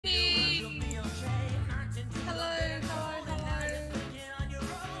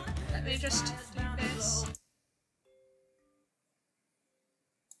me just do this.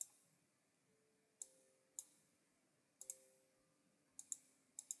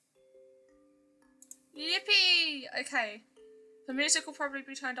 Yippee! Okay. The music will probably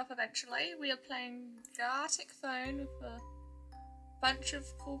be turned off eventually. We are playing Gartic Phone with a bunch of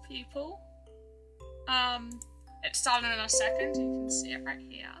cool people. It's starting in a second. You can see it right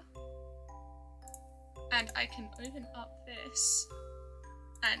here. And I can open up this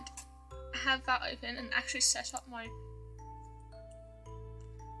and have that open and actually set up my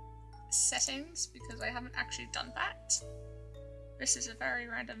settings because I haven't actually done that. This is a very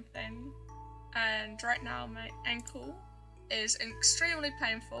random thing. And right now my ankle is extremely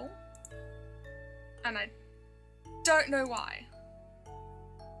painful and I don't know why.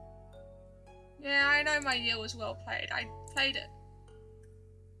 Yeah, I know my year was well played. I played it.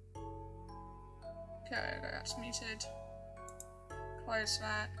 Okay, that's muted. Close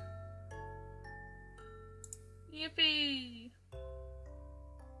that. Yippee!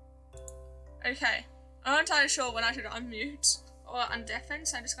 Okay, I'm not entirely sure when I should unmute or undeafen,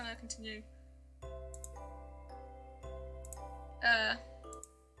 so I'm just gonna continue.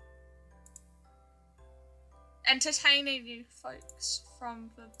 Entertaining you folks from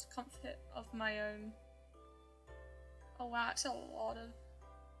the comfort of my own. Oh wow, it's a lot of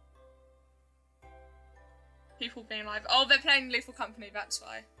people being live. Oh, they're playing Lethal Company, that's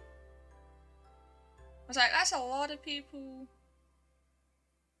why. I was like, that's a lot of people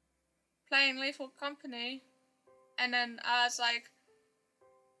playing Lethal Company. And then I was like,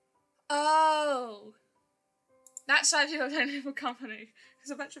 oh, that's why people are playing Lethal Company.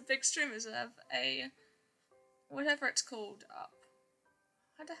 Because a bunch of big streamers have a, whatever it's called, up.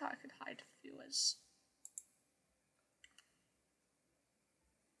 I wonder how I could hide viewers.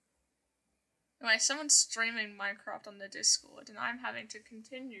 Anyway, someone's streaming Minecraft on the Discord, and I'm having to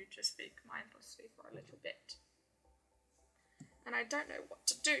continue to speak mindlessly for a little bit. And I don't know what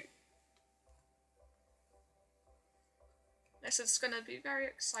to do. This is gonna be very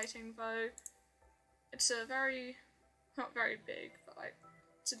exciting, though. It's a very, not very big, but like,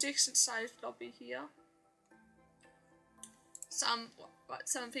 it's a decent sized lobby here. Some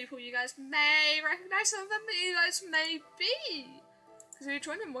people you guys may recognize, some of them you guys may be. Because if you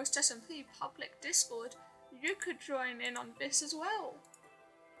join the Moist SMP public Discord, you could join in on this as well.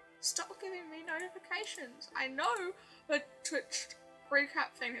 Stop giving me notifications. I know the Twitch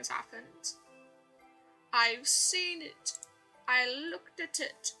recap thing has happened. I've seen it. I looked at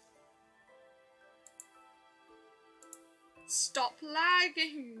it. Stop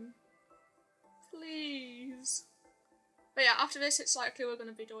lagging. Please. But yeah, after this it's likely we're going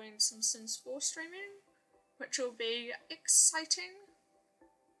to be doing some Sims 4 streaming, which will be exciting.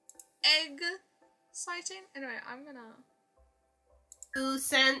 Exciting. Anyway, I'm gonna... 2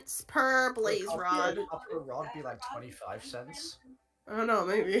 cents per blaze rod. Would a rod be like 25 cents? I don't know,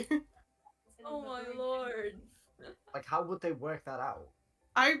 maybe. Oh my lord. Like, how would they work that out?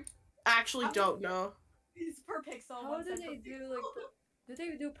 I actually don't know. It's per pixel. How do they do like? Do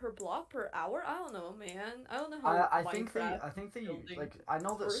they do per block per hour? I don't know, man. I don't know how. I think they like. I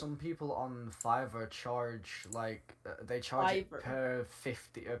know that some people on Fiverr charge like they charge it per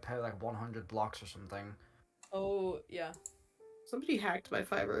 50 or per like 100 blocks or something. Oh yeah. Somebody hacked my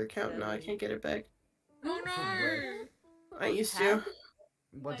Fiverr account. Now I can't get it back. Oh no! I used to.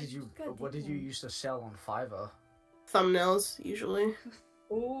 What did you used to sell on Fiverr? Thumbnails usually.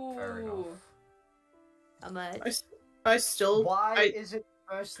 Ooh. Fair enough. How much? I still. Why is it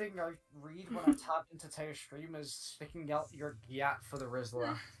the first thing I read when I tap into Taylor Stream is sticking out your gyat for the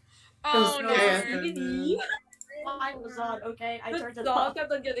Rizzler? Oh no! I was on, okay, I turned The it song off.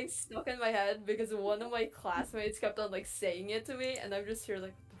 kept on getting stuck in my head because one of my classmates kept on like saying it to me, and I'm just here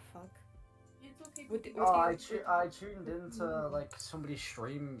like, what the fuck? It's okay. I tuned into like somebody's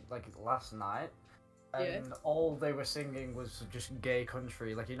stream like last night, and Yeah. all they were singing was just gay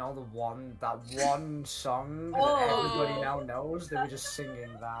country. Like, you know, that one song Oh. that everybody now knows. They were just singing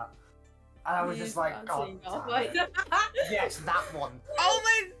that, and I was just like, God, yes, that one. Oh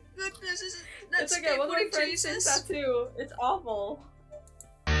my goodness! That's It's okay. One of my friends Jesus. thinks that too. It's awful.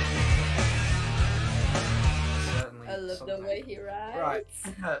 Certainly I love something. the way he writes. Right.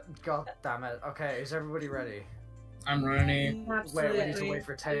 God damn it. Okay, is everybody ready? I'm ready. Wait, we need to wait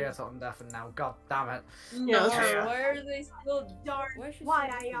for Taya to undeafen now. God damn it. Yeah, No, okay. why are they still? Darn. Why is she Why,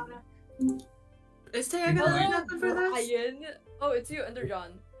 still Ayana? Is Taya gonna do nothing for this? Brian. Oh, it's you,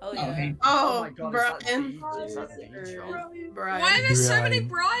 Underjohn. Hell yeah. Okay. Oh my Oh, god, Brian. is that D, John? Brian. Why are there so many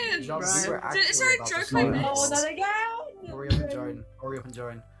Brian. Brians? John, we were Brian. Is there a actually about to joke start I it. Oh, missed? not again! Hurry up and join. Hurry up and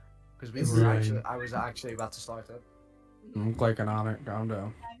join. Because we It's were fine. actually, I was actually about to start it. I'm clicking on it. Calm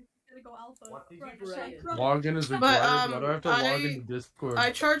down. we go alpha. What did you Right. say? Login is required. Why do I have to log into Discord?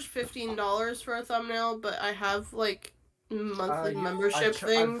 I charge $15 for a thumbnail, but I have like monthly membership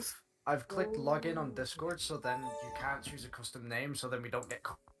things. I've clicked login on Discord, so then you can't choose a custom name, so then we don't get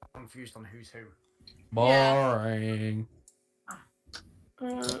confused on who's who. Boring.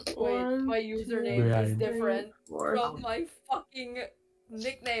 Wait, my username is different from my fucking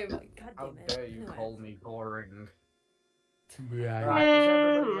nickname. God How damn it. dare you call me boring? Right. Right, is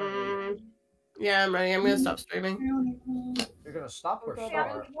everybody ready? Yeah, I'm ready. I'm gonna stop streaming. You're gonna stop or Oh,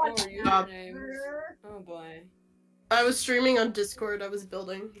 start? usernames. Oh boy. I was streaming on Discord. I was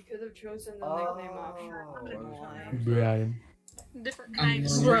building. You could have chosen the nickname option. I don't know why. Brian. Different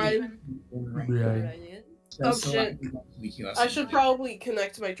kinds. Brian. Brian. Oh shit. I should probably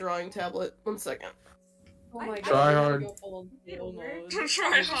connect my drawing tablet. 1 second. Oh my god. Try hard.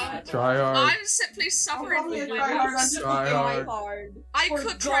 Try hard. Try hard. I'm simply suffering probably for you. try hard. Try hard. I For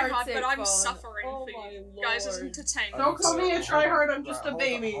could try hard, God's but I'm sake, suffering oh for my you. Guys, as lord. entertainment. Don't call me a tryhard, I'm just a Hold on,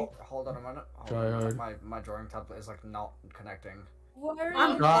 baby. Hold on a minute. Try hard. My drawing tablet is like not connecting.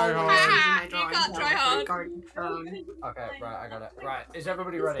 I'm Try hard. Ah, you can't try hard. Okay, right, I got it. Right, is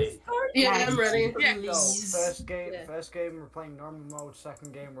everybody ready? Yeah, I'm ready. Yeah. So first game we're playing normal mode.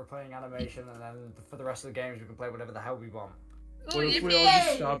 Second game we're playing animation, and then for the rest of the games we can play whatever the hell we want. Oh, What if we all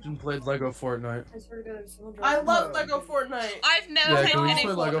just stopped and played Lego Fortnite? I swear to God, I'm so I love Lego Fortnite. I've never Yeah, played can we any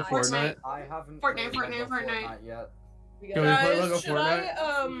play Lego Fortnite. Fortnite? I haven't Fortnite, played Lego Fortnite. yet. Can we play Lego Guys, should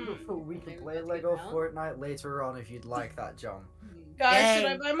Fortnite? We can play Lego Fortnite later on if you'd like that, John. Guys, should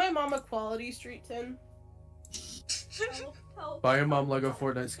I buy my mom a Quality Street tin? Buy your mom Lego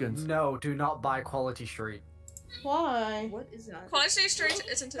Fortnite skins. No, do not buy Quality Street. Why? What is that? Quality Street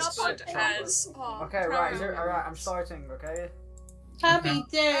isn't as good as. Okay, right, alright, I'm starting, okay? Happy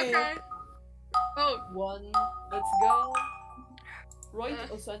day! Okay. Oh. One. Let's go. Write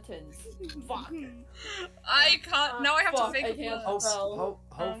a sentence. Fuck. I can't. Now I have to Fuck, think I of can't words. spell.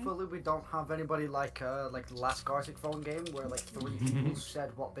 Hopefully we don't have anybody like the last Gartic phone game where like 3 people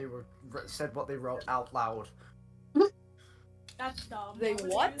said what they wrote out loud. That's dumb. They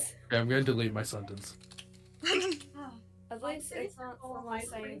what? Okay, I'm gonna delete my sentence. At least it's not someone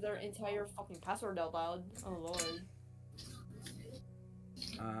saying their entire fucking password out loud. Oh lord.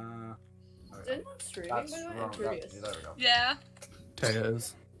 Is anyone streaming by That's the way? I'm wrong. curious. There we go. Yeah, Taya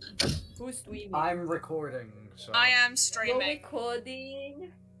is. Who's streaming? I'm recording, so. I am You're streaming.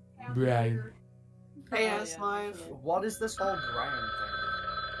 recording. Brian. AS yeah, Live. definitely. What is this whole Brian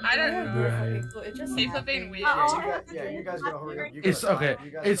thing? I don't know. Brian. So it just People being weird. You guys go hurry up. You It's guys okay. stop.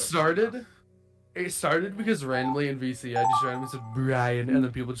 You guys It stop. started. It started because randomly in VC I just randomly said Brian and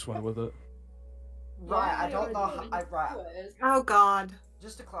then people just went with it. Right, I don't know. Right. Oh god.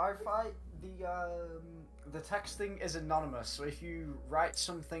 Just to clarify, the text thing is anonymous. So if you write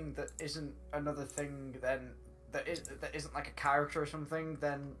something that isn't another thing, then that isn't like a character or something,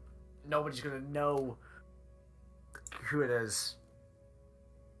 then nobody's gonna know who it is.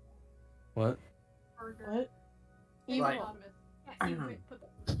 What? What? Like,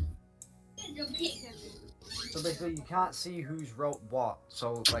 so basically, you can't see who's wrote what.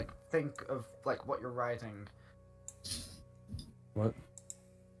 So like, think of like what you're writing. What?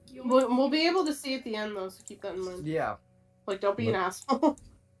 We'll be able to see at the end though, so keep that in mind. Yeah. Like, don't be an asshole.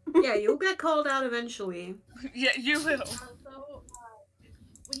 Yeah, you'll get called out eventually. Yeah, you will. Also,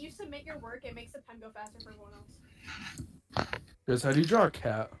 when you submit your work, it makes the time go faster for everyone else. Guys, how do you draw a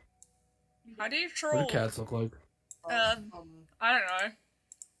cat? How do you What troll? do cats look like? I don't know.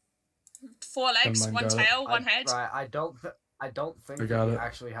 4 legs, Never mind, 1 got it. tail, 1 head. Right. I don't think I that got we it.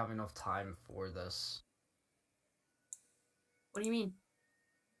 actually have enough time for this. What do you mean?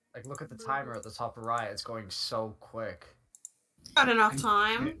 Like, look at the timer at the top right. It's going so quick. Got enough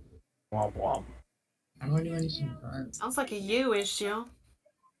time. Womp womp. I'm going to do anything fun. Sounds like a you issue.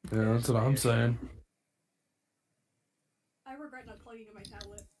 Yeah, that's what I'm saying. I regret not plugging in my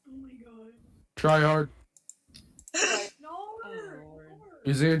tablet. Oh my god. Try hard. No!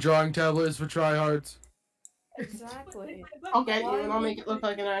 Using a drawing tablet is for tryhards. Exactly. Okay, and I'll make it look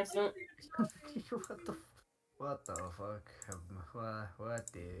like an accident. What the fuck? What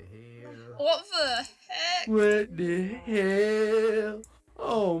the hell? What the heck? What the hell?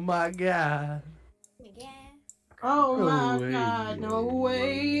 Oh my god. Oh my way. god, no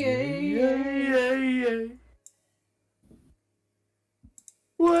way. Yeah.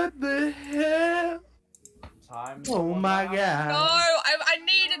 What the hell? Time. Oh my No, god. I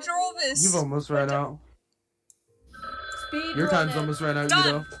need to draw this. You've almost ran out. Speed Your time's run it. almost ran out, Done.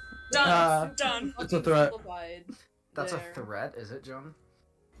 you know. Done. Done. It's a threat. Simplified. That's There. a threat, is it, John?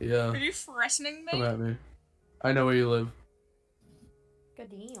 Yeah, Are you threatening come me? at me. I know where you live.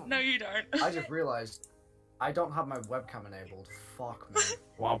 God damn. No, you don't. I just realized I don't have my webcam enabled. Fuck me.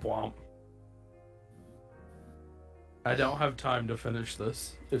 Womp womp. I don't have time to finish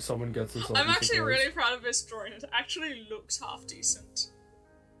this. If someone gets this, I'm actually really proud of this drawing. It actually looks half decent.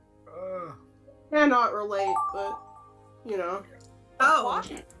 Cannot relate, but you know. Oh.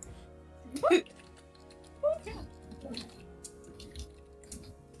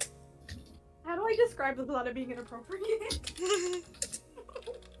 How do I describe this without it being inappropriate?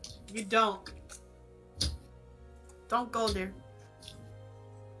 You don't. Don't go there.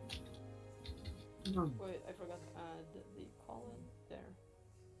 Wait, I forgot to add the colon there.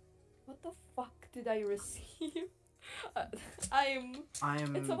 What the fuck did I receive? I'm.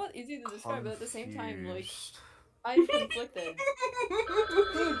 It's somewhat easy to describe, but at the same time, like, I'm conflicted.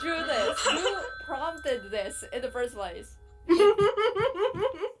 Who drew this? Who prompted this in the first place?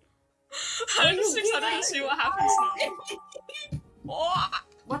 I'm just excited to see what happens now.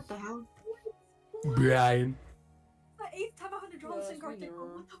 What the hell? Brian. The 8th time I've had to draw this in gartic.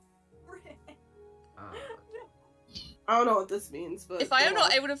 mirror. What the frick? I don't know what this means, but If I am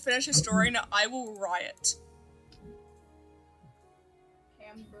not able to finish this drawing, I will riot.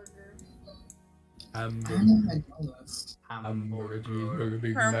 Hamburger. Hamburger, cheeseburger,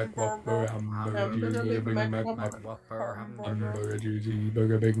 Big Mac, Whopper, hamburger, cheeseburger, Big Mac, hamburger,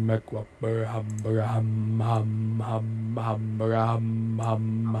 cheeseburger, Big Mac, Whopper, hamburger, hamburger,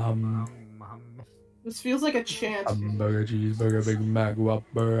 ham. this feels like a chant. Hamburger, cheeseburger, Big Mac,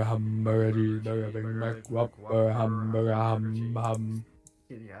 Whopper, hamburger, cheeseburger, Big Mac, Whopper, hamburger, ham.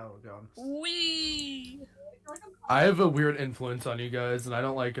 Wee. I have a weird influence on you guys, and I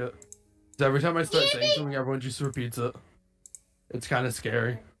don't like it. 'Cause every time I start saying something, everyone just repeats it. It's kind of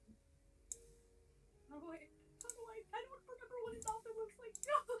scary. Oh, wait. Oh, wait. I don't remember what his outfit looks like.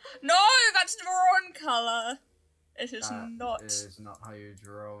 No, that's the wrong color. It is not. That is not how you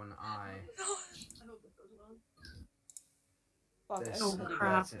draw an eye. No. I hope this goes well. Fuck, This, Oh,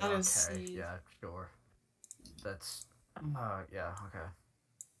 crap, that's it, that is okay, C. yeah, sure. That's, yeah, okay.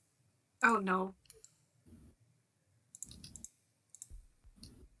 Oh no.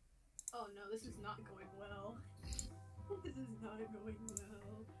 Oh no, this is not going well. This is not going well at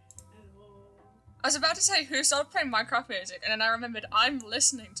all. I was about to say who started playing Minecraft music, and then I remembered I'm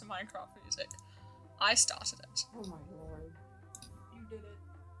listening to Minecraft music. I started it. Oh my lord. You did it.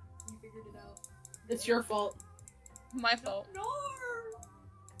 You figured it out. It's your fault. My fault. No!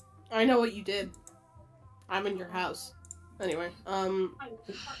 I know what you did. I'm in your house. Anyway, My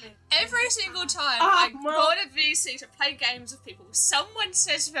apartment. Every single time Ah, I well- go to VC to play games with people, someone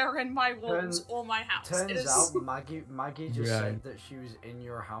says they're in my walls or my house. It Turns is... out Maggie just Right. said that she was in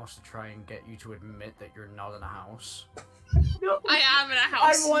your house to try and get you to admit that you're not in a house. I am in a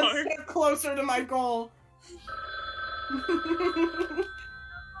house. I'm one so- step closer to my goal. No,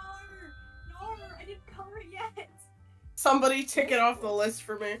 I didn't color it yet. Somebody tick it off the list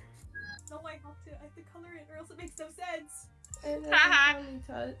for me. No, I have to color it or else it makes no sense. And Haha. every time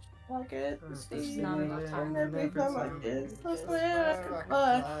we touch, like it, There's not enough time. and every time I kiss, I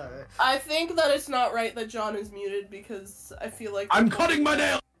swear. I think that it's not right that John is muted because I feel like I'm cutting my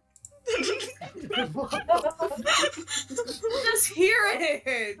nail. Just hear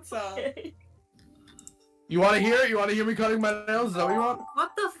it. You want to hear it? You want to hear me cutting my nails? Is that what you want?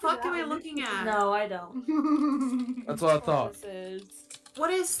 What the fuck am I looking at? No, I don't. That's what I thought. This is... What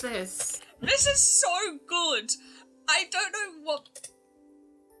is this? This is so good. I don't know what.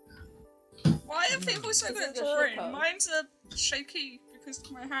 Why are people so good at This is a drawing? shortcut. Mine's shaky because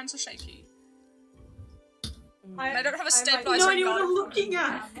my hands are shaky. Mm. And I don't have a I might- stabilizer. No idea what gun. I'm looking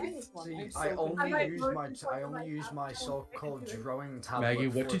at. See, I'm so I only confused. use my so-called drawing tablet. Maggie,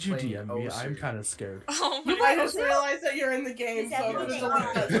 what for did you playing DM me? OC. I'm kind of scared. Oh my I god. just realized that you're in the game, Is so I'm everything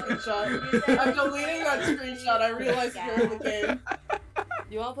gonna delete that screenshot. I'm deleting that screenshot. I realized you're in the game.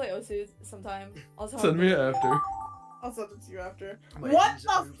 You wanna play OC sometime? I'll tell Send me after. I'll send it to you after. Wait, What is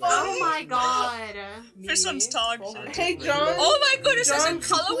the everybody- fuck? Oh my god. This one's targeted. Hey, John. Oh my goodness, there's a John,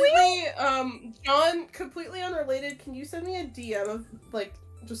 color wheel? John, completely unrelated, can you send me a DM of, like,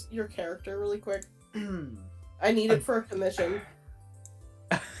 just your character really quick? I need it for a commission.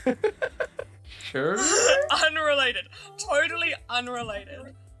 Sure. Unrelated. Totally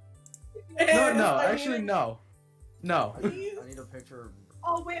unrelated. No, actually, no. No. I need a picture.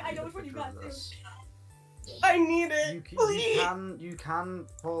 Oh wait, I know a which one you picture got of too. this. I need it, please! You can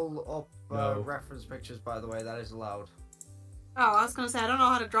pull up No. reference pictures, by the way. That is allowed. Oh, I was gonna say I don't know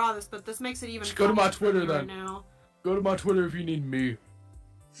how to draw this, but this makes it even. Just go to my funnier for Twitter, me then. Right now. Go to my Twitter if you need me.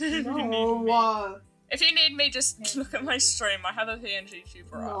 No, If you need me, just look at my stream. I have a PNG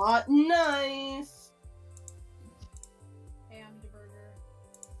tuber up. not nice. Hamburger.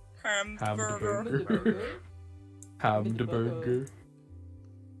 Hamburger. Hamburger.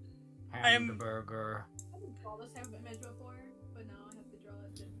 Hamburger. I didn't draw this type of image before, but now I have to draw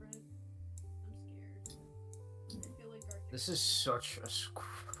it different. I'm scared. I feel like gartic. This is such a screwed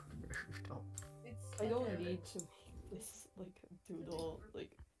up. I don't need to make this like doodle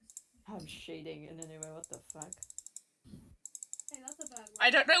like have shading in any way. What the fuck? Hey, that's a bad one. I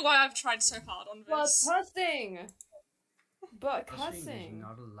don't know why I've tried so hard on But this. cussing. But Cussing cussing. is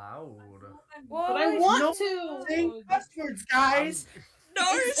not allowed. What? But I want No to. saying cuss words, guys. No,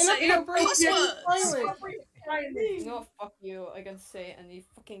 It's say inappropriate passwords. silence. No, fuck you. I can say any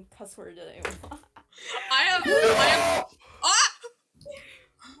fucking cuss word that I want. I am. Ah!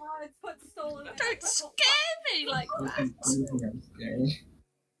 Oh, it's put stolen. Don't scare me like that.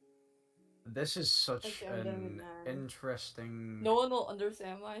 This is such Okay, I'm done with an that. interesting. No one will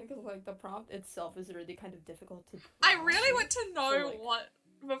understand why, because like the prompt itself is really kind of difficult to. I really want to know So, like- what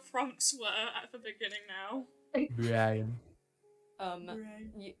the prompts were at the beginning now. Brian.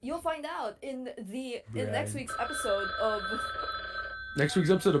 You'll find out in next Right. week's episode of. Next week's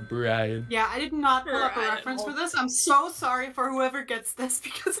episode of Brian. Yeah, I did not pull up a Right. reference for this. I'm so sorry for whoever gets this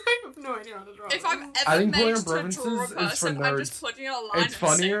because I have no idea how to draw If it. I'm I ever think made pulling to up draw a references is for person, I'm just nerds. putting a line It's and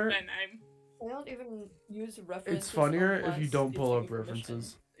saying funnier- their name. I don't even use references. It's funnier if you unless don't it's pull up given permission.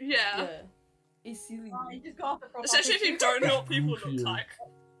 references. Yeah. Yeah. It's silly. Oh, you just go off the profile Especially if you picture. don't know what people look Confused. like.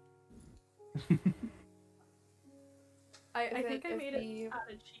 I If think I if made the it out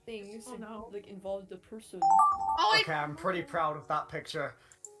of cheese. things Oh no. like involve the person. Oh, Okay, I'm pretty proud of that picture.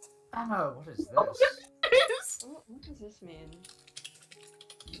 Oh, what is this? What does this mean?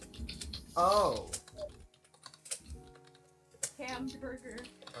 Oh. Hamburger.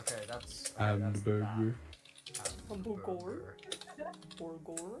 Okay, that's. Hamburger. Hamburger.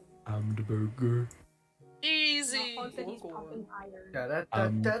 Burger. Hamburger. easy. Not said he's Burger. pumping iron. Da, da, da,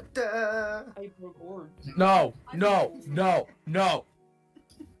 da, da. I burger. No, no, no, no.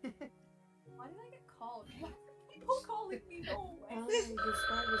 Why did I get called? Why are people calling me? No way.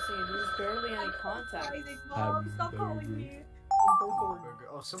 Describe the scene. There's barely any contact. Mom, stop calling me. Burger.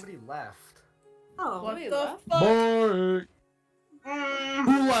 Oh, somebody left. Oh, What Wait, the left? fuck? Boy.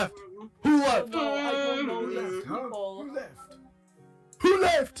 Who left? Who left? No, I don't know Who these left? Huh? people. Who left? Who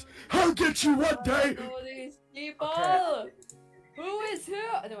left? I'll get you one I day. don't know these people. Okay. Who is who?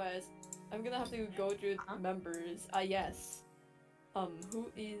 Anyways, I'm gonna have to go through members. Yes. Who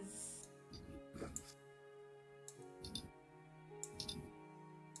is?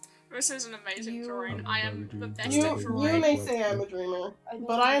 This is an amazing You- drawing. I am the best You, at you drawing. may say I'm a dreamer,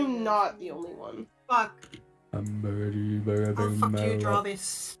 but I'm not the only one. fuck. Hamburger. How the fuck do you draw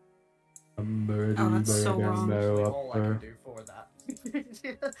this? Hamburger. Oh, that's so wrong. Literally all I can do for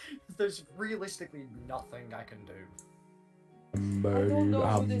that. There's realistically nothing I can do. Hamburger. don't know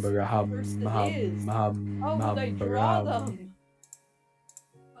who this Hamburger. person is. How would I draw them?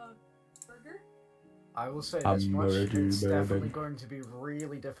 Burger? I will say this much, Hamburger, it's definitely baby. going to be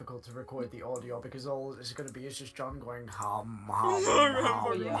really difficult to record the audio because all it's going to be is just John going hum, hum,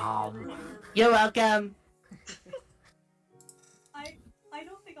 hum, hum. You're welcome. I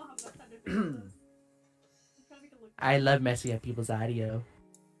don't think I'll have enough time to finish this. I'm trying to make it look I love messing up people's audio.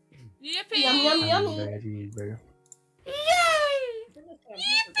 Yippee! Yum yum yummy. Hamburger.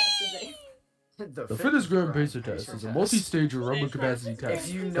 The The fitness gram pacer test is a multi-stage aerobic capacity test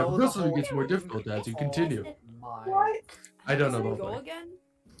If you that know the progressively whole gets more thing difficult as you of continue. my- I don't know How the does it whole go thing. again?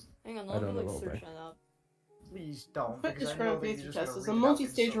 Hang on, I let don't me know like the whole search thing. that up. Please don't. Fitness because I know gram that you're basic just gonna test is read a it out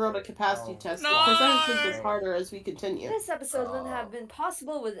multi-stage instantly. aerobic capacity Oh. test No! that progressively gets harder as we continue. This episode wouldn't have been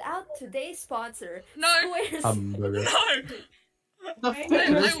possible without today's sponsor, No! Squares. Hamburger. No! The I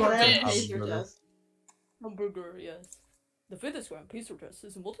fitness would gram wish. pacer test. Hamburger, yes. The fitness gram pacer test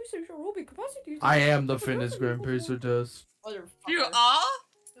is a multi-stage aerobic capacity test. I am the fitness gram pacer test. Motherfucker. You are?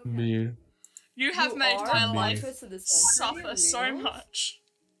 Me. You have You made are my Me. life Twisted this time. suffer so Really? much.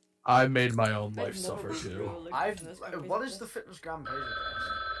 I made my own I've life never suffer been too. through, like, I've. fitness gram What pacer is the test. fitness gram pacer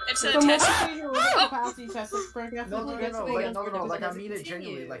It's It's a a test. multi-stage aerobic capacity test that progressively No, no, no, gets no, bigger like, as no, we no, like I continue. mean it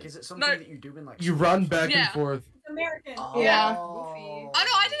genuinely. Like, is it something No. that you do in like? You run back Yeah. and forth. It's American. Yeah. Oh, Oh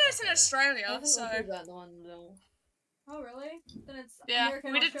no, I did this in I Australia, haven't so looked at that one though. Oh, really? Then it's yeah,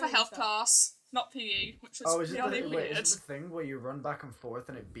 American we did it for Australian health stuff. class, not PE, which was Oh, is it really the, wait, weird. is it the thing where you run back and forth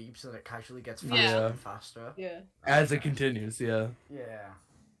and it beeps and it casually gets faster Yeah. and faster? Yeah. As it continues, yeah. Yeah.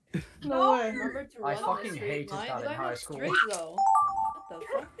 No way. Remember to I run fucking in a straight hated line? that Did in I high make school. straight though? What the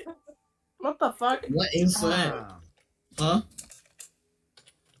fuck? What the fuck? What is that? Ah. Huh?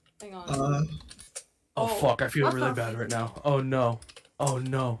 Hang on. Oh Oh, fuck, I feel what really the bad right now. Oh no. Oh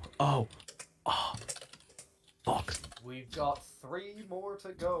no. Oh. Oh. Fuck. We've got 3 more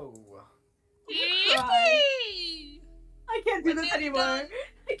to go. Yippee! I can't do We're this nearly anymore. done.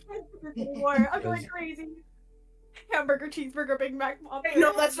 I can't do this anymore. I'm going crazy. Hamburger, cheeseburger, Big Mac, Whopper.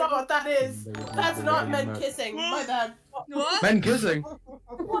 No, that's not what that is. That's not men kissing. My bad. What? Men kissing.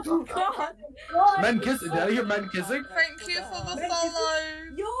 Oh god. Men kissing. Did I hear men kissing? Thank you for the follow.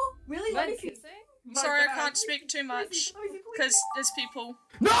 Yo, really? Let Men me see. kissing? Sorry, I can't speak too much because there's people.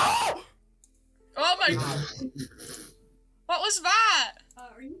 No! Oh my! What was that?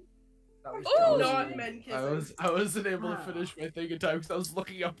 Are you? That was Ooh. Not men kissing. I wasn't able to finish my thing in time because I was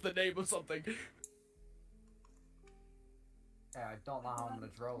looking up the name of something. Yeah, I don't know how I'm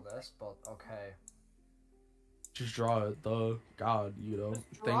gonna draw this, but okay. Just draw it, though. God, you know.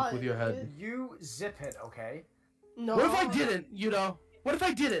 draw Think with it, your head. You zip it, okay? No. What if I didn't, you know? What if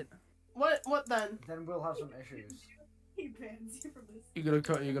I didn't? What then? Then we'll have some issues. He bans you from this. You gonna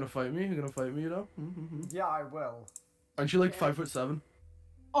fight me? You gonna fight me, you know? Mm-hmm. Yeah, I will. Aren't you like 5'7"?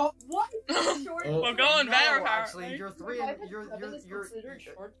 Oh, What? Short. We're going No, there, actually, apparently. you're 3 5'7" you're is considered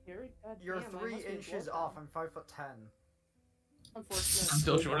short here? God you're damn, I 3 must be inches dwarf off. then. I'm 5'10". Unfortunately.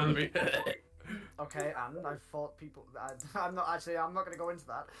 Still shorter than me. Okay, and I fought people. I'm not gonna go into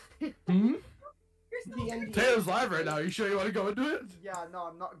that. Hmm? D&D. Taylor's live right now. You sure you want to go into it? Yeah, no,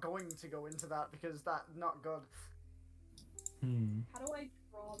 I'm not going to go into that because that's not good. How do I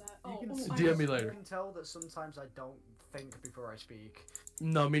draw that? You Oh, can I DM me You later. can tell that sometimes I don't think before I speak.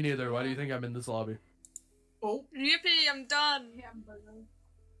 No, me neither. Why do you think I'm in this lobby? Oh, Yippee! I'm done. hamburger.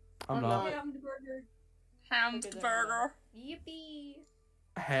 I'm not. Hamburger. Hamburger. Yippee!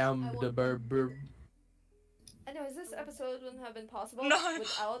 Ham-de-burger. I know, this episode wouldn't have been possible No.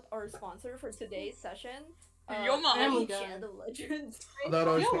 without our sponsor for today's session. Your mom. Family Raid Guy. Shadow Legends. Without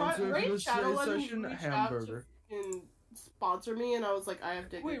our You know what? sponsor Raid for this Shadow today's Legends session, reached hamburger. and sponsor me, and I was like, I have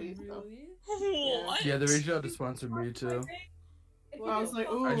dignity. so. What? Yeah, they reached out to sponsor me too. I was like,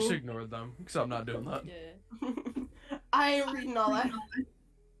 ooh. I just ignored them because I'm not doing that. Yeah. I ain't reading all that.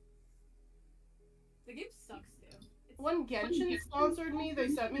 The game sucks too. When Genshin sponsored me, they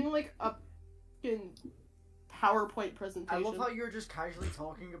sent me like a fucking PowerPoint presentation. I love how you're just casually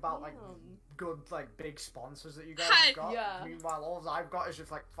talking about like Damn. good like big sponsors that you guys Hey, have got. yeah. Meanwhile, all I've got is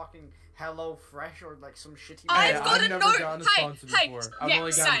just like fucking Hello Fresh or like some shitty. I've Hey, got I've a never note- gotten a hey, sponsor hey, before. I've yeah,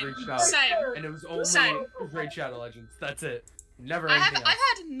 only gotten same, reached out, same. and it was only Same. Raid Shadow Legends. That's it. Never I've anything else.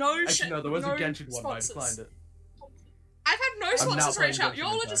 had no Actually, no, there was no a Genshin one, but I sponsors. declined it. I've had no not sponsors playing reach out. Genshin Y'all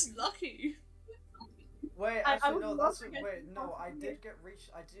are Impact. just lucky. Wait, I actually would no. love That's to get wait. No, I sponsored. did get reached.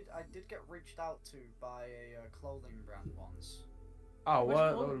 I did get reached out to by a clothing brand once. Oh, Which what?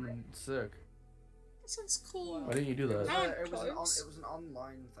 That one? would have been sick. That sounds cool. Why didn't you do It was, that? Oh, it was clothes. it was an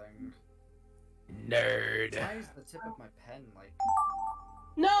online thing. Nerd. Why is the tip of my pen like?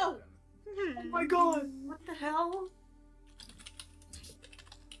 No! broken? Oh my god. What the hell?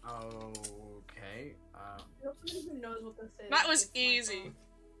 Okay. Somebody who knows what this is. That was It's my easy. phone.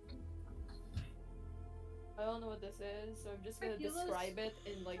 I don't know what this is, so I'm just gonna Ridiculous. describe it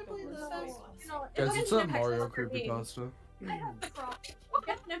in like the worst way possible. You know, Guys, if it's Genshin a Impact Mario sponsored me, creepypasta. I have the problem. If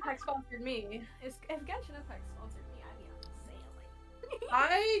Genshin Impact sponsored me, if Genshin Impact sponsored me, I'd be on sailing.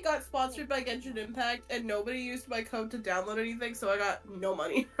 I got sponsored by Genshin Impact, and nobody used my code to download anything, so I got no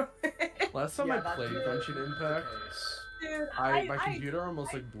money from it. Last time Yeah, I that played did- Genshin Impact, Dude, my computer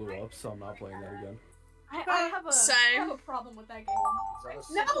almost like blew up, so I'm not playing that again. I have a Same. I have a problem with that game. Is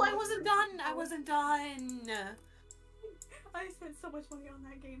that a No, I wasn't done. I wasn't done. I spent so much money on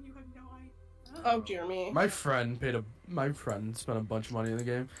that game. You have no idea. Oh dear me. My friend spent a bunch of money in the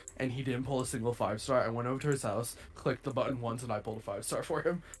game, and he didn't pull a single 5-star. I went over to his house, clicked the button once, and I pulled a 5-star for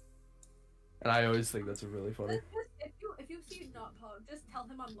him. And I always think that's really funny. If you see not Pug, just tell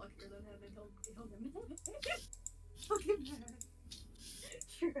him I'm luckier than him, and he'll get mad. He'll get mad.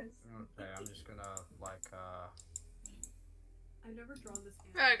 Sure. Okay, I'm just gonna like I've never drawn this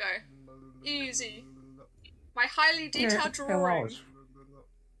game. There we go. Easy. My highly detailed Yeah, drawing.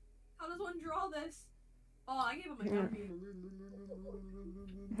 How does one draw this? Oh, I gave him a copy.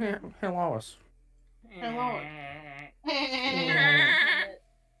 Hey, Lois. Hello.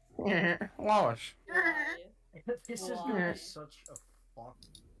 Lois. This is gonna be such a fuck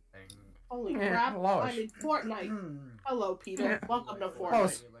thing. Holy Yeah, crap, Lois. I'm in Fortnite. Hello, Peter. Welcome to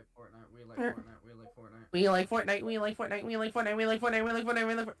Lois. Fortnite. We like Fortnite. We like Fortnite. We like Fortnite. We like Fortnite. We like Fortnite. We like Fortnite. We like Fortnite.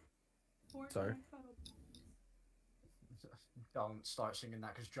 We like Fortnite. Sorry. Don't start singing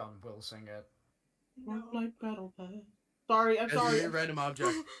that because John will sing it. Fortnite Battle Pass. Sorry, I'm Guys, sorry. give me a random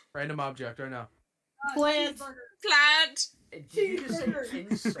object. Random object right now. Plant. Plant. Did you just say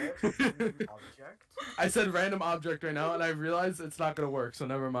insert object? I said random object right now, and I realized it's not gonna work, so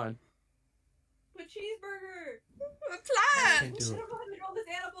never mind. A cheeseburger. Plant! Can't do it. Control this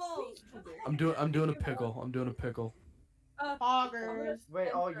animal. I'm doing a pickle. I'm doing a pickle. Poggers. Wait,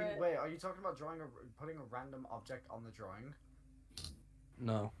 are you talking about putting a random object on the drawing?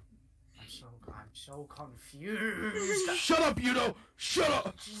 No. I'm so confused. Shut up, Yuno! Shut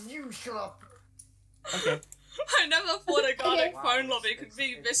up! You shut up. Okay. I never thought a garlic Wow, phone lobby could it's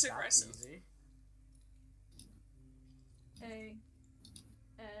be this that aggressive. easy. A.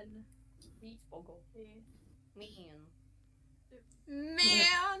 N. Beach Bogle. Man.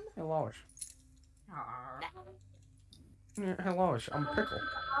 Man! Helloish. Ah. Yeah, helloish. I'm a pickle.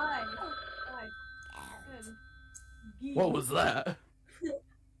 I. N. G. What was that?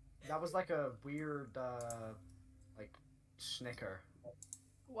 That was like a weird, like, snicker.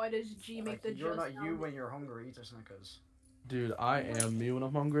 Why does G make Like, the you're just not you sound? when you're hungry, eat a Snickers. Dude, I am me when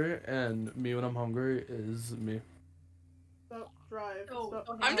I'm hungry, and me when I'm hungry is me. Stop, drive. Oh, Stop.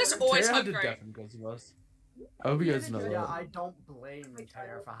 okay. I'm just always Tara had to hungry. deafen because of us. I hope you guys know Yeah, that. I don't blame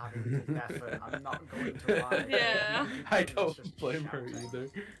Tara for having to deafen. I'm not going to lie. Yeah. I It's don't just blame her shouting. either.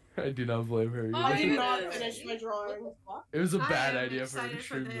 I do not blame her Oh, I either. did you not did. finish my drawing. It was a I bad am idea for her to excited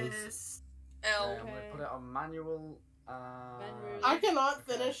stream this. this. L. I'm gonna put it on manual. I cannot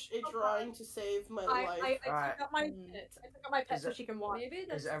finish a drawing to save my life. I Alright. took out my pet. I took out my pet Is so it- she can watch. Maybe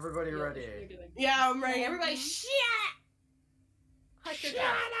that's Is everybody yeah, ready? she should be like- Yeah, I'm ready. Everybody, shit! Shut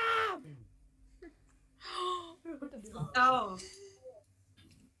up! What the fuck? Oh.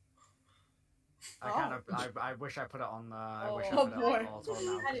 I wish I put it on. I wish I Oh, put it boy. on auto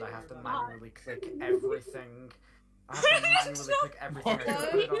now because I have to manually click everything. I have to manually click everything. I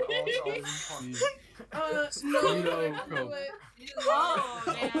have to put it on auto. No. You know, Do go. it. Oh,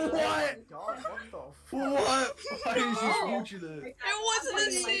 Oh man. my god! What the fuck? What? Why is she Oh. smooching it? It wasn't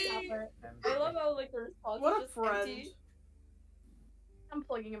a scene! I love how like the response What is a just friend. empty. I'm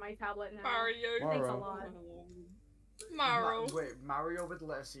plugging in my tablet now. Mario. Thanks a Mario. lot. Mario. Wait, Mario with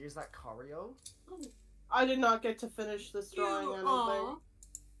letter C, is that choreo? I did not get to finish this drawing, I don't Aw. think.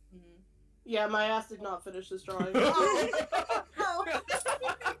 Mhm. Yeah, my ass did not finish this drawing. Oh.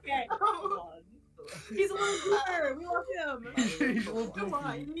 Okay. Come on. He's a little goober. We love him. He's a little Come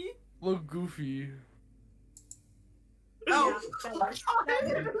on. goofy. Little goofy. Oh.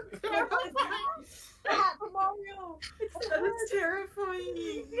 Mario. That is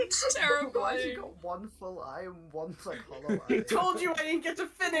terrifying. It's Why has he terrifying. got one full eye and one like hollow I eye? told you I didn't get to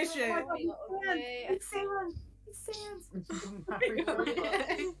finish it. Okay. It's Sans. It's Sans. Mario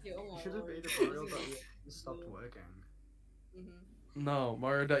You should have made a Mario that stopped working. Mhm. No,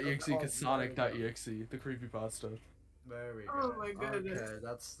 Mario.exe, Oh, cause Sonic.exe, the creepypasta. There we go. Oh my goodness. Okay,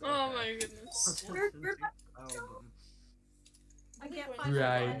 that's. Oh okay. my goodness. Album. I can't find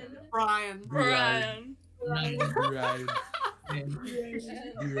Right. the Brian. Brian. Brian.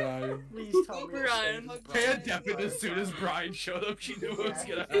 Brian. Please tell me. Brian. Pam deafened as soon as Brian showed up. She knew what was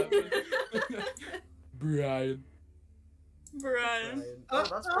gonna happen. Brian. Brian. Oh,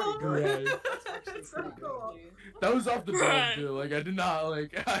 that's pretty good. Brian. That's actually That's so pretty good. cool. That was off the dome Brian. too. Like I did not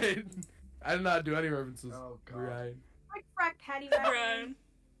like I did not do any references. Oh god. Brian. like frack patty Brian.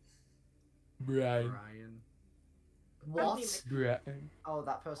 Brian. Brian. What? Brian. Oh,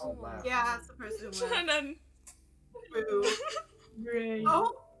 that person left. Yeah, that's the person who And went. then Boo. Brian.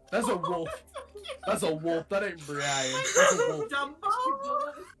 Oh. That's a wolf. That's a wolf. That ain't Brian. That's a wolf.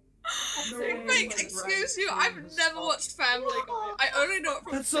 Dumbo. Wait, excuse you, I've never watched Family Guy. I only know it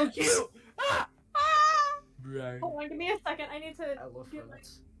from That's so clips. cute. Ah! Brian. Hold on, give me a second. I need to. Elephant.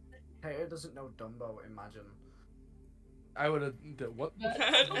 Taylor doesn't know Dumbo, imagine. I would have did what? That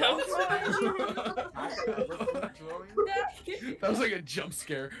That was like a jump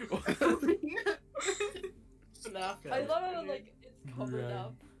scare. Snap. I love how like it's covered Right.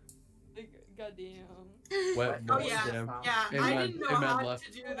 up. Like goddamn. Wet Oh nose yeah. jam. Yeah, I Amen. didn't know Amen, how left.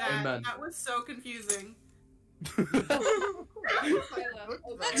 to do that. Amen. That was so confusing.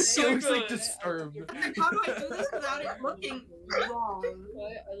 That's She so looks like good. disturbed. Like, how do I do this without it looking wrong?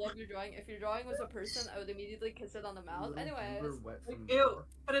 I love your drawing. If your drawing was a person, I would immediately kiss it on the mouth. Anyways, Ew,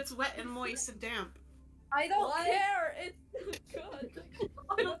 but it's wet and moist and damp. I don't What? care. It's good.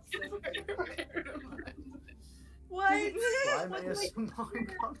 I don't What? Slime ASMR.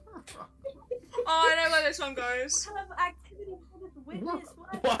 Oh, I know where this one goes. What kind of activity for this witness?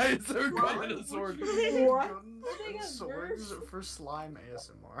 What? Why is there a gun and a sword? Guns They and got swords for slime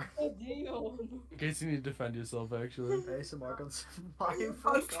ASMR. Oh, damn. In case you need to defend yourself, actually. ASMR guns survival.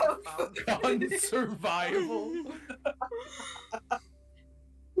 Okay. Godbound. Gun survival.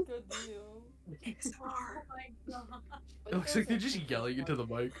 Good deal. Oh my god. It looks like they're just yelling into the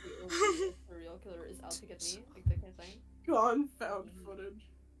mic. The real killer is out to get me. Like that kind of thing. Gone found footage.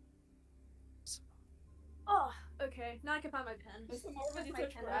 Oh, Okay, now I can find my pen. Does the Mormon My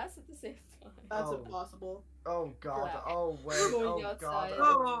touch pen. grass at the same time? That's Oh. impossible. Oh god. Crap. Oh wait. Going Oh god. outside.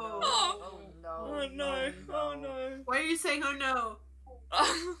 Oh Oh. no. Oh no. Oh no. Why are you saying oh no?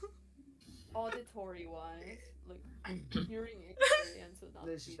 Auditory wise, like hearing experience would not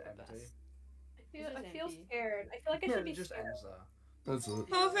This be is the empty. best. I feel empty. scared. I feel like I Yeah, should be it just scared. ends there. That's it.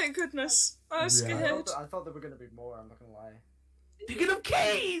 Oh, thank goodness. I was Yeah. scared. I thought there were gonna be more. I'm not gonna lie. Speaking of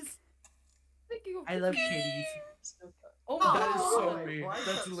kitties! Thinking of I love kitties. Oh Oh, my That is so wait, me. why is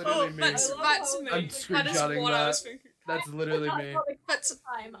That's that so- literally Oh, me. that's I love that's how- me. I'm That is screenshotting what I that. was thinking. That's literally Not me. for the That's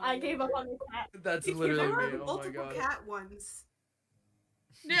time. I gave up on the cat. That's There literally were me. Oh my multiple god. cat ones.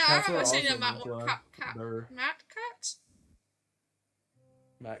 yeah. I Cats are remember seeing a awesome, Matt yeah. cat. They're Matt cat.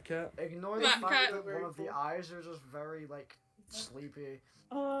 Matt cat. Ignore the Matt fact cat. that one of the Very eyes are just very like sleepy.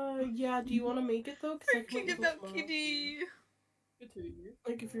 Yeah, do you want to make it though? 'Cause I can Think make of it that tomorrow. kitty.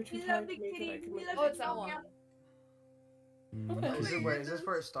 Like, if you're too We love tired the to make it, I kitty. can We make love it. Oh, it's that one. Okay. Is it, wait, is this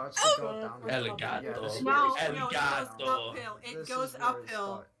where it starts to go down? Elgato. Yeah, this is No, where it no, it starts. goes uphill. It This goes is where it uphill.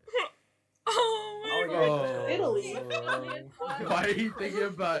 starts. Oh my Oh, god. yeah. Italy. Why are you thinking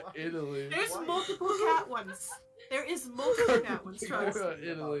about Italy? There's What? multiple cat ones. There is multiple cat ones, trust.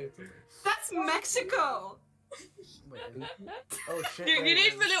 Italy. That's Mexico! Wait, oh shit. You wait, need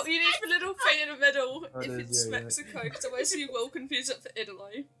wait. the little thing in the middle That if is, it's yeah, yeah. Mexico, because otherwise you will confuse it for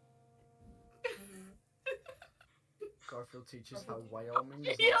Italy. Garfield teaches how Wyoming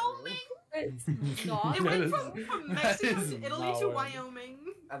is Wyoming? It's not. It went That is- from that Mexico is to Italy not to right. Wyoming.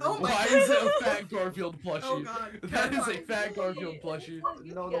 And Oh then- my Why god. is it a fat Garfield plushie? Oh god. That is a Terrifying. fat Garfield plushie.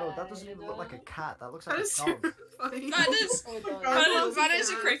 No, that doesn't even look like a cat. That looks like That a is dog. funny. That is Oh, it does. that is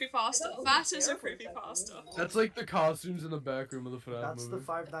a creepypasta. That is a creepypasta. That's like the costumes in the back room of the FNAF That's the movie.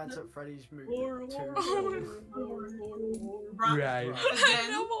 Five Nights at Freddy's movie. Right.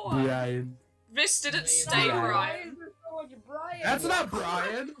 Again. Number one. Brian. This didn't stay Brian. Brian. That's not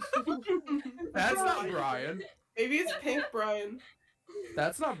Brian. That's not Brian. Maybe it's Pink Brian.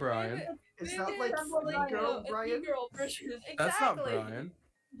 That's not Brian. Is that like girl Brian? Girl version. Exactly. That's not Brian.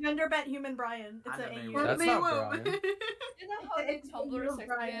 Gender bent human Brian. It's an Anime AU. world. That's not Brian. You know how like Tumblr It's sex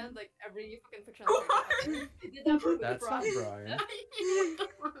Brian. band, like every fucking fictional character? They did that for That's not Brian.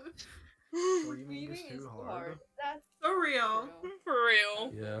 Screaming Screaming is too hard. That's So real. For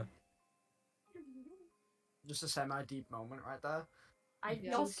real. Yeah. Just a semi-deep moment right there. I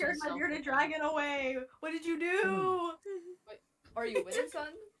Yeah. don't scared my bearded dragon away. What did you do? Are you winning, son?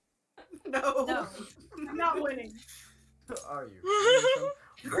 No. No, I'm not winning. Are you?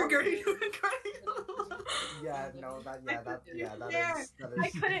 You're going Yeah, no, that is, that There. is, I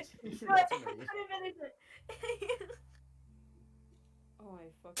couldn't. that's I me. couldn't manage it. Oh, I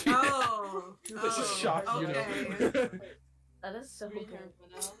fucking. Oh. This is Oh, shock, you okay. know. That is so Be good. careful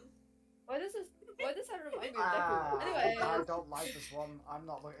now. Why does that remind me of Ah, Deku? Anyway. I don't like this one. I'm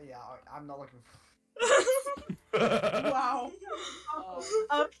not looking. Yeah, I'm not looking. Wow.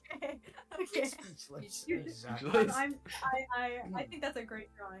 Okay. Okay. Speechless. You- Exactly. I think that's a great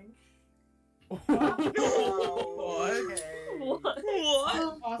drawing. What? Okay. What?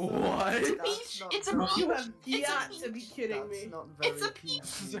 Awesome. What? That's not It's a very- You have It's a got to be kidding That's me. not very It's a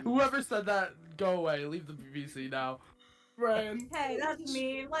PG. Whoever said that, go away. Leave the BBC now. Brian. Hey, that's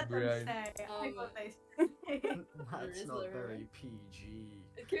mean. Let them Right. say. I like what they say. That's is not literally- very PG.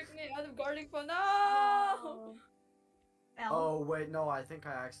 It kicked me out of gartic phone. No! L. Oh wait, no, I think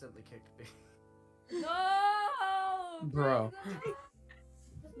I accidentally kicked B. No! Bro.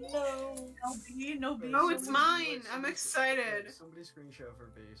 No. No B. No B. Oh, it's mine. I'm excited. Somebody screenshot for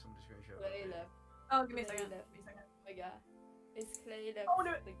B. Somebody screenshot for Clay B. left. Oh, give me a Clay second. left. Give me a second. Oh my god. It's Clay left. Oh,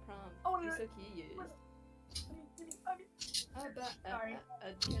 no. The prompt. Oh, no. He's so curious. How about Sorry.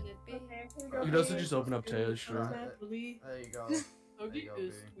 can it be? Okay, here we You go. can also just open up Taylor's stream. Naturally. There you go. Logi you go,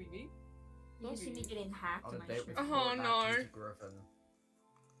 is B. Tweety. You see me getting hacked On in a my date with stream. Oh, Lord no. Matthew Griffin.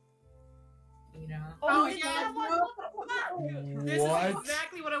 You know. Oh, it's yeah. that one. This What? is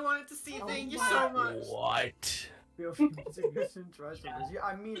exactly what I wanted to see. Oh Thank you my so much. What? Feel free to get in touch with us. Yeah,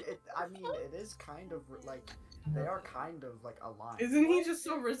 I mean, it is kind of like they are kind of like aligned. Isn't he just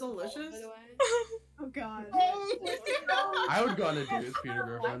so By rizzalicious? the way. Oh god. I would go on a date with Peter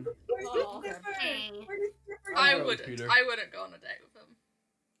Griffin. Oh, I I'd go with wouldn't. Peter. I wouldn't go on a date with him.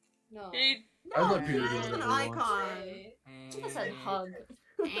 no. He'd I'd let Peter do He's whatever an he wants. icon. Hey. I said hug.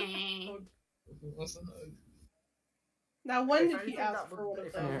 What's the hug? Now, when If did he anything, ask that for one would, of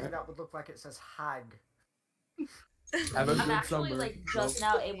if them? anything, that would look like it says hag. Have a I'm good actually summer. like just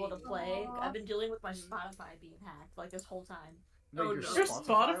now able to play. I've been dealing with my Spotify being hacked like this whole time. No, Oh, your no. Your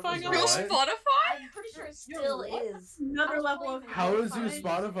Spotify was got Your What? Spotify? I'm pretty sure it still is. Another level of How is your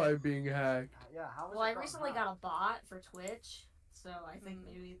Spotify being hacked? Yeah, how was Well, I it got recently hacked? got a bot for Twitch, so I think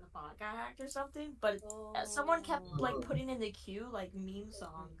maybe the bot got hacked or something. But someone kept like putting in the queue like meme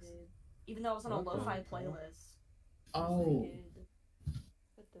songs, even though it was on a lo-fi playlist. Oh.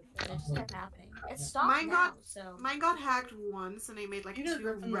 And it just kept happening. It stopped Mine now, got so. mine got hacked once, and they made like You know, 2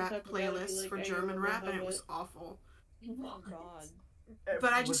 Griffin rap looked up about it, playlists like, for I German remember rap, and how it was it- awful. Oh god.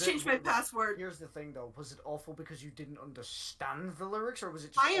 But I Was just it- changed my password. Here's the thing, though. Was it awful because you didn't understand the lyrics, or was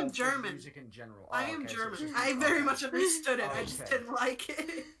it just I am awful German. music in general? I Oh, am okay, so German. it's just- I very okay. much understood it. I just Okay. didn't like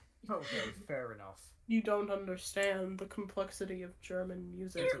it. Okay, fair enough. You don't understand the complexity of German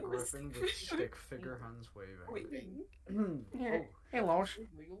music. It's a griffin with stick figure hands waving. Hey, Oh, hey, Losh.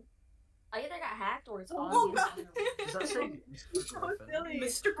 I either got hacked or it's Oh, on. God. does that say Mr. Griffin?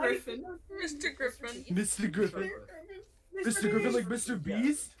 Mr. Griffin. Mr. Griffin. Mr. Griffin. Mr. Griffin like Mr.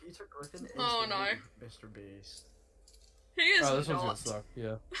 Beast? Peter Griffin is Oh, the no. new Mr. Beast. He is Oh, this one's gonna not. suck.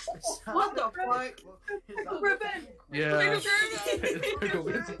 Yeah. What the fuck? Griffin. Yeah. Pickle Pickle,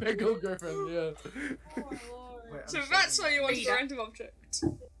 it's Pickle Griffin, yeah. So that's why you want a random object.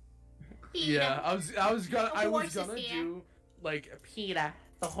 Yeah, I was gonna horse is here. do like Peter.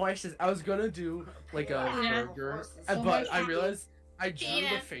 The horses. I was gonna do like a Yeah. burger, So but much I realized I drew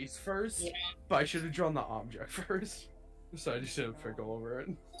Peter. the face first, but I should have drawn the object first. So I just did a pickle over it.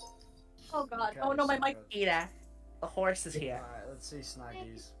 Oh god. Okay, Oh no, my so mic. good. Peter, the horse is here. Alright, let's see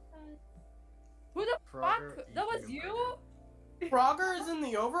Snaggies. Who the Frogger fuck? That was eating a you? Frogger is in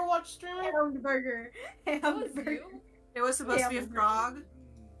the Overwatch streamer? Hamburger. That was Hamburger. you? It was supposed to be a frog.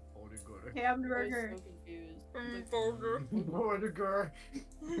 Burger. Hamburger. I'm so confused. Burger. Burger.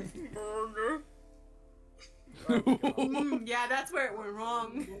 Burger. Yeah, that's where it went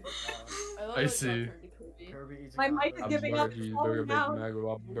wrong. love I how it got see. turned to Kirby. Kirby eating My a mic is burger. giving up. Hamburger, cheeseburger, falling Big down. Mac,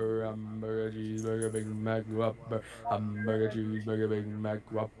 Whopper, hamburger, cheeseburger, Big Mac, Whopper, hamburger, cheeseburger, Big Mac,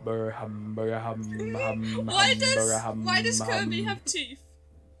 Whopper, hamburger, Why does Kirby have teeth?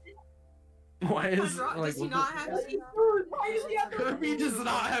 Why is Does he like not have teeth? Why is he have Kirby does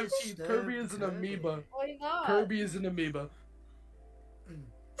not have teeth. Kirby is an amoeba. Why not? Kirby is an amoeba.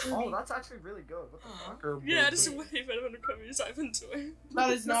 Oh, that's actually really good. What the fuck? Kirby. Yeah, this is way better than Kirby's I've been doing.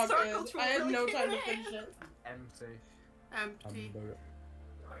 That is not The good. circles I had really no came time to in. finish it. Empty. Empty.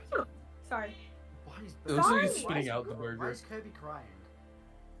 Hamburger. Sorry. Why is It looks like Why he's is- spitting out the Why burger. is Kirby crying?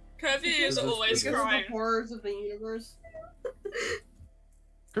 Kirby is This is always bigger. Because of crying. the horrors of the universe.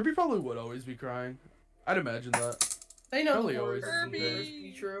 Kirby probably would always be crying. I'd imagine that. They know Probably the horrors always of the Kirby. universe to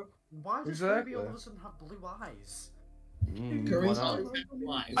be true. Why does Exactly. Kirby all of a sudden have blue eyes? Why Kirby's not? always been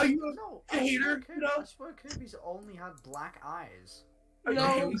alive. Are you No, a hater? Kirby, No. I swear Kirby's only had black eyes. No,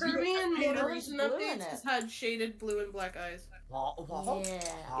 Okay. Kirby in Yeah, the there's recent blue in updates it. has had shaded blue and black eyes. What? Yeah.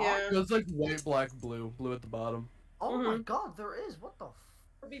 Yeah. It's like white, black, blue. Blue at the bottom. Oh my god, there is. What the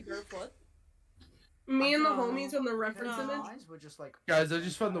Kirby barefoot. Me and the No. homies on the reference No. image. eyes were just like. Guys, I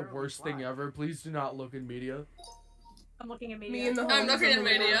just found the entirely worst thing black. ever. Please do not look in media. I'm looking at me. Me and the I'm homies looking on in the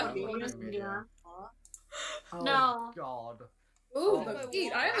media. I'm looking reference in image. media. Oh No. god. Ooh, Oh, the wait, feet.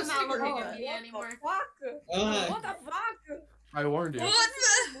 what? I have a I'm not sticker looking on at that. media anymore. Fuck. Ugh. What the fuck? I warned you. What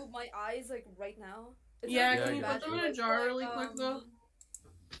the? Move my eyes like right now. It's Yeah, not can you bad, put them in a but, jar like, really quick, though?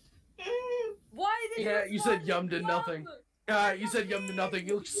 Why did Yeah, you said fuck yum to yum? nothing. You said yum to nothing.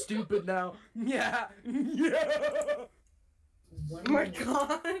 You look stupid now. Yeah. Yeah. Oh my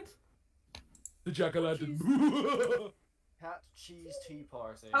god. The chocolate. Cat cheese tea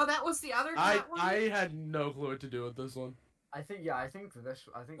party. Oh, that was the other cat one? I had no clue what to do with this one. I think I think this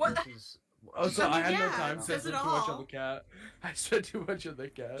What? this is. Oh, so I I, mean, had no yeah, time it to says spend it too much all. on the cat. I spent too much on the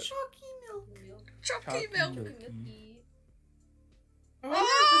cat. Chalky milk. Chocolate milk. Milky. I wonder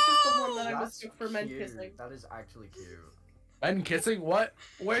if this is the one that I That's mistook for men cute. kissing. That is actually cute. Men kissing? What?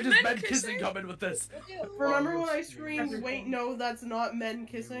 Where does Men men kissing kissing? come in with this? What do you- Remember when I Yes, screamed, yes. wait, no, that's not men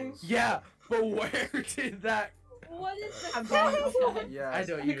kissing? Yeah, but where did that? What is the I'm fuck? Yeah. I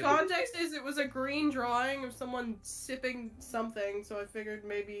know The you. context is it was a green drawing of someone sipping something, so I figured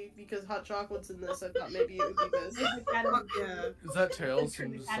maybe because hot chocolate's in this, I thought maybe it would be this. Fuck yeah. Is that Tails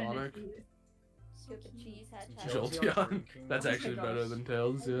from Sonic? Get the cheese hat. Jolteon. That's actually better than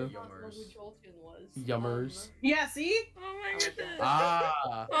Tails, yeah. Yummers. Yeah, see? Oh my goodness.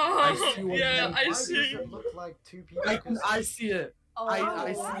 Ah, Oh, I see what yeah, you- I Why see. does it look like two people? I see it. Oh,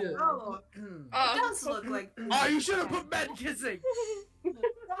 I what? see it. Oh, it Oh. does look like. Oh, you should have put men kissing.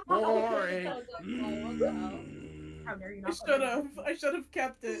 Boring. How dare you I not? should have. I should have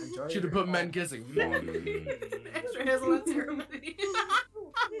kept it. Should have put men kissing. Extra hazelnut ceremony.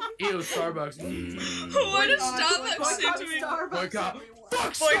 Ew, Starbucks. Why does Starbucks seem to be... Boycott.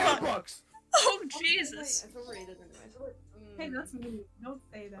 Fuck Boycott. Starbucks! Oh, Jesus. It's overrated anyway. Hey, that's me. Don't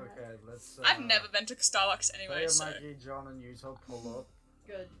say that. Okay, let's. I've never been to Starbucks anyway, Leah, so... Maggie, John, and Yuto pull up.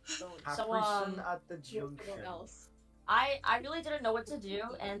 Good. Don't. Caprison at the junction. Someone else. I really didn't know what to do,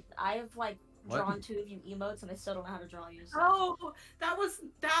 and I've like What? drawn 2 of you emotes, and I still don't know how to draw you. So. Oh, that was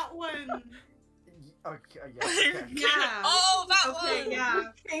that one. Okay, yeah. Okay. Yeah. Oh, that Okay, one! yeah.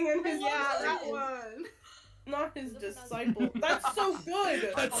 King and his Yeah, that one. not his disciple. That's so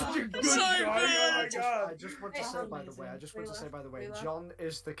good. That's such a good So drawing. good. Oh my I god. just want to say, by the way, Layla. John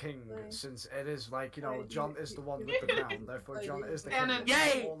is the king, Layla. since it is like, you know, John is the one with the crown, therefore John is the king. Canon.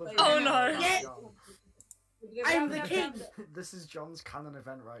 Yay! All of Oh, you no. are Yay! John. I'm the king. This is John's canon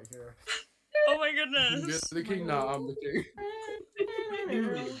event right here. Oh my You're goodness. the king now, I'm the king.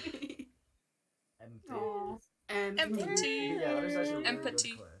 Empty. And Empty. Yeah, that is actually really Empathy.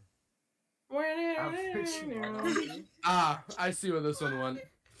 good play. Empathy. Ah, I see where this one went.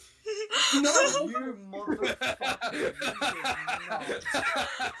 No, you motherfucker. You did not.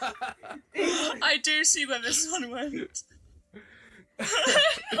 I do see where this one went.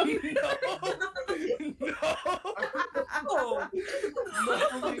 No! Oh.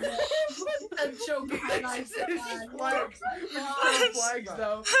 I'm choking. It's just flags. It's flags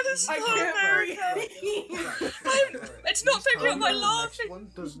now. That is so I can't breathe. American. It's not picking up my The laughing. next one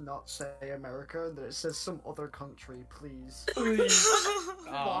does not say America, and it says some other country, please. Please.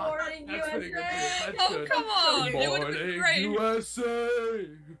 Ah, Born in that's pretty good. USA. That's Oh, good. come on. It would have Born been in great. USA.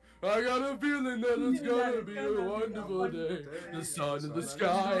 I got a feeling that it's gonna be a wonderful day. The sun in the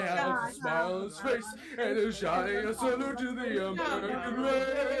sky has a smile on his face, and is shining a salute to the American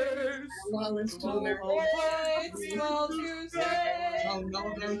race. Violence to America. It's all to say. Oh, no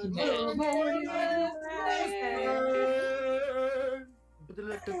American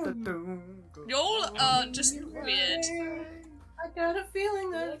Y'all are just weird. I got a feeling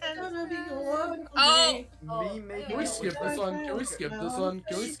that it's gonna be a wonderful Oh. day. Me making Can we skip this one? Can we skip this one?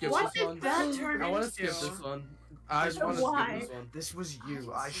 Can we skip What this one? did that turn I want to into? skip this one. I just want to Why? skip this one. This was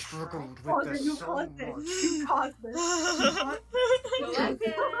you. I struggled with Father, this you so caused it. much. You caused it. You like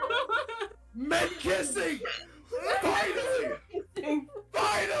it? Men kissing! Finally!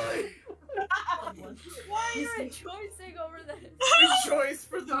 Finally! Why are you rejoicing over this? Choice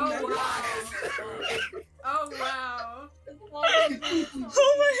for the men. Oh wow. Oh my goodness.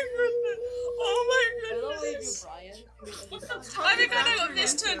 Oh my I love what you do, goodness. Brian. I think I know what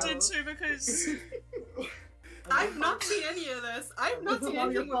this turned into because I've not seen any of this. I've not seen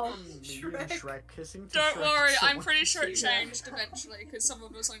anything From from me and Shrek. Shrek kissing to don't Shrek, worry, I'm someone pretty sure it kissing. changed eventually because some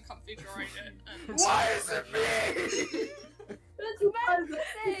of us uncomfy drawing it. And Why is it me?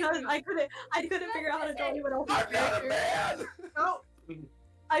 Because I couldn't figure out how to draw anyone else's I'm not a character. man! Oh,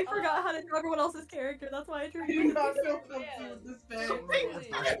 I forgot how to draw everyone else's character. That's why I drew I do you. not feel comfortable with this bag. Don't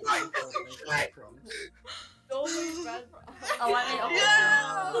make bad Oh, I mean, okay.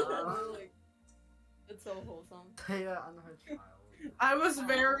 Yeah! It's so wholesome. Taya and her child. I was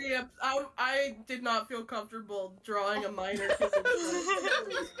very I did not feel comfortable drawing a minor kissing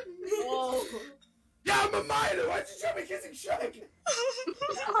Shrek. Whoa. Yeah, I'm a minor! Why'd you show me kissing Shrek?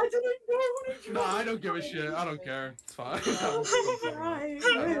 I didn't know. No, I don't give a shit. I don't care. It's fine.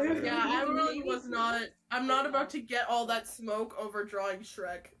 Yeah, I really was not. I'm not about to get all that smoke over drawing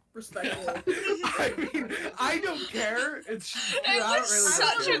Shrek. Respectfully. I mean, I don't care. It's I It don't was really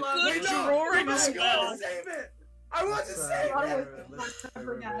such a care. good Wait, no, drawing I as want well. to save it. I want to Let's, save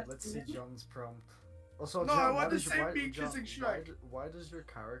wait, it. let's see John's prompt. Also, No, John, I why want to does your- save why- me John, kissing why Shrek. d- Why does your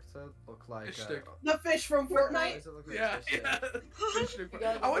character look like Fish stick. The fish from why Fortnite. does it look like Yeah, fish stick?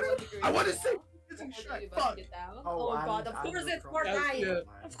 yeah. I want to save kissing Shrek. Fuck. Oh and- god, of and course your it's prompt. Fortnite. Yeah.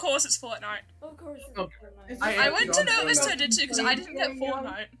 Of course it's Fortnite. Of course it's Oh. Fortnite. I went to John know this Fortnite. turned into because I didn't get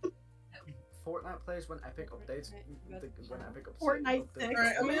Fortnite. Fortnite plays when Epic updates. When Epic updates. Fortnite updates- six.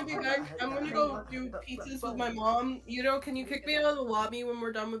 Alright, I'm gonna be back. I'm gonna go do pizzas with my mom. Yudo, can you kick me out of the lobby when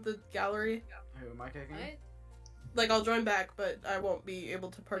we're done with the gallery? Who am I kicking? Right? Like, I'll join back, but I won't be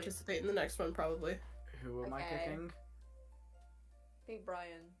able to participate in the next one, probably. Who am I Okay. kicking? I think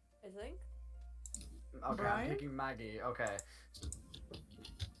Brian. I think? Okay, Brian? I'm kicking Maggie. Okay.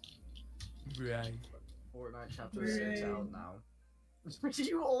 Right. Fortnite chapter 6 out now.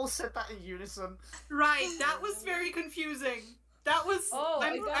 You all said that in unison. Right, that was very confusing. That was. Oh,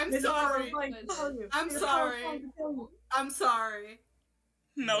 I got I'm this. sorry. Wait. I'm sorry. I'm sorry.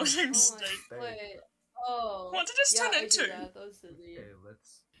 Melting Oh steak. my- Wait. Oh. What did this yeah, turn I did into? that. That was silly. Okay,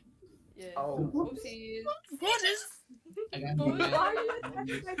 let's. Yeah. Oh. Oopsies. What is? I got no man.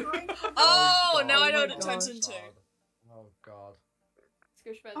 Oh, now I know my what it turns God. into. Oh god.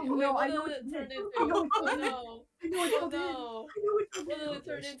 Squishman. Oh Wait, no, what I know did what it you turn did. into? I know what Oh you did. no. I know what Oh you did. no. I know what you What did did. it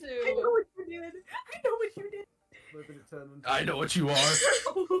turn I know into? what you did. I know what you did. What did it turn into? I know what you are.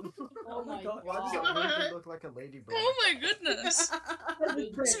 Oh my god. Why does that make it look like a ladybug? Oh my goodness.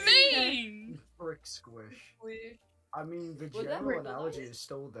 It's mean. Brick squish. Squish. I mean, the Was that general brick analogy nice? is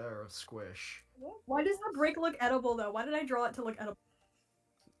still there of squish. Why does the brick look edible though? Why did I draw it to look edible?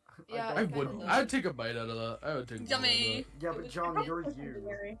 Yeah, I it would. kinda I'd take a bite out of that. I would take a bite Yummy. Yeah, It but was John, you're you.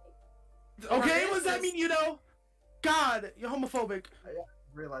 Secondary. out of that. Okay, what does that mean? You know? God, you're homophobic.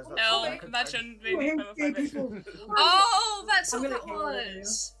 Realize that. No, that could- imagine Wait, being gay homophobic. people. Oh, that's I'm what gonna that kill all of you.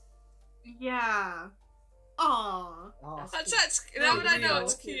 was. Yeah. Aww. Oh, That's now that I know real.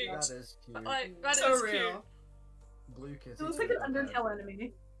 it's cute. That is cute. Like, that So is cute. real. Blue kitty. It looks like an Undertale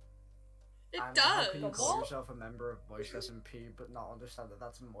enemy. It And how can you does. call yourself a member of Moist SMP but not understand that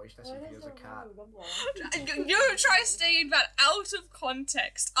that's Moist SMP as a cat? You're trying to take that out of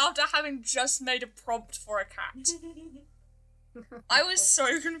context after having just made a prompt for a cat. I was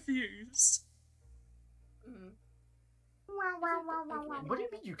so confused. What do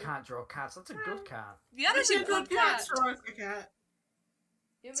you mean you can't draw cats? That's a good cat. Yeah, that's a good cat. cat.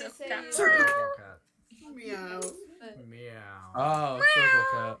 You So may say cat. you- Circle cat. Meow. Meow. Oh, circle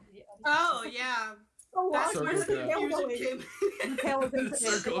cat. Oh yeah. Oh, That's Circle where the cat. confusion came. The tail is in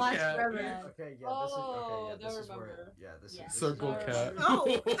Circle last cat. forever. Yeah. Okay, yeah, Oh, this now is where remember. this Yeah. is Circle Sorry. cat.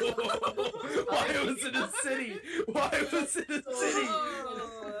 Oh. Why was it a city? Why was it a city?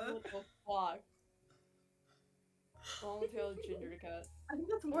 What the fuck? Long-tailed ginger cat. I think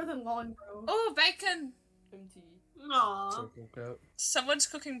that's more than long, bro. Oh, bacon! MT. Aww. Circle cat. Someone's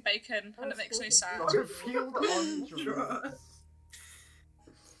cooking bacon, and it makes me sad. Garfield on drugs.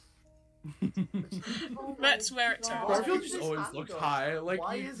 That's where it turns. Garfield Why just is always his looks hand high. Like,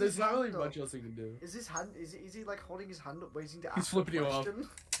 Why is there's his not really hand much up? else he can do. Is his hand? Is he like holding his hand up, waiting to He's ask flipping a you off. question?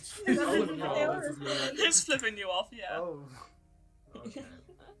 He's Oh, flipping you no. off. This is weird. It's flipping you off, yeah. Oh. Okay.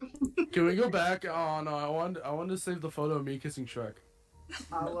 Can we go back? Oh no, I want to save the photo of me kissing Shrek.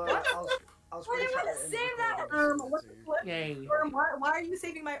 I'll Why do you screenshot want it to in save the that? recording and What's send the it to you. flip? Yay. Why are you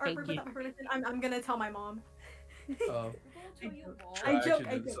saving my Thank artwork you. without my permission? I'm gonna tell my mom. Oh, I joke, actually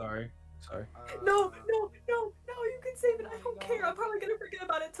I did. joke. Sorry. No, you can save it. I don't care. I'm probably gonna forget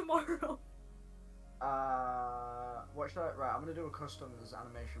about it tomorrow. What should I? Right, I'm gonna do a customs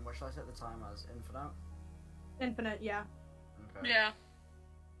animation. What should I set the time as? Infinite. Infinite, yeah. Okay. Yeah.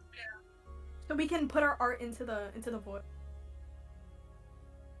 So we can put our art into the void.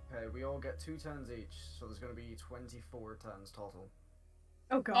 Okay, we all get 2 turns each, so there's gonna be 24 turns total.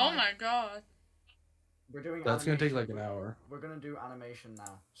 Oh god. Oh my god. We're doing. That's gonna take animation. like an hour. We're gonna do animation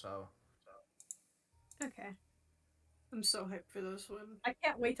now, so. Okay. I'm so hyped for this one. I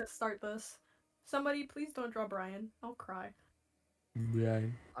can't wait to start this. Somebody, please don't draw Brian. I'll cry. Yeah.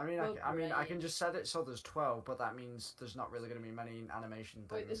 I mean, Oh, I can great. just set it so there's 12, but that means there's not really gonna be many animation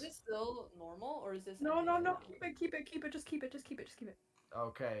things. Wait, is it still normal or is this? No. animated? Keep it. Just keep it.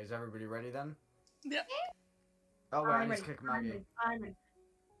 Okay, is everybody ready then? Yep. Oh wait, I I'm need to ready. kick Maggie. I'm ready.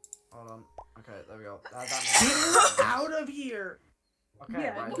 Hold on. Okay, there we go. That makes Out of here! Okay,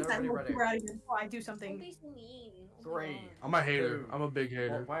 Yeah, right, is next time everybody we'll ready? figure out again before I do Don't something. be so mean. Oh my 3. God. I'm a hater. Dude. I'm a big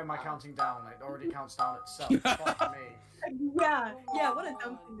hater. Why am I counting down? It already counts down itself. Fuck me. Yeah, what a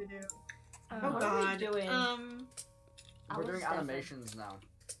dumb thing to do. Oh What are we god. doing? We're doing animations now.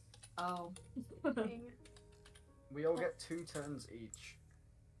 Oh. We all get 2 turns each.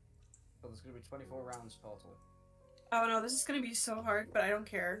 So there's gonna be 24 rounds total. Oh no, this is gonna be so hard, but I don't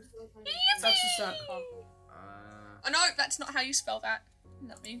care. Sucks to suck. Oh no, that's not how you spell that.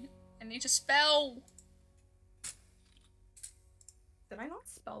 Let me. I need to spell. Did I not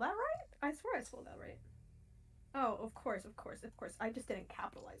spell that right? I swear I spelled that right. Oh, of course. I just didn't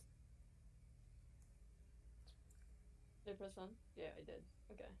capitalize. Did I press on? Yeah, I did.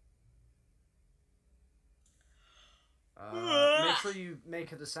 Okay. Make sure you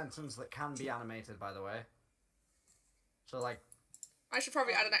make it a sentence that can be animated, by the way. So like, I should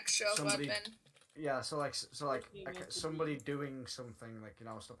probably add an extra Somebody- word then. yeah, so like, You okay, meant to somebody be- doing something, like, you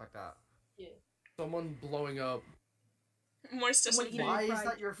know, stuff like that. Yeah. Someone blowing up. Moist Someone eating Why is fried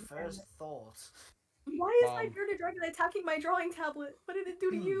that your chicken. first thought? Why is my Mom. bearded dragon attacking my drawing tablet? What did it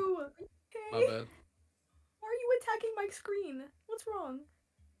do to you? My Okay. bad. Why are you attacking my screen? What's wrong?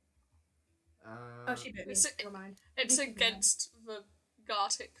 Oh, she bit me. It's a- Never mind. It's against the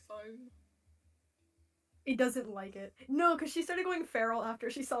gartic phone. He doesn't like it. No, because she started going feral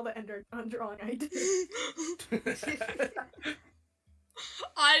after she saw the ender drawing I did.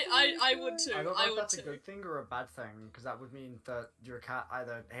 I would too. I don't know I if would that's too. a good thing or a bad thing, because that would mean that your cat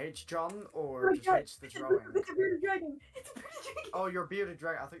either hates John or just hates the drawing. It's a bearded dragon. It's a bearded dragon. Oh, you're bearded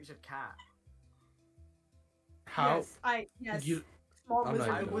dragon. I thought you said cat. How? Yes. You, Small I'm not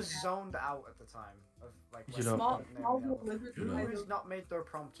lizard. I even was gonna- zoned out at the time of like. You know- Small lizard. You know. Who's not made their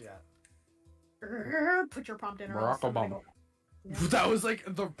prompt yet? Put your prompt in. Or Barack else I'm gonna Obama. go- Yeah. That was like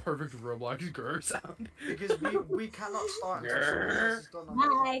the perfect Roblox grr sound. Because we cannot start until someone else has done on the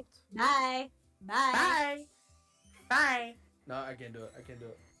Bye. prompt. Bye. Bye. No, I can't do it. I can't do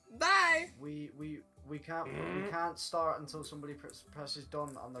it. Bye. We can't start until somebody presses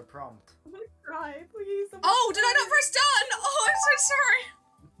done on their prompt. I'm gonna cry, please. Oh, did I not press done? Oh, I'm so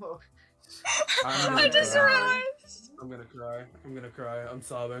sorry. I just realized. I'm gonna cry. I'm gonna cry. I'm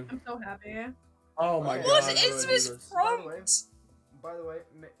sobbing. I'm so happy. Oh my god. What how do I is do this prompt? By the way,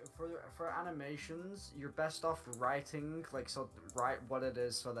 for animations, you're best off writing write what it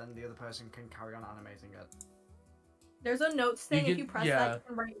is, so then the other person can carry on animating it. There's a notes thing. You If you can- press yeah. that, you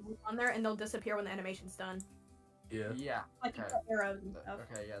can write notes on there, and they'll disappear when the animation's done. Yeah. Yeah. Like Okay. arrows and stuff.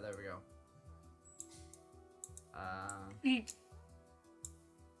 Okay. Yeah. There we go.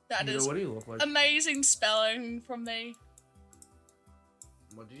 That You know, is what do you look like? amazing spelling from me.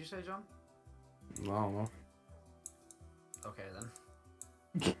 What did you say, John? I don't know. Okay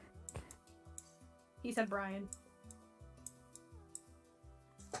then. He said Brian.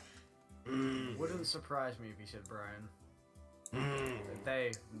 Wouldn't surprise me if he said Brian. Mm.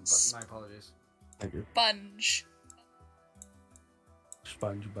 But my apologies. Thank you. Sponge.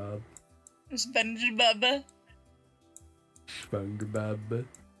 SpongeBob. SpongeBob. SpongeBob.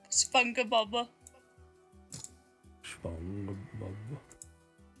 SpongeBob. SpongeBob.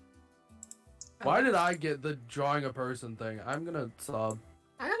 Why did I get the drawing a person thing? I'm gonna sob.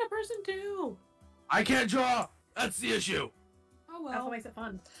 I got a person too. I can't draw! That's the issue! Oh That's what well. makes it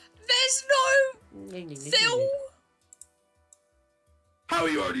fun. There's no Phil. How are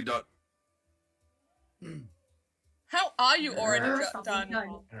you already done? How are you already Something's done? I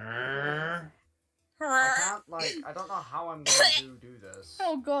can't I don't know how I'm going to do this.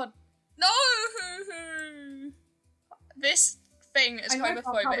 Oh god. No! This thing is I know my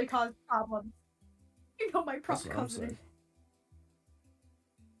prompt probably homophobic. caused problems. You know my That's prompt what I'm caused it. saying.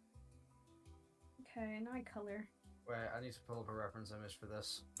 Okay, now I color. Wait, I need to pull up a reference image for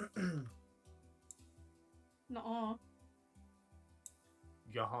this. Nuh-uh.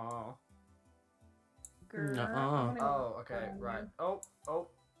 Yeah. Grr. Nuh-uh. I'm gonna go Oh, okay, color. right. Oh,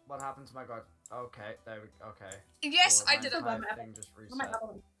 what happened to my god? Okay, there we okay. Yes, Oh, I my did it. entire thing just Oh my reset.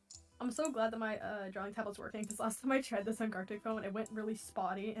 God. I'm so glad that my drawing tablet's working, because last time I tried this on Gartic phone, it went really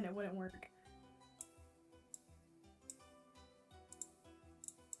spotty and it wouldn't work.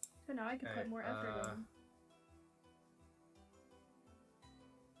 So now I can put more effort in.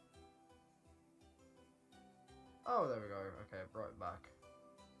 Oh, there we go. Okay, brought it back.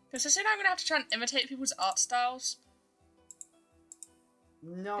 Does this mean I'm gonna have to try and imitate people's art styles?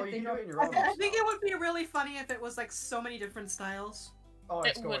 No, If you they can do don't- it in your own I think style. it would be really funny if it was like so many different styles. Oh,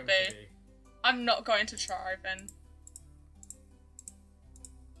 it's It going would to be. be. I'm not going to try then.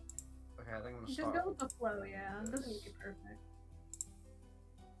 Okay, I think I'm gonna Just start. go with the flow, yeah. It doesn't need to be perfect.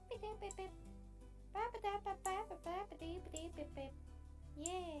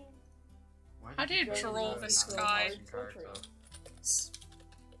 Yeah. Why How do you keep draw doing this that? guy? Character.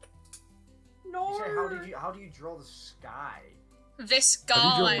 No. You say, how do you draw the sky? This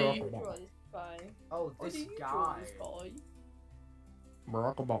How guy. do you draw Oh, this guy.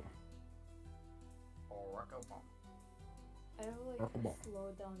 Barack Obama. Oh, Rocco Bomb. I have like Rock 'em up.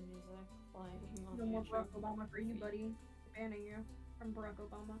 slow down music playing on No more YouTube. Barack Obama for you, buddy. Banning you from Barack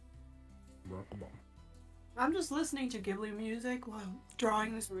Obama. Barack Obama. I'm just listening to Ghibli music while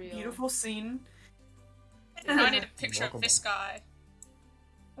drawing this Real. beautiful scene. I need a picture of this guy.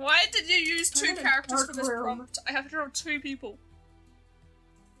 Why did you use two I'm in a characters for dark this room. prompt? I have to draw two people.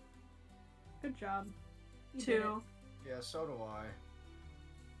 Good job. You did Too. Yeah, so do I.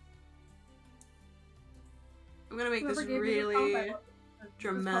 I'm gonna make this Whoever gave you the prompt, I really love it. This is probably the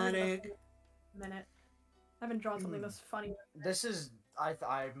dramatic. best minute. I haven't drawn something this funny. This is.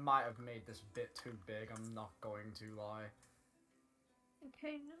 I might have made this a bit too big. I'm not going to lie.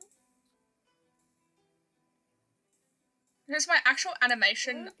 Okay, no. Here's my actual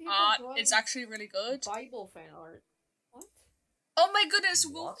animation Why are people art. drawing It's actually really good. Bible fan art. What? Oh my goodness,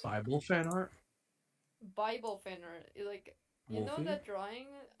 Wolf. What? Bible fan art? Bible fan art. Like, you know Wolfie? that drawing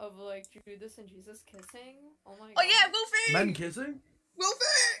of like Judas and Jesus kissing? Oh my god. Oh yeah, Wolfie! Men kissing?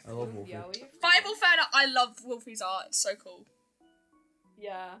 Wolfie! I love Wolfie. Yowie? Bible fan art. I love Wolfie's art. It's so cool.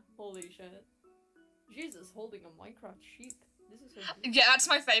 Yeah, holy shit. Jesus holding a Minecraft sheep. This is so good. Yeah, that's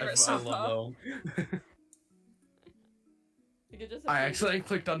my favorite I so love far. that one. You could just I have accidentally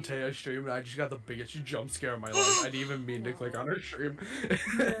clicked on Taya's stream and I just got the biggest jump scare of my life. I didn't even mean to click on her stream.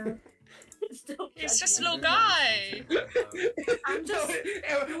 He's just a little guy. I'm just.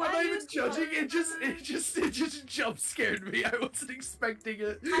 I'm not even judging. It just jump scared me. I wasn't expecting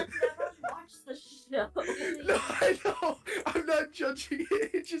it. I've never watched the show. No, I know. I'm not judging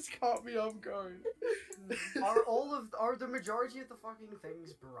it. It just caught me off guard. Are the majority of the fucking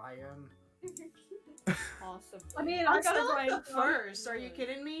things Brian? awesome. I mean, I'm I got a still at Brian the first. Are you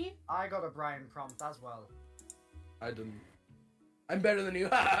kidding me? I got a Brian prompt as well. I didn't. I'm better than you.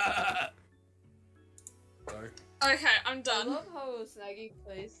 Sorry. Okay, I'm I done. love how Snaggy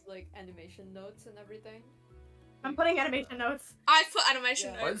plays like animation notes and everything. I'm putting animation notes. I put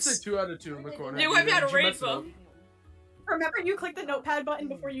animation Yeah. Why did it say notes. 2 out of 2 in the corner? You won't be able to Did you read mess it up? them. Remember, you click the notepad button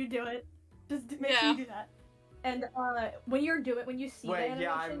before you do it. Just make sure Yeah. you do that. And when you see the Wait, animation,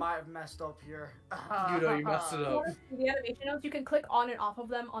 yeah, I might have messed up here. You know, you messed it up. the animation notes, you can click on and off of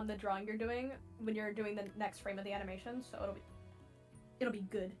them on the drawing you're doing when you're doing the next frame of the animation, so it'll be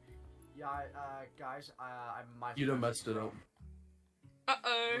good. Yeah, guys, I might. You done messed it up.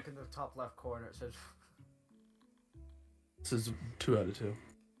 Uh-oh. Look in the top left corner. It says. This is 2 out of 2.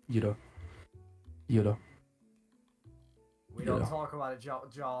 You know. We don't Yeah. talk about it,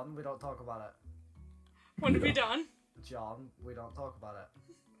 John. We don't talk about it. What have we done? John, we don't talk about it.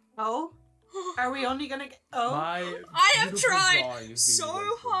 Oh? Are we only gonna get. Oh? I have beautiful tried drawing is so being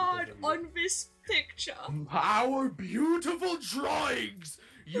wasted hard because of you. on this picture. Our beautiful drawings,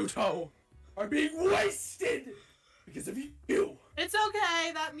 Yuto, are being wasted because of you. It's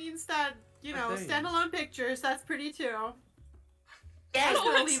okay. That means that, you know, Okay. standalone pictures, that's pretty too. No, I'm just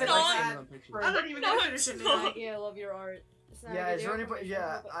gonna it's leave it not. like that. I'm not even No, gonna it's finish it not. now. Snaggy, I love your art. Snaggy, Yeah, is the there anybody- information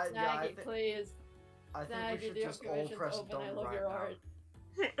yeah, open. I Snaggy, think- please. I think Snaggy, we should the just all information's press open. I done love right your now. art.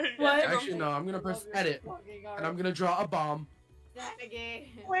 What? Actually, no, I'm gonna press edit, and I'm gonna draw a bomb.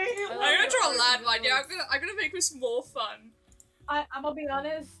 Snaggy. Wait, I'm gonna draw a landmine. Yeah, I'm gonna make this more fun. I'm gonna be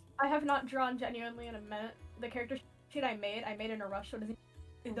honest, I have not drawn genuinely in a minute. The character sheet I made in a rush, so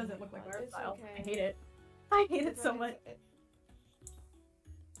it doesn't look like my art It's style. okay. I hate it. I hate it so much.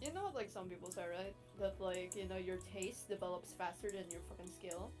 You know what, like, some people say, right? That, like, you know, your taste develops faster than your fucking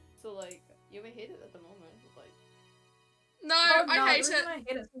skill. So, like, you may hate it at the moment, but, like... No, Oh, I no, hate the reason it. I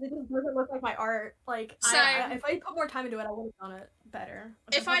hate it is because it just doesn't look like my art. Like, Same. if I put more time into it, I would have done it better.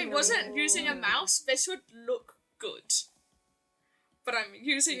 If I wasn't using a mouse, this would look good. But I'm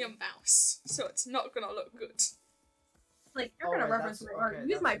using a mouse, so it's not gonna look good. Like, you're Oh, gonna wait, reference that's- my art. okay,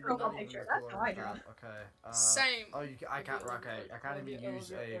 Use that's my even profile not even picture. the That's how I color draw. of that. Okay. Same. Oh, I can't. Okay, I can't even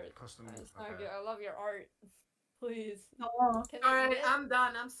use a custom. Snaggy, Okay. I love your art. Please. Oh, Can I eat Alright, it? I'm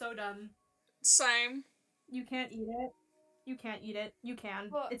done. I'm so done. Same. you can't eat it. You can't eat it. You can.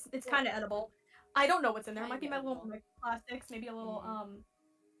 What? It's What? kind of edible. I don't know what's in there. It might be my Kinda little edible. microplastics. Maybe a little Mhm.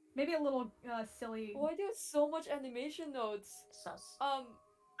 maybe a little silly. Why do you have so much animation notes? Sus.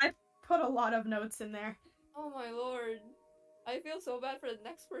 Put a lot of notes in there. Oh my lord. I feel so bad for the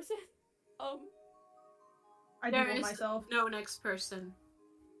next person. I There do is myself. no next person.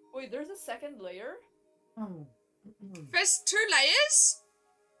 Wait, there's a second layer? Oh. There's 2 layers?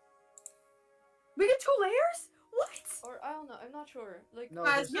 We get 2 layers? What? Or, I don't know, I'm not sure. Like, No,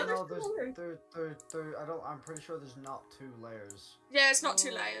 Guys, there's, yeah, no, there's there's, two I'm pretty sure there's not 2 layers. Yeah, it's not 2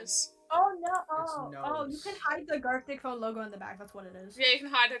 Oh. layers. Oh no! It's Oh, you notes. can hide the gartic phone logo in the back. That's what it is. Yeah, you can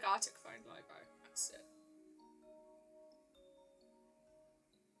hide a gartic phone logo. That's it.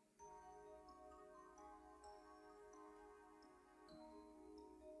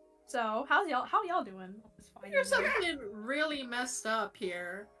 So how y'all doing? It's fine. There's something really messed up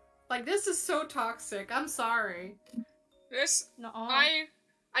here. Like, this is so toxic. I'm sorry. This No. I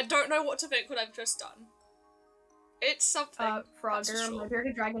don't know what to think what I've just done. It's something. That's Frogger, true. my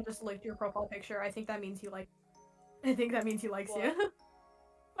bearded dragon just liked your profile picture. I think that means he I think that means he likes you. What?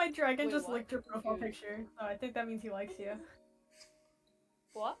 My dragon Wait, just what? licked your profile Confused. picture. So I think that means he likes you.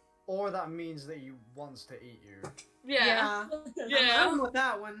 what? Or that means that he wants to eat you. Yeah. I'm Yeah. done with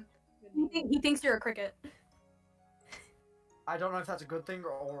that one. He thinks you're a cricket. I don't know if that's a good thing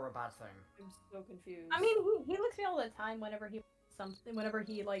or a bad thing. I'm so confused. I mean, he licks me all the time whenever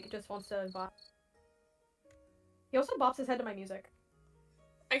he like just wants to bop. He also bops his head to my music.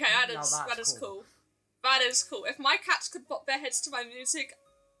 Okay, Now that that's is cool. cool. That is cool. If my cats could bop their heads to my music,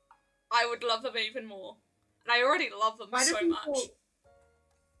 I would love them even more. And I already love them Why do so people... much.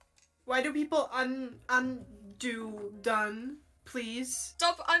 Why do people undo done, please?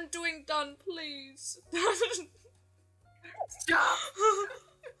 Stop undoing done, please. Stop!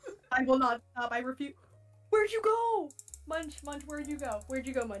 I will not stop. I refuse. Where'd you go? Munch, where'd you go? Where'd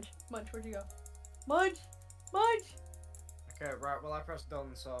you go, Munch? Munch, where'd you go? Munch! Munch! Okay, right, well I pressed done,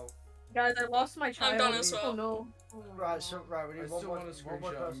 so... Guys, I lost my child. I'm done as well. Oh no. Right, so, right, we I need still one want a more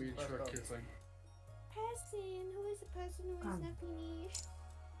screenshot of person me to press truck done. kissing. Person, who is the person who is not finished?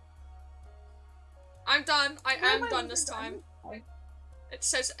 I'm done. I Why am am I done this done? time. It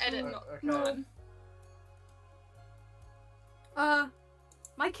says edit, not Okay. done.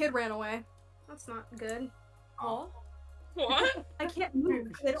 My kid ran away. That's not good. Oh. What? I can't move.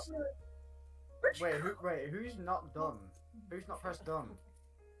 They don't really... Wait, who's not done? Who's not pressed done?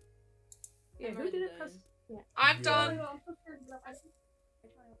 Yeah, I'm who already did it done. press? Yeah. I'm Yeah. done.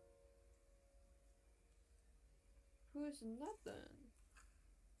 Who's not done?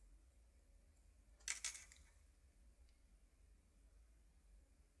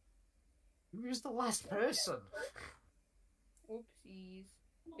 Who's the last person? Oopsies.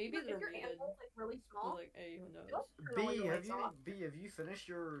 Maybe If they're your muted. animal's like really They're small, like, hey, who knows? you also turn all your lights off. B, have you finished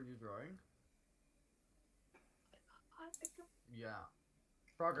your drawing? Yeah.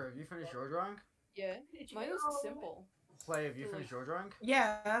 Frogger, have you finished your drawing? Yeah. Did you Mine get was all the way? simple. Play, have you Like- finished your drawing?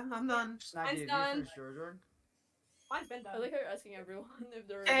 Yeah, I'm done. Snaggy, have you done. finished your drawing? Mine's been I done. like how you're asking everyone if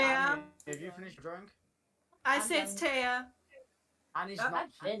they're. Yeah. Have you finished your drawing? I I'm say it's done. Taya. Annie's I've not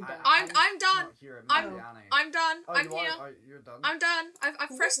been here. done. I'm Annie's done. not here, it I'm- might be Annie. I'm done. Oh, I'm you are? here. Oh, you're done? I'm done.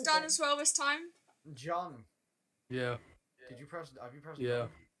 I've pressed done as well this time. John, Yeah. have you pressed Yeah.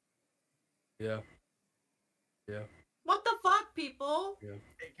 done? Yeah. What the fuck, people? It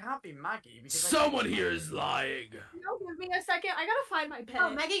can't be Maggie because Someone here is lying. No, give me a second. I gotta find my pen. Oh,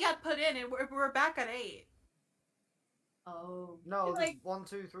 Maggie got put in, and we're back at 8. Oh. No, Like- there's 1,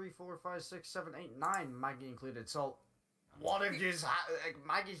 2, 3, 4, 5, 6, 7, 8, 9, Maggie included. So, one of you's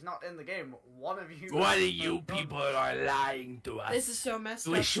Maggie's not in the game. One of you. One of you people are lying to us. This is so messed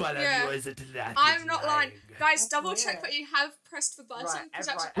up. Which one Yeah. of you is it that I'm is not lying. Guys, double check weird. that you have pressed the button. Right, 'cause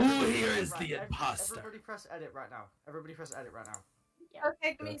ev- that's- right, Who everybody- here is right, the ev- imposter? Everybody press edit right now. Everybody press edit right now.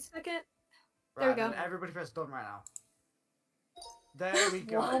 Okay, give me a second. Right, There we go. and everybody press done right now. There we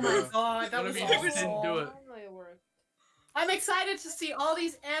go. Oh my god, that One was of you awesome. didn't do it. Finally it worked. I'm excited to see all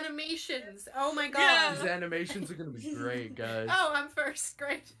these animations. Oh my god. Yeah. These animations are gonna be great, guys. Oh, I'm first.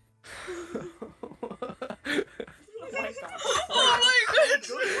 Great. Oh my god. Oh my goodness!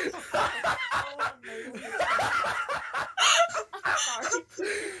 Sorry.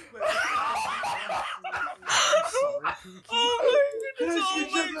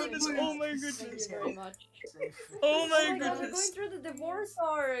 Oh my goodness! Thank you very much. Oh my God, we're going goodness! through the divorce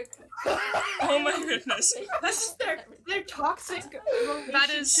arc. Oh my goodness! This is their toxic That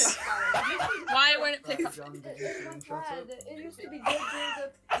is relationship. why I won't pick up. John, did you It's not screenshot bad. it? It used to be good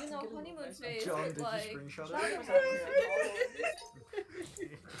during the, honeymoon phase. John, but, did you like, screenshot John it? was actually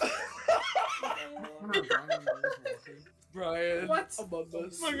Brian, What? Among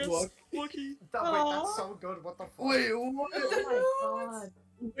Us. Oh my goodness. What? Lucky. Wait, that's so good. What the fuck? Wait, what? Oh my god.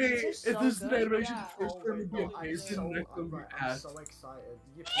 Wait, This if is so this is an good. animation Yeah. first Oh time, my it'd be God, amazing. Next time we I'm ask. so excited.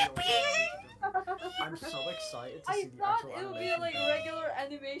 I'm so excited to I see the thought actual it would be animation. like regular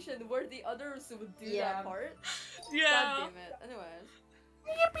animation where the others would do Yeah. that part. Yeah. God damn it. Anyways.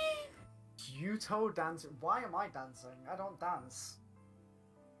 You toe dancing. Why am I dancing? I don't dance.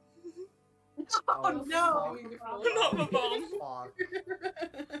 Oh, no. Not the bomb. Fuck.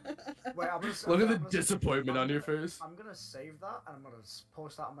 Wait, I'm gonna. Look at the I'm gonna- disappointment on your face. I'm gonna save that and I'm gonna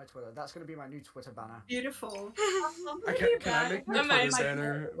post that on my Twitter. That's gonna be my new Twitter banner. Beautiful. Can I make my Twitter Amazing.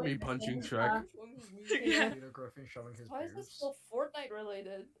 banner me punching Shrek? Yeah. Peter Griffin showing his Why is this boobs. still Fortnite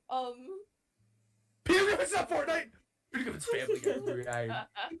related? Peter Griffin's not Fortnite! Peter Griffin's Family Guy. Right.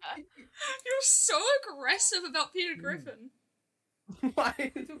 You're so aggressive about Peter Griffin. Why?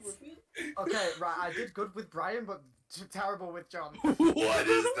 Okay, right. I did good with Brian, but terrible with John. What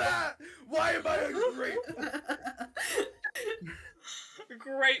is that? Why am I a grape?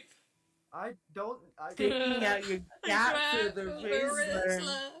 Grape. I don't. I Taking out your gap for the Rizzler.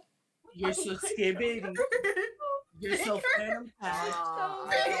 Rizzler. You're so skibby. You're so phantom packed.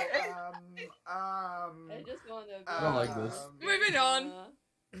 I just wanna go. I don't like this. Moving on.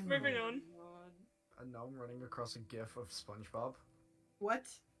 Moving on. And now I'm running across a GIF of SpongeBob. What?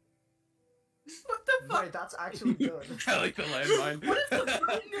 What the fuck? Wait, that's actually good. I like the landmine. Well,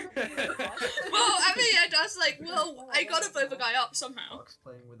 I mean, yeah, that's like, well, I gotta blow the guy up somehow. Fox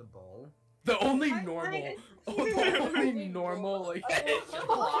playing with a ball. The only normal, the only normal, like,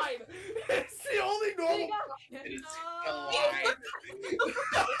 line. It's the only normal. It's a line.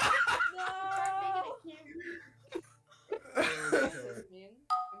 Okay.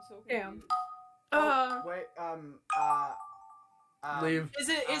 I'm so Damn. confused. Wait, Leave. Is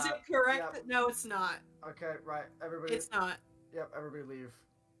it correct? Yep. No, it's not. Okay, right. Everybody. It's not. Yep, everybody leave.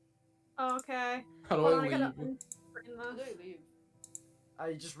 Okay. How do Hold I on, I gotta leave? unfriend How do this. I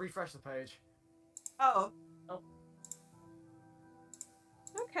leave? You just refresh the page. Oh.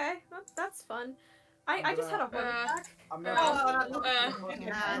 Okay, that's fun. I just had a heart attack. I'm Oh, gonna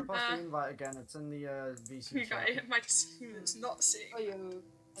bad. post the invite again. It's in the VC You chat. guys, my team is not seeing. Oh, you.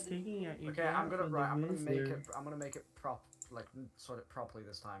 Okay, I'm gonna make it sort it properly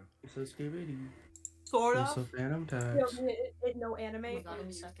this time. So skibidi. Sort of. So phantom No, touch. no anime. Hold on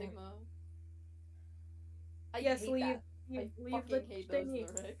a second. Yes, hate leave. that. Leave I the fucking hate those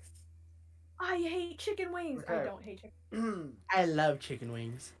thingy. lyrics. I hate chicken wings. I Okay. don't hate chicken. I love chicken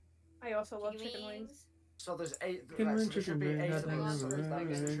wings. I also love chicken wings. So there's 8. Chicken Right, wing, so there should chicken be wing, 8 I of these. So love that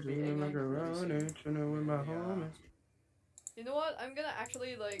means there should be 8 macaroni, macaroni. you know, with my homies. You know what? I'm gonna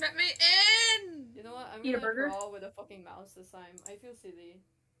actually like. Let me in. You know what? I'm Eat a gonna burger? draw with a fucking mouse this time. I feel silly.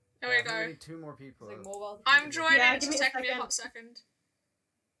 There we I'm gonna go. need 2 more people. It's like mobile. I'm joining. Yeah, It's give me a taking me a second. hot second.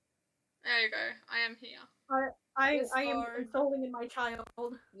 There you go. I am here. I Yes, am Lord. consoling in my child.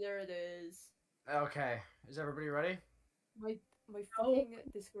 There it is. Okay, is everybody ready? My No. fucking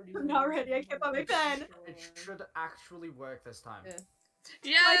Discord. I'm not ready. I can't find my pen. It should actually work this time. Yeah.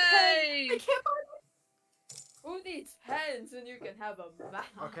 My pen. Yay! I can't find. Who needs pens when you can have a mouse?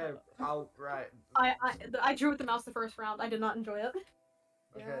 Okay, right. I drew with the mouse the first round. I did not enjoy it.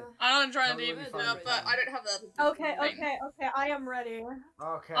 Okay. Yeah. I'm not trying to Totally do fine it, with but that. I don't have the. Okay. I am ready.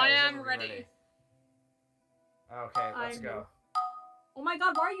 Okay. I is am everybody ready. Okay, let's I'm go. Oh my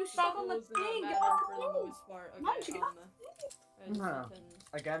god, why are you stuck on the Rules do not thing? matter Get off for the the thing! most part. Why Okay, don't you get off I just No. need pens.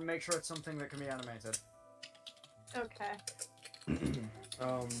 Again, make sure it's something that can be animated. Okay.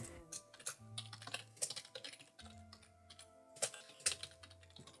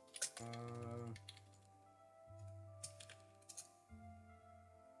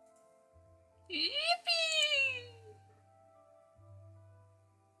 Yippee!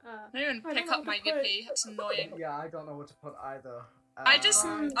 I don't even I pick don't know up my what to put. yippee. That's annoying. Yeah, I don't know what to put either. I'm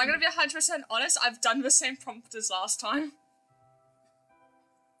gonna be 100% honest. I've done the same prompt as last time.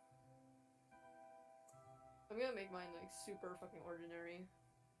 I'm gonna make mine like super fucking ordinary.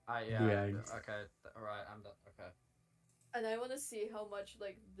 Yeah. Yeah. Okay. Alright, I'm done. Okay. And I want to see how much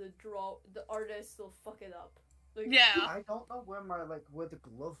like the artist will fuck it up. Like, Yeah. I don't know where my where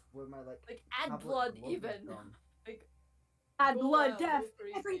my Like add tablet blood glove even. is gone. Like Add go blood, wild, death, go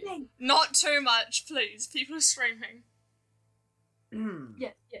crazy. everything. Not too much, please. People are streaming.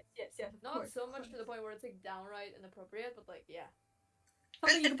 Yes. Of Not course. so much to the point where it's like downright inappropriate, but like yeah.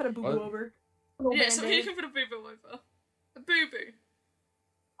 Something you can put a boo boo What? over. A little Yeah, so you Band-Aid. can put a boo boo over. A boo boo.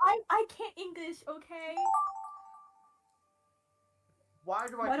 I can't English, okay? Why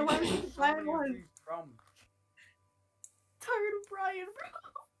do I Why do I- keep getting so why many do I- of these prompts? Tired of Brian, bro.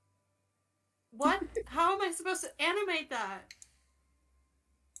 What? How am I supposed to animate that?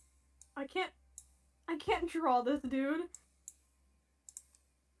 I can't draw this dude.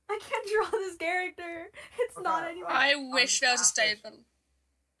 I can't draw this character. It's not Okay, any. I I'm wish there was a just gonna stable.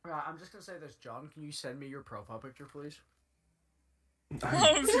 Right, I'm just gonna say this, John. Can you send me your profile picture, please?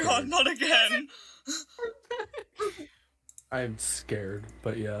 Oh god, not again. I'm scared,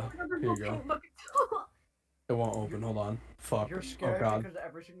 but yeah. Here you go. It won't open. Hold on. Fuck. You're Oh scared god. because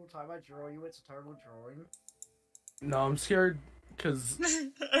every single time I draw you, it's a terrible drawing. No, I'm scared because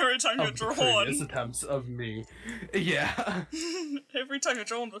Every time you're of the previous drawn. attempts of me. Yeah. Every time you're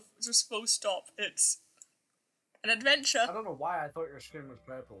drawn with just full stop, it's an I adventure. don't know why I thought your skin was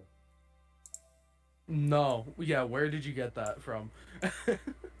purple. No. Yeah. Where did you get that from?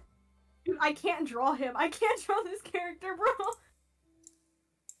 Dude, I can't draw him. I can't draw this character, bro.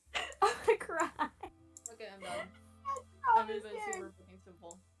 I'm gonna cry. Okay, I'm done. Draw I'm this even character. super fucking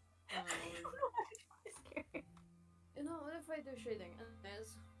simple. I don't know how to draw this character. You know, what if I do shading?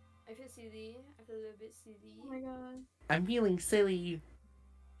 Anyways, I feel silly. I feel a little bit silly. Oh my god. I'm feeling silly.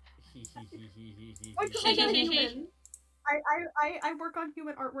 What's I got human? I work on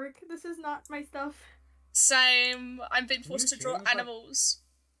human artwork. This is not my stuff. Same. I'm being forced to you draw change, like- animals.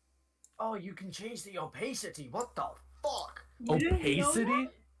 Oh, you can change the opacity. What the fuck? You didn't know Opacity?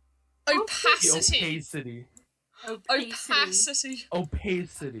 that? Opacity. Opacity. Opacity.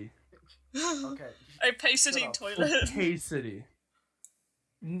 Opacity. Okay. Opacity Shut up. toilet. Opacity.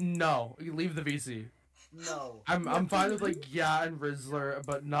 No, you leave the VC. No. I'm fine with like yeah and Rizzler,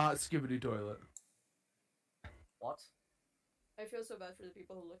 but not Skibidi Toilet. What? I feel so bad for the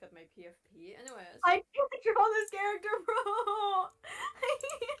people who look at my PFP. Anyways, I can't draw this character, bro. I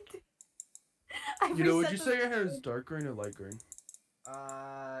can't. I You know, would reset you this say your hair is screen. dark green or light green?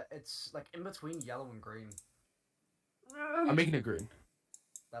 It's like in between yellow and green. I'm making it green.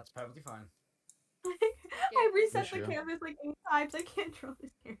 That's perfectly fine. I reset the Sure. canvas like 8 times. I can't draw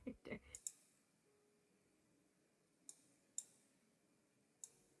this character.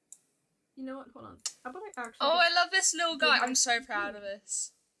 You know what? Hold on. How about I actually? Oh, just- I love this little guy. I'm so proud of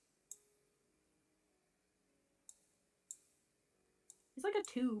this. He's like a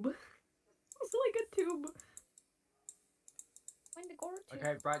tube. He's like a tube. Find the gartic.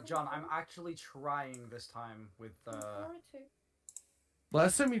 Okay, right, John, I'm actually trying this time with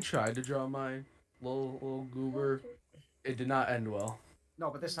Last time you tried to draw my little goober, it did not end well. No,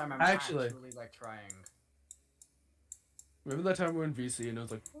 but this time I'm Actually- actually like trying. Remember that time we were in VC and it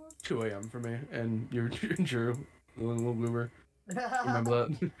was like 2 a.m. for me, and you drew the little goober? Remember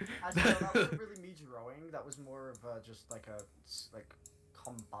that? Actually, no, that wasn't really me drawing. That was more of just like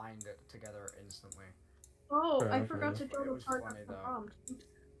combined it together instantly. Oh, Fair I enough, forgot to It draw the was part funny, of the though. prompt.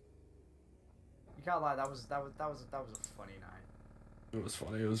 You can't lie, that was a funny night. It was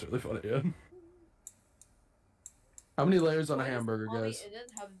funny. It was really funny. Yeah. How many layers on a hamburger, guys?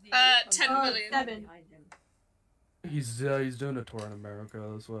 10 million. 7. He's doing a tour in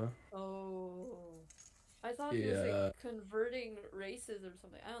America as well. Oh. I thought he was like converting races or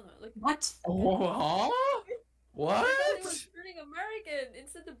something. I don't know. Like What? Oh, huh? What? I thought he was turning American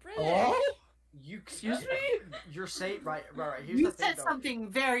instead of British. Hello? Excuse me? You're saying right. Here's You the thing, said though. something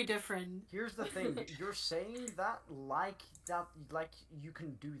very different. Here's the thing. You're saying that like you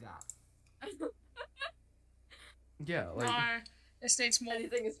can do that. Yeah, like No, this needs more.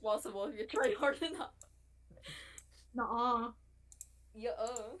 Anything is possible if you try hard enough. Nuh-uh. Yeah.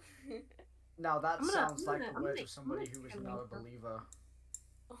 Now that I'm gonna- sounds I'm like gonna- the I'm words gonna- of somebody I'm who is gonna- not a believer.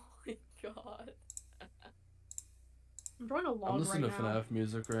 Oh my god. I'm drawing a log I'm listening right to now. FNAF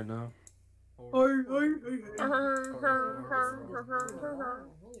music right now.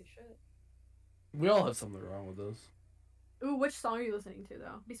 Holy shit. We all have something wrong with those. Ooh, which song are you listening to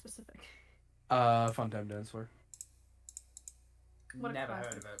though? Be specific. Fun Time Dance Floor. What a Never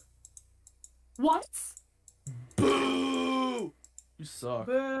classic. heard of it. What? Boo! You suck.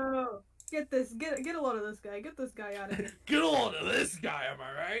 Boo! Get a load of this guy. Get this guy out of here. Get a load of this guy, am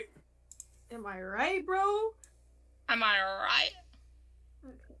I right? Am I right, bro? Am I right?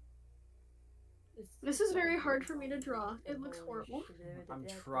 This is very hard for me to draw. It looks horrible. I'm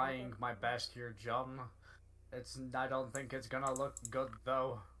trying my best here, John. I don't think it's gonna look good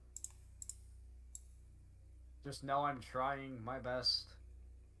though. Just know I'm trying my best.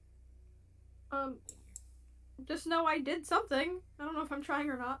 Just know I did something. I don't know if I'm trying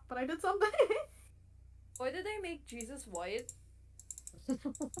or not, but I did something. Why did they make Jesus white?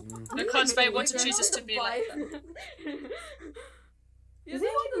 Because they wanted Jesus to be like that. Is Is he he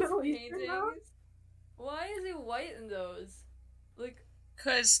like those Middle Eastern paintings? now? Why is he white in those? Like,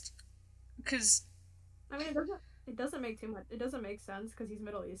 Cause I mean, it doesn't make too much. It doesn't make sense because he's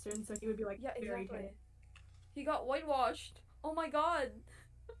Middle Eastern, so he would be like yeah, very exactly. tan. He got whitewashed. Oh my god.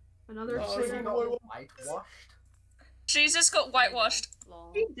 Another Oh, So shade. you got whitewashed? Jesus got whitewashed.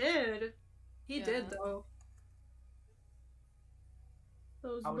 Lol. He did. He Yeah. did though.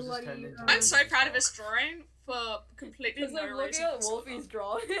 Those I was just bloody. turned into I'm so proud of his drawing for completely Because no I'm looking reason. at whatsoever. Wolfie's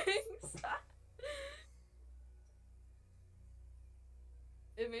drawings.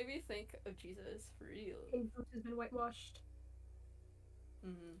 It made me think of Jesus for real. Jesus has been whitewashed.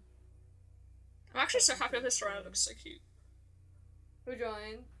 Mm-hmm. I'm actually so happy with this drawing. It looks so cute. Who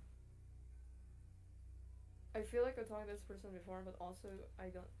joined? I feel like I've talked to this person before, but also I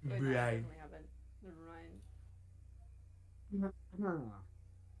don't. Wait, no, I Brian. definitely haven't. Never mind.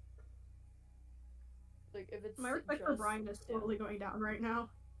 Like if it's My respect for just Brian is slowly going down right now.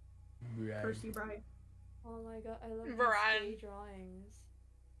 Right. Curse you, Brian. Oh my god, I love Brian. these gay drawings.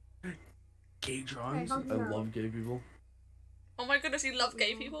 Gay drawings? Okay, I how's that? love gay people. Oh my goodness, you love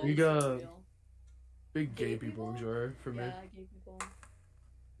gay people. You got Real. big Gay gay people enjoyer for me. Yeah, gay people.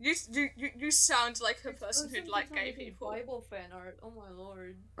 You sound like a person This who'd person like sent gay me people. Bible fan art. Oh my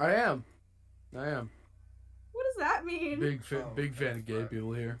lord. I am. What does that mean? Big fan of gay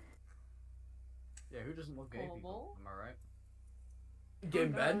people here. Yeah, who doesn't love gay Homo? people? Am I right? Gay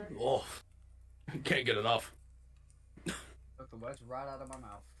men? Oh, can't get enough. Took the words right out of my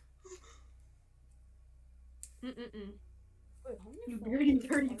mouth. Mm-mm-mm. Wait, how many You followers dirty, does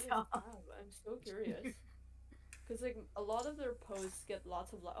dirty Bible dog. have? I'm so curious. Cause like a lot of their posts get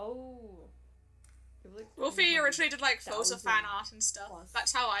lots of oh. They have, like, Wolfie originally did like Fosa 1,000 fan art and stuff. plus.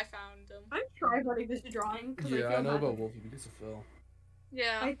 That's how I found them. I'm tryharding this drawing because Yeah, I feel I know bad. about Wolfie because of Phil.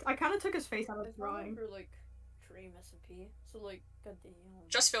 Yeah, I kind of took his face out of I the found drawing. them for like Dream SMP. So like, goddamn.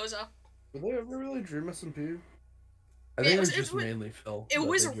 just Fosa. Were they ever really Dream SMP? I Yeah, think it it was- was it just was- mainly Phil. It that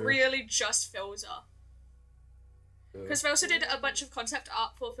was they drew. really just Fosa. Because they also did a bunch of concept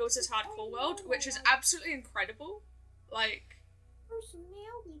art for Phil's Hardcore World, which is absolutely incredible. Like,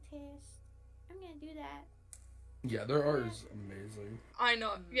 personality test. I'm gonna do that. Yeah, their art is amazing. I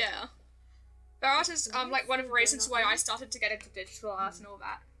know, yeah. Their art is like one of the reasons why I started to get into digital art and all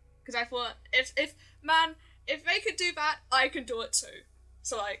that. Because I thought, if they could do that, I can do it too.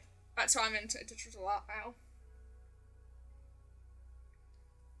 So like, that's why I'm into digital art now.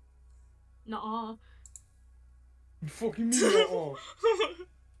 Nuh-uh. You fucking mean that?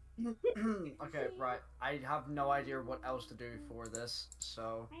 Okay, right. I have no idea what else to do for this,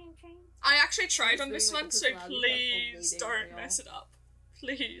 so... I actually tried on this one, so please don't mess it up.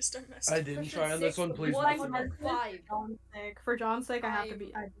 Please don't mess it up. I didn't try on this one, please. For John's sake, I have to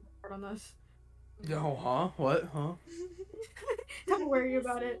be hard on this. No, huh? What? Huh? Don't worry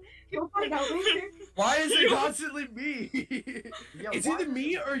about it. You'll find out later. Why is it constantly me? Yo, it's either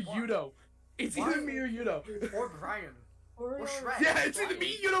me or Yudo. It's either me or Yudo. Or Brian. Or Shrek. Yeah, it's either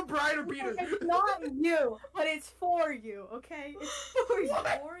me, Yudo, Brian, or Peter. It's not you, but it's for you, okay? It's for you.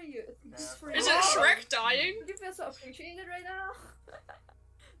 For you. It's for Is you. it Shrek dying? You feel so appreciated right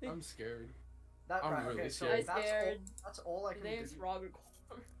now? I'm scared. I'm really okay, scared. so that's all I can do. Name's Robert.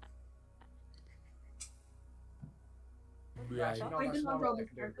 Yeah, Actually, no, that's not all I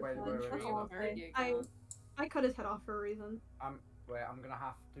can do. Wait. I cut his head off for a reason. Wait, I'm gonna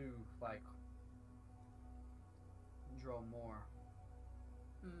have to, like, draw more.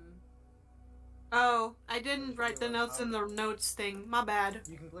 Oh, I didn't write the notes in the notes thing. My bad.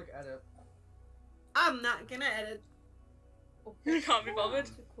 You can click edit. I'm not gonna edit. You can't be bothered.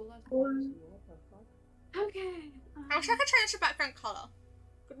 Okay. I wish I could change the background colour.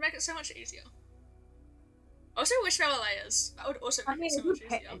 Would make it so much easier. I also wish there were layers. That would also make it so much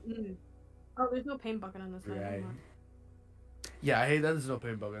easier. Oh, there's no paint bucket on this one. Right. Yeah, I hate that there's no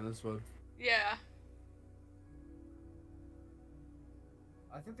paint bug on this one. Yeah.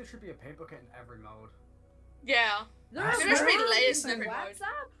 I think there should be a paint bucket in every mode. Yeah. There should be layers in every mode.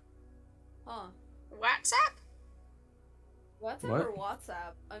 WhatsApp? Huh. WhatsApp? WhatsApp What? or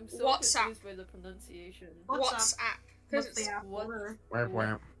WhatsApp? I'm so WhatsApp. confused by the pronunciation. WhatsApp. Because What's it's... the app for?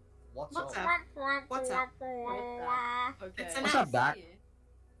 What's What's up? up? What's up? Okay. It's an What's up, Doc?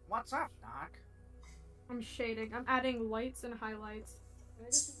 What's up, Doc? I'm shading. I'm adding lights and highlights.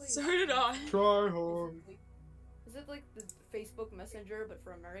 So did I. Try hard. Is it like the Facebook Messenger but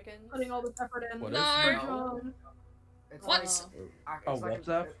for Americans? Putting all this effort in. What No. It's What's... like, Oh, it's like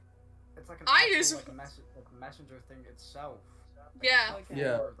WhatsApp? It's like an I actual, use- like, messenger thing itself. Yeah. Okay.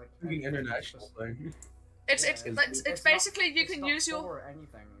 Yeah. Or, like, Freaking international thing. It's not- basically you it's can not use your... for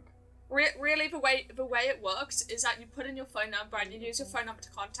anything. Really, the way it works is that you put in your phone number and you use your phone number to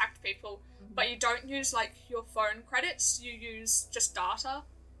contact people, but you don't use like your phone credits. You use just data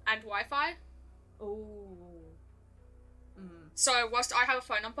and Wi-Fi. Oh. So whilst I have a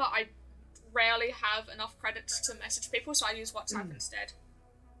phone number, I rarely have enough credits to message people, so I use WhatsApp instead.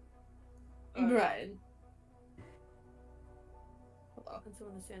 Right. And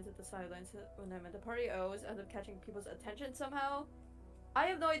someone who stands at the sidelines when I'm at the party, I always end up catching people's attention somehow. I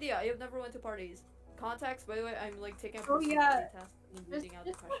have no idea. I have never went to parties. Contacts, by the way, I'm like taking a personality test and reading out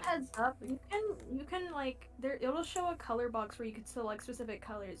the Just a questions. heads up. You can like it'll show a color box where you can select specific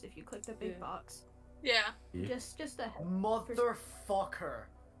colors if you click the big box. Yeah. Just a heads Motherfucker.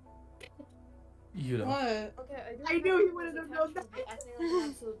 You know. What? Okay, I knew he wouldn't have known that. Acting like an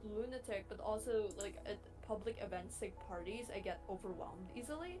absolute lunatic, but also like at public events like parties, I get overwhelmed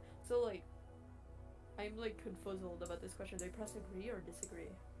easily. So like, I'm like confuzzled about this question. Do I press agree or disagree?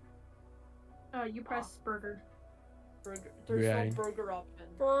 You press burger. Burger. There's Yeah. no burger option.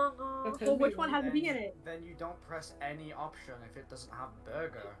 Burger. Well, which one has to be in it? Then you don't press any option if it doesn't have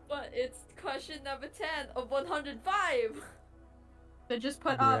burger. But it's question number 10 of 105. So just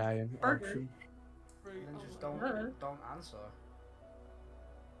put Brian burger. option. Then just God. don't answer.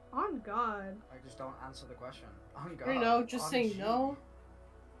 On God. Like, just don't answer the question. On God. You know, just on say G. no.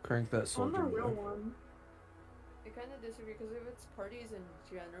 Crank that On soldier the real boy. one. I kind of disagree because if it's parties in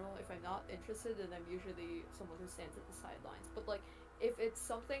general, if I'm not interested, then I'm usually someone who stands at the sidelines. But like, if it's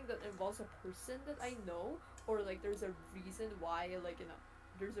something that involves a person that I know, or like there's a reason why, like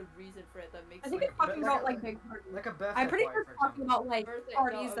there's a reason for it that makes. I think like, it's talking about like big parties. Like a birthday I'm pretty party, sure for it's talking example. about like birthday,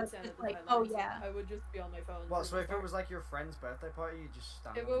 parties no, I would that's stand just at the like, sidelines. oh yeah. I would just be on my phone. Well, for so the if it start. was like your friend's birthday party, you just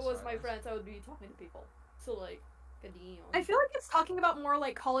stand If on it the was my sidelines. friends, I would be talking to people. So like, goddamn. I feel like it's talking about more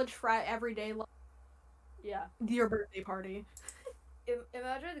like college frat everyday life. Yeah. Your birthday party.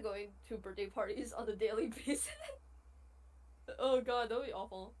 Imagine going to birthday parties on a daily basis. Oh god, that would be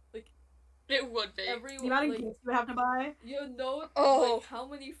awful. Like, It would be. The amount of gifts you have to buy. You know, Oh. like, how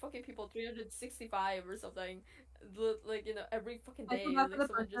many fucking people? 365 or something. Like, you know, every fucking I day, forgot like, for the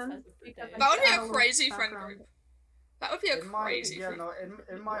someone just person, has a free day. because That would be I a have crazy friend background. group. That would be a In my crazy yeah friend no group.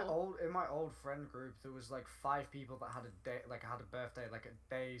 in my old friend group there was like 5 people that had a day like had a birthday like a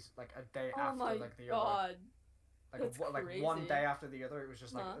day Oh after my like the god. other That's like crazy. one day after the other. It was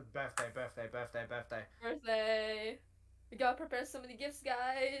just like Huh? birthday. Birthday. We gotta prepare so many gifts,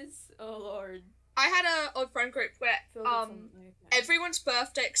 guys. Oh lord. I had a old friend group where Filled with some- okay. everyone's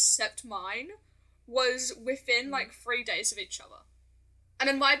birthday except mine was within like 3 days of each other. And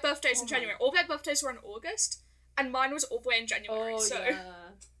then my birthday's in Oh January. All their birthdays were in August, and mine was all the way in January. Oh so yeah.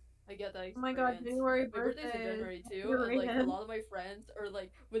 I get that. Oh my god, experience. January My birthday's in birthday. January too, You're and like a right. lot of my friends are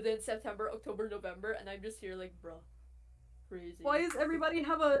like within September, October, November, and I'm just here like, bro, crazy. Why does everybody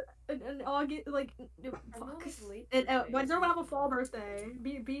have an August like? Fuck. late? Why does everyone have a fall birthday?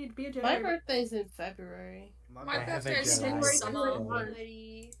 Be a My January. birthday's in February. my I have a birthday's in July summer.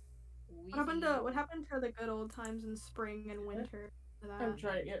 birthday. What happened to the good old times in spring and winter? I'm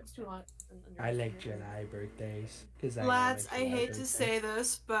trying to get it's too hot. I like July birthdays. Lads, I hate to say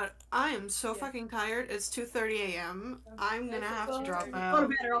this, but I am so fucking tired. It's 2:30 a.m. I'm gonna have to drop Go to out.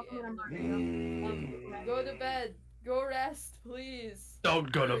 bed or else I'm gonna murder you. Go to bed. Go rest, please.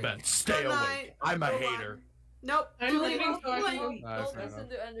 Don't go to bed. Stay Good awake. night. I'm a Bye-bye. hater. Nope. I'm Too leaving late. so I Too late. can- Don't fair listen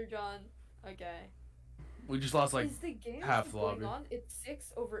to Enderjohn. Okay. We just lost like Is the game half still going lobby. on? It's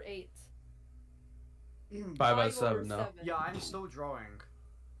 6/8. 5 out of 5 7 over now. 7. Yeah, I'm still drawing.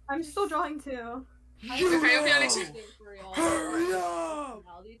 I'm still drawing too. Okay, I'll be honest. Hurry up!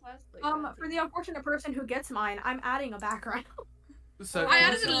 For the unfortunate person who gets mine, I'm adding a background. I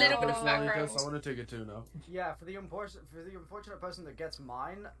added a little bit of personality background. test. I want to take it too now. Yeah, for the unfortunate person that gets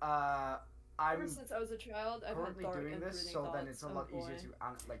mine, Ever I'm since I was a child, I've had currently dark doing and this, brooding so then thoughts it's a of lot boy. easier to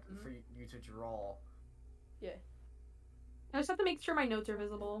for you to draw. Yeah. I just have to make sure my notes are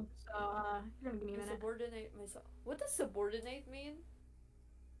visible. So you're gonna give me a minute. Subordinate myself. What does subordinate mean?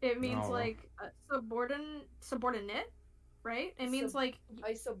 It means No. like subordinate, right? It means like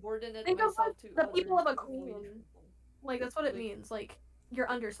I subordinate think of myself like to the people of a others. queen. Like that's what it means. Like you're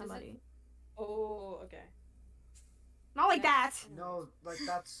under somebody. Oh, okay. Not like that. No, like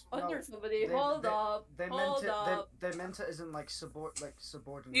that's Under no, somebody. they- Hold they- up. They Hold meant it. up. They meant it isn't like subordinate.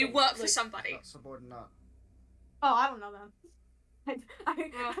 You work for Like- somebody. Not subordinate. Oh, I don't know then.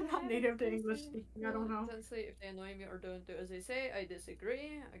 I'm not native to English speaking. I don't know. Essentially, if they annoy me or don't do as they say, I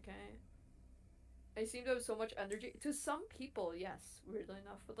disagree. Okay. I seem to have so much energy. To some people, yes, weirdly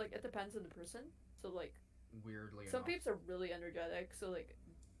enough, but like it depends on the person. So like, Weirdly some enough. peeps are really energetic, so like,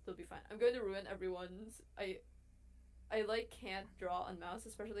 they'll be fine. I'm going to ruin everyone's. I like can't draw on mouse,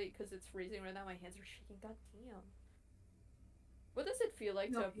 especially because it's freezing right now. My hands are shaking. God damn. What does it feel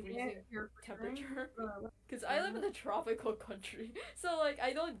like to have freezing temperature? Because I live in a tropical country, so like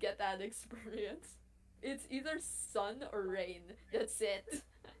I don't get that experience. It's either sun or rain. That's it.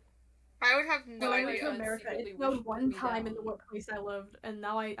 I would have no When I went idea. to America, secretly it snowed wish one me time down. in the workplace I lived, and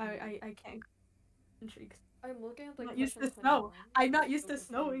now I can't. Intrigues. I'm looking at like. I'm not used to question snow. 21. I'm not used So to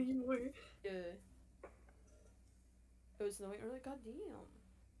snow confused. anymore. Yeah. It was snowing early. God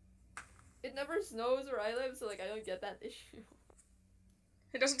damn. It never snows where I live, so like I don't get that issue.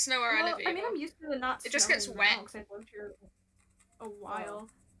 It doesn't snow where I live I mean, either. I'm used to it not. It just gets snowing wet. now, 'cause I've lived here a while.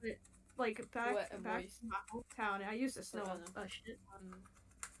 But, like back Wet and back moist. in my hometown, I used to snow Yeah. a shit.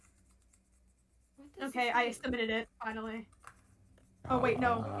 What does Okay, this I mean? submitted it finally. Oh wait,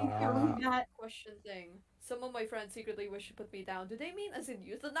 no. Read that. Question thing. Some of my friends secretly wish to put me down. Do they mean as in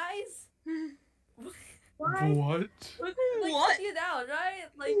euthanize? Why? What? Like, What? put you down, right?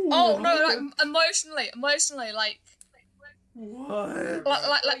 Like. Oh no, like emotionally, like What?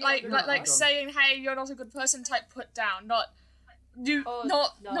 like saying, "Hey, you're not a good person." Type put down, not you, Oh,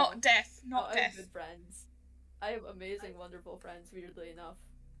 not no. death, No, not I have death. good friends. I have amazing, wonderful friends. Weirdly enough,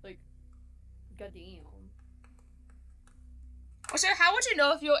 like, goddamn. Also, how would you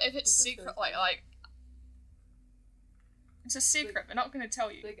know if it's It's secret? interesting. Like it's a secret. They're not gonna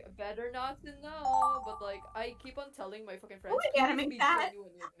tell you. Like, better not to know, but like, I keep on telling my fucking friends. would "Please animate be that?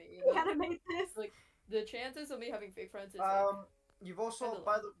 genuine with me," you know? Animate this. Like, the chances of me having fake friends is like, You've also,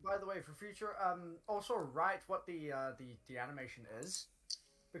 Kinda by the way, for future, also write what the animation is,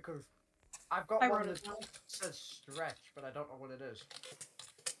 because I've got I one wrote that it down. says stretch, but I don't know what it is.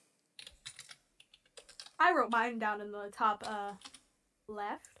 I wrote mine down in the top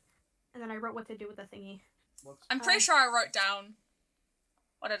left, and then I wrote what to do with the thingy. What's I'm pretty sure I wrote down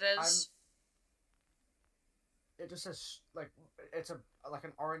what it is. it just says like it's like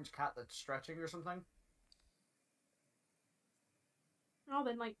an orange cat that's stretching or something. Oh,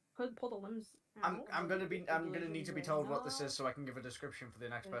 then like pull the limbs I'm out. gonna need to be told what this is so I can give a description for the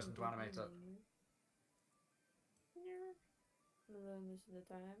next person to animate it. Most of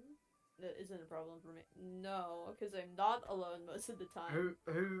the time. That isn't a problem for me. No, because I'm not alone most of the time.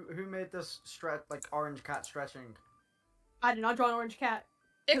 Who made this like orange cat stretching? I did not draw an orange cat.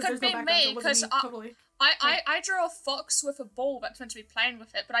 It could be me, because totally. I drew a fox with a ball that's meant to be playing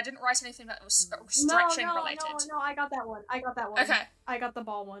with it, but I didn't write anything that was stretching related. No, I got that one. Okay. I got the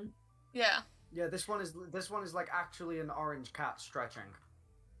ball one. Yeah. Yeah, this one is like actually an orange cat stretching.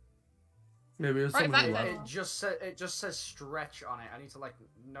 Maybe it's Right someone who back left. It just says stretch on it. I need to like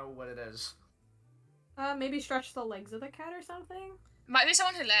know what it is. Maybe stretch the legs of the cat or something. Might be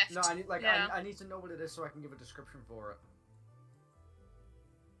someone who left. No, I need like yeah. I need to know what it is so I can give a description for it.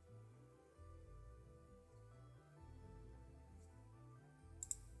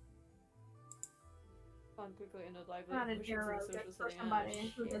 Quickly in a lively Not an arrow, just for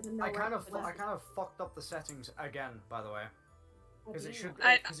somebody who doesn't know. I kind of fucked up the settings again, by the way, because it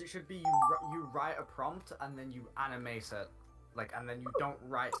should be you write a prompt and then you animate it, like, and then you don't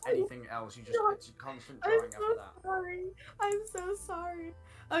write anything else. You just it's constant drawing after that. Sorry. I'm so sorry.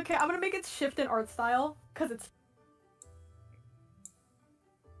 Okay, I'm gonna make it shift in art style because it's.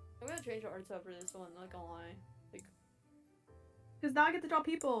 I'm gonna change the art style for this one. Not gonna lie, like, because now I get to draw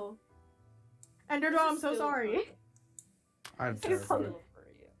people. Enderdraw, I'm so sorry. I'm terrified.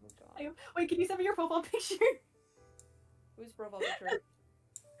 Wait, can you send me your profile picture? Whose profile picture?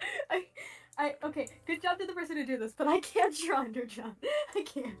 Okay, good job to the person who did this, but I can't draw Enderdraw. I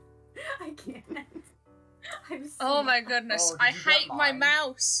can't. I'm so oh my goodness, I hate my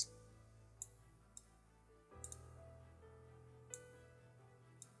mouse.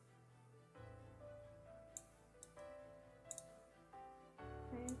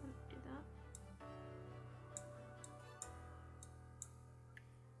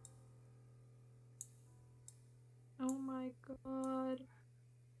 Oh my god.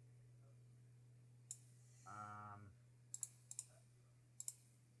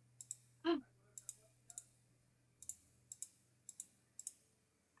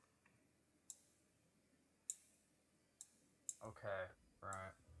 Okay,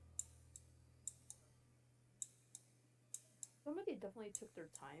 right. Somebody definitely took their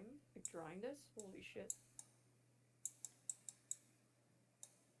time like drawing this. Holy shit.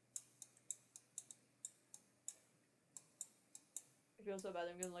 I feel so bad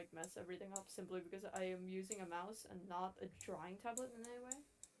I'm gonna like mess everything up simply because I am using a mouse and not a drawing tablet in any way.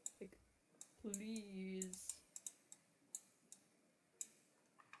 Like, please.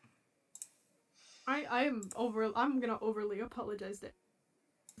 I'm gonna overly apologize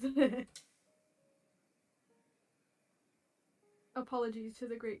to apologies to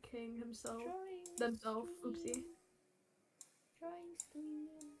the great king himself. Oopsie. Trying stream.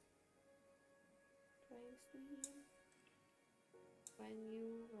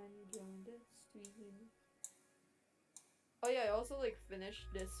 When you join the stream. Oh yeah, I also like finished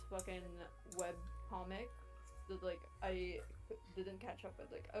this fucking web comic that like I didn't catch up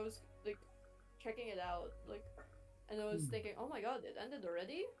with. Like I was like checking it out, like, and I was thinking, oh my god, it ended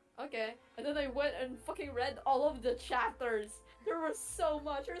already? Okay. And then I went and fucking read all of the chapters. There was so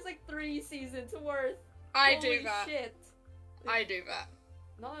much. There was like 3 seasons worth. I Holy do that. Shit. I do that.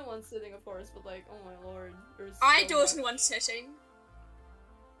 Not in one sitting, of course, but like, oh my lord, there's I so do it much. in one sitting.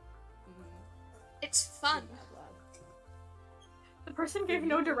 It's fun. The person gave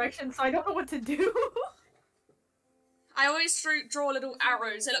no direction, so I don't know what to do. I always draw little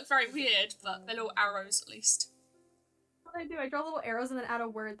arrows. They look very weird, but they're little arrows at least. What I do, I draw little arrows and then add a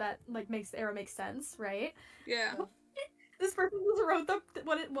word that like makes the arrow make sense, right? Yeah. This person just wrote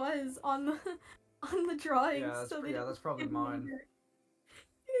what it was on the drawing. Yeah, that's probably mine.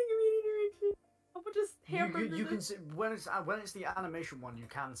 I'll just hamburger. You can see when it's the animation one. You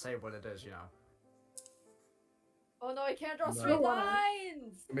can say what it is, you know. Oh no, I can't draw straight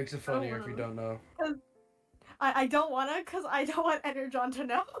lines! It makes it funnier if you don't know. I don't wanna, cause I don't want Energon to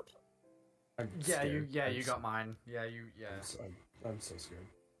know. You got mine. Yeah. I'm so scared.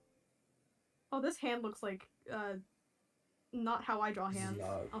 Oh, this hand looks like, not how I draw hands.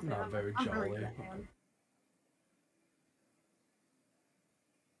 Not very jolly.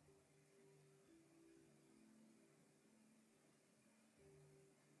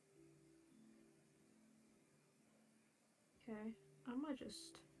 Okay, I'm gonna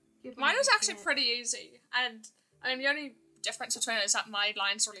just give Mine was actually pretty easy, and I mean the only difference between it is that my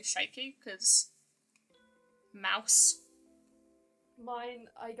line's really shaky because mouse. Mine,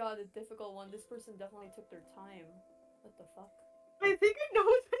 I got a difficult one. This person definitely took their time. What the fuck? I think I know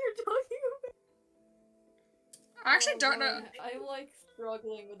what you're talking I actually don't know. I'm like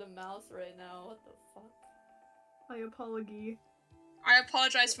struggling with the mouse right now. What the fuck? My apology. I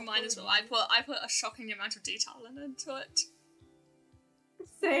apologize for mine as well. I put a shocking amount of detail into it.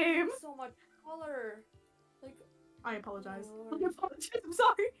 Same. So much color. Like. I apologize. Lord. I apologize. I'm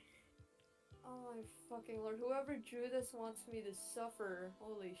sorry. Oh my fucking lord! Whoever drew this wants me to suffer.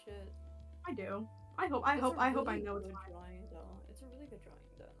 Holy shit. I do. I hope I know it's good fine. drawing though. It's a really good drawing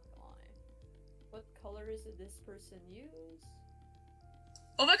though. Not gonna lie. What colors did this person use?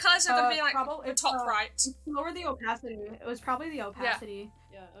 Other colors are gonna be like probably, the top right. Lower the opacity. It was probably the opacity.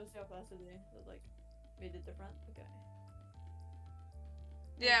 Yeah, it was the opacity that like made it different. Okay.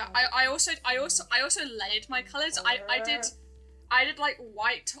 Yeah, I also layered my colors. I did like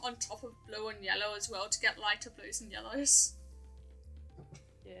white on top of blue and yellow as well to get lighter blues and yellows.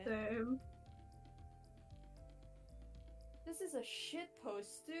 Yeah. Same. This is a shit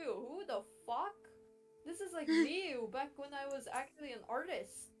post too. Who the fuck? This is like me back when I was actually an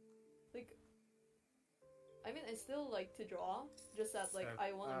artist. Like, I mean, I still like to draw. Just that like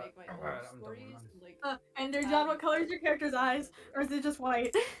I want to make my own stories. And, like. And John, what color is your character's eyes, or is it just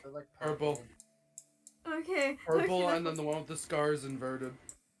white? They're like Purple. Okay. Purple, okay, and then the one with the scars inverted.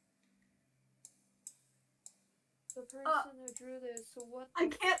 The person who drew this, so what I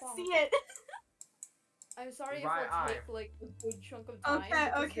the can't fuck? see it. I'm sorry Right if it'll eye. take like a good chunk of time.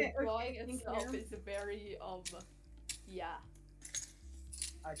 Okay, The drawing thank itself you. is very yeah.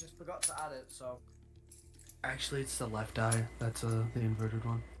 I just forgot to add it, so. Actually, it's the left eye. That's the inverted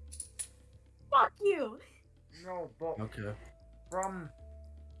one. Fuck you. No, but Okay. from.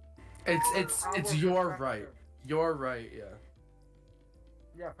 It's our your perspective- right. You're right. Yeah.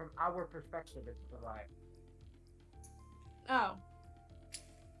 Yeah, from our perspective, it's the right. Oh.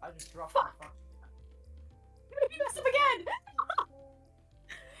 I just dropped Fuck. my phone. You messed up again.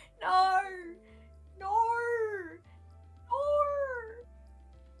 No. No. No.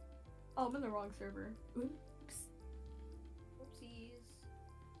 Oh, I'm in the wrong server. Oops. Oopsies.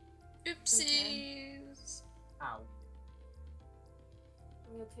 Oopsies. Ow.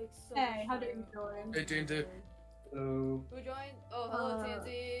 I'm gonna take so Hey, much how do time. you join? Hey, TNT. Hello. Who joined? Oh, hello,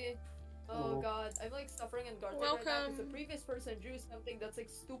 TNT. Oh Hello. god, I'm like suffering in gartic right now because the Welcome. previous person drew something that's like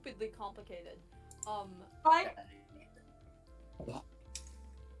stupidly complicated. Fine.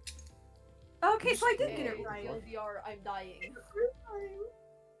 Okay, so I did get it okay, right. LDR, I'm dying.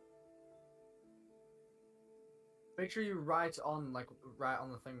 Make sure you write on the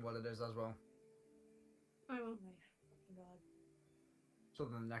thing what it is as well, I will. Oh my fucking god. so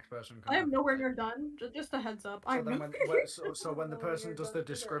then the next person can. I am nowhere near done. Just a heads up. So I'm then so when the Oh, person you're does the done.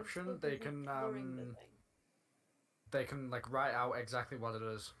 description, I'm they still can ignoring the thing. they can like write out exactly what it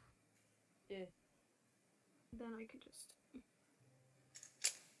is. Yeah. Then I could just.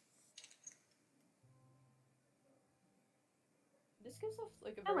 This gives off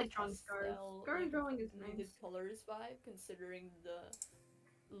like a I very like drawing scars. pastel, Scar like, drawing is muted nice. colors vibe, considering the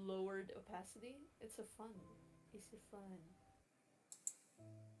lowered opacity. It's a fun. It's a fun.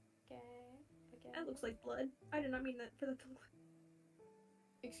 Okay. That looks like blood. I did not mean that for that to look.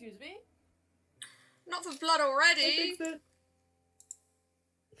 Excuse me? Not for blood I already. fixed it.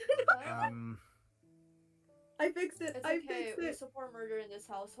 I fixed it. It's I okay. fixed We it. support murder in this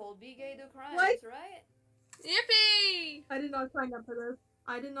household. Be gay, do crimes, What? right? Yippee! I did not sign up for this.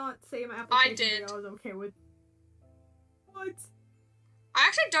 I did not say in my application did. I was okay with. What? I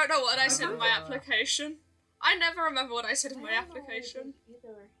actually don't know what I said in my Uh, application. I never remember what I said in my I don't know what I application. did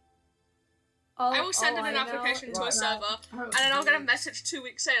either. I will send in I an know application to a is server, that- and then I'll get a message 2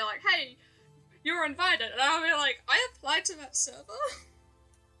 weeks later like, hey, you were invited. And I'll be like, I applied to that server.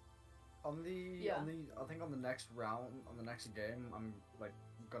 I think on the next round, on the next game, I'm like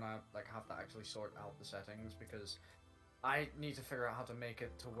gonna like have to actually sort out the settings because I need to figure out how to make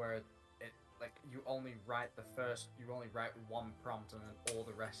it to where it like you only write one prompt and then all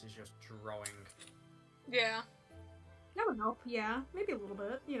the rest is just drawing. Yeah. That would help. Yeah, maybe a little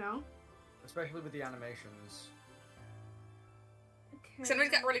bit. You know. Especially with the animations. Okay. So then we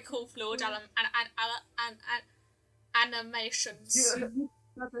get really cool fluid animations. Yeah.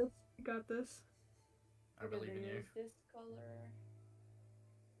 Got this. You got this. I believe in you. Use this color.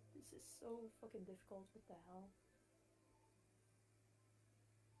 This is so fucking difficult. What the hell?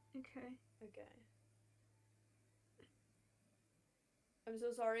 Okay. Okay. I'm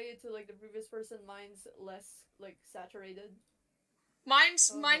so sorry to like the previous person. Mine's less like saturated.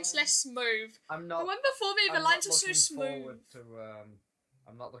 Mine's Oh, less smooth. I'm The not. one before me, the I'm lines not are so looking smooth. forward to.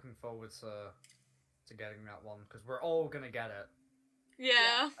 I'm not looking forward to getting that one because we're all gonna get it.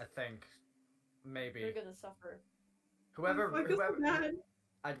 Yeah. I think. Maybe. You're gonna suffer. Whoever I feel so bad.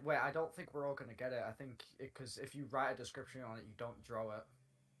 Wait, I don't think we're all gonna get it. I think because if you write a description on it, you don't draw it.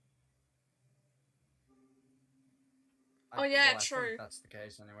 Oh yeah, I true. think that's the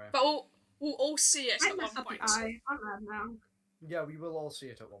case anyway. But we'll all see it at one point. I'm mad now. Yeah, we will all see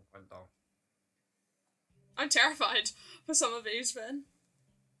it at one point though. I'm terrified for some of these, then.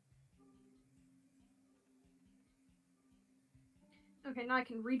 Okay, now I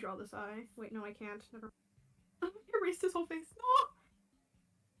can redraw this eye. Wait, no, I can't. Never. I erased his whole face. No.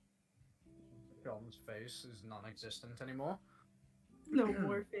 John's face is non-existent anymore. No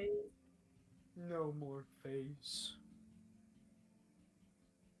more face. No more face.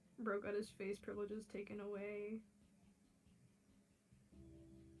 Bro got his face privileges taken away.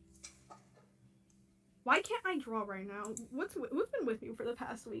 Why can't I draw right now? What's been with me for the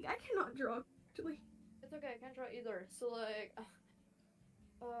past week? I cannot draw. Actually, It's okay, I can't draw either. So like,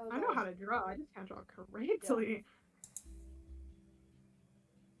 I know how to draw. I just can't draw correctly.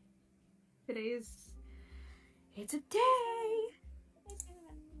 It's a day.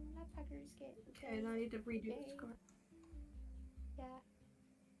 Okay, now I need to redo this card. Yeah.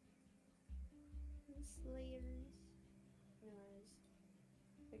 Slayers. Anyways.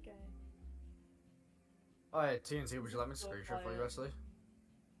 Okay. Oh yeah, TNT, would you let me screenshot for you actually?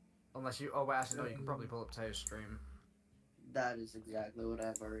 Unless you, oh wait, actually no, you can probably pull up Tayo's stream. That is exactly what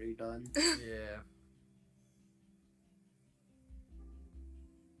I've already done. Yeah.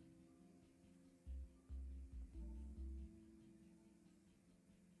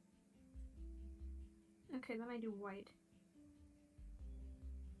 Okay, then I do white.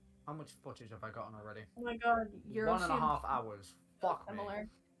 How much footage have I gotten already? Oh my god, you're 1.5 hours. Fuck me. similar.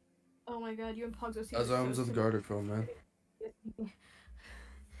 Oh my god, you and Pugs are As I was with Gartic film, man.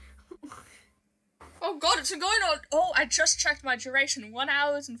 Oh god, it's been going on. Oh, I just checked my duration. 1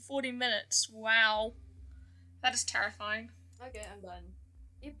 hour and 40 minutes. Wow. That is terrifying. Okay, I'm done.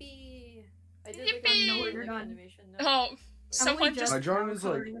 Yippee! I did Yippee! like a animation. No. Oh, someone just. My drawing is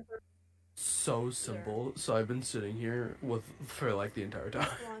like so simple, so I've been sitting here for like the entire time.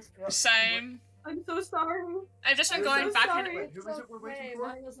 Same. I'm so sorry. I've just been going back and Wait, who is it we're waiting Hey, for?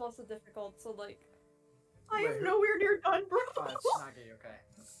 mine was also difficult, so like. I am nowhere near done, bro. Oh, it's Snaggy, okay.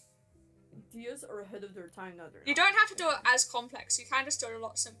 Dias are ahead of their time now. You don't have to do it as complex. You can just do it a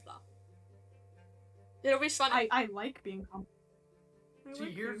lot simpler. It'll be funny. I like being complex.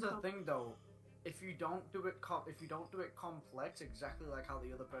 See, here's the thing though. If you don't do it complex exactly like how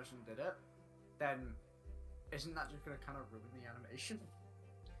the other person did it, then isn't that just gonna kind of ruin the animation?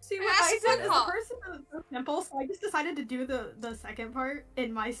 See, what I said is the person was so simple, so I just decided to do the second part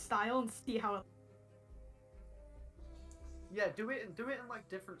in my style and see how it. Yeah, do it in like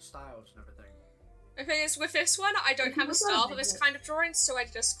different styles and everything. The thing is, with this one, I don't have a style for this kind of drawing, so I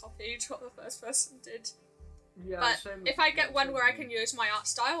just copied what the first person did. Yeah, but if I get one where I can use my art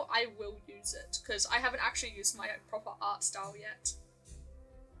style, I will use it, because I haven't actually used my proper art style yet.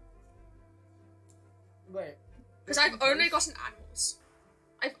 Wait. Because I've only gotten animals.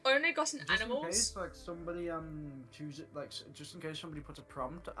 I've only gotten Just animals. in case, like, somebody, choose it, like, just in case somebody puts a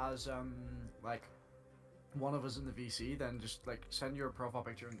prompt as, like, one of us in the VC, then just, like, send your profile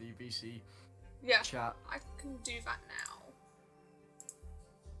picture in the VC chat. I can do that now.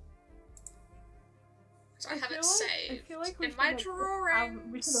 I have it saved. I feel like in my drawings.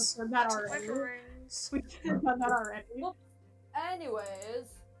 We should have done that already. My drawings. We should have done that already. Well, anyways.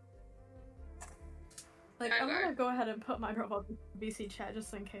 Like, I'm gonna go ahead and put my profile in the VC chat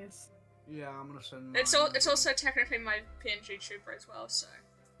just in case. Yeah, I'm gonna send It's also technically my PNG tuber as well, so.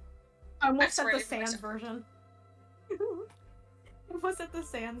 I almost set the Sans version. I almost set the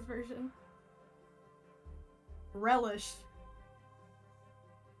Sans version. Relish.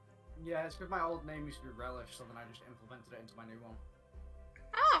 Yeah, it's because my old name used to be Relish, so then I just implemented it into my new one.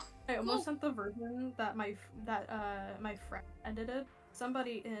 Ah! I almost sent the version that my friend edited.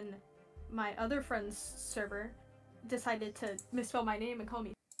 Somebody in my other friend's server decided to misspell my name and call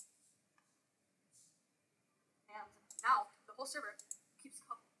me. And now the whole server keeps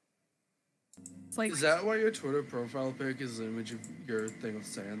coming. It's like, is that why your Twitter profile pic is an image of your thing with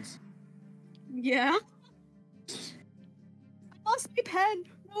Sans? yeah. I lost my pen.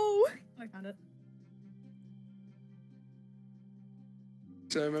 No. I found it.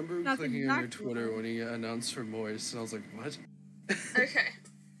 So I remember That's clicking on your exactly Twitter when he announced for Moist, and I was like, what? Okay.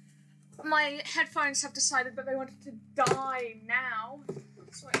 My headphones have decided that they wanted to die now,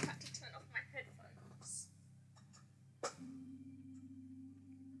 so I had to turn off my headphones.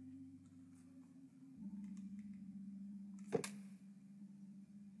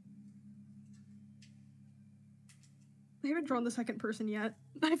 I haven't drawn the second person yet.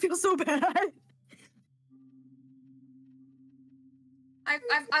 I feel so bad.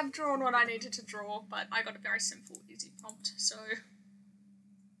 I've drawn what I needed to draw, but I got a very simple, easy prompt, so.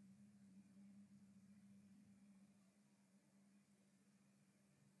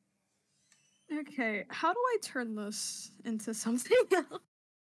 Okay, how do I turn this into something else?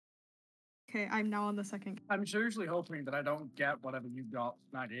 Okay, I'm now on the second. I'm seriously hoping that I don't get whatever you got,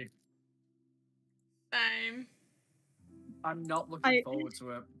 Maggie. Same. I'm not looking forward to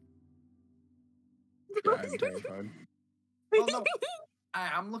it. Yeah, I'm terrified. Well, no, I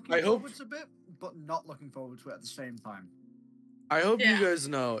am looking forward to it, but not looking forward to it at the same time. I hope you guys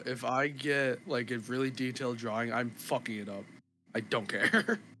know, if I get like a really detailed drawing, I'm fucking it up. I don't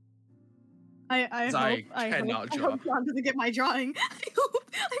care. I cannot hope, draw. I hope John doesn't get my drawing. I hope.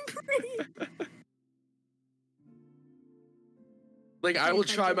 I'm praying. Like, I will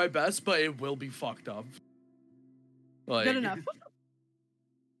try my best, but it will be fucked up. Like, Good enough.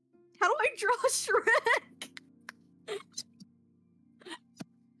 How do I draw Shrek?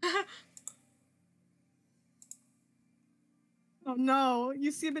 Oh no,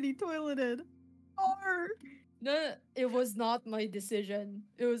 you see many toileted. No, it was not my decision.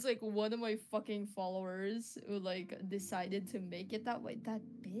 It was like one of my fucking followers who like decided to make it that way. That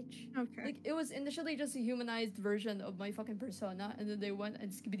bitch. Okay. Like it was initially just a humanized version of my fucking persona, and then they went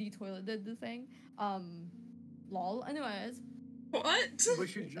and skibbity toileted the thing. Lol. Anyways. What? We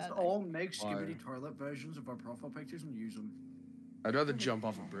should just all make skibbity toilet versions of our profile pictures and use them. I'd rather jump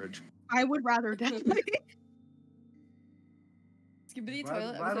off a bridge. I would rather definitely. Skibbity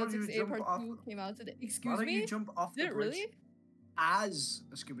toilet episode 6A part 2 came out today. Excuse me? Why don't you jump off the Did it bridge really? as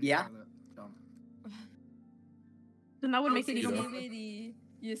a skibbity toilet? Done. Then that would make it even more. Skibbity.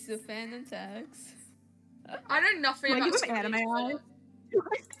 Yes, a fan and tax. I know nothing Can I about give him anime Skibbity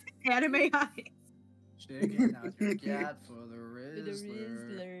eyes? Anime eyes. Sticking out your cat for the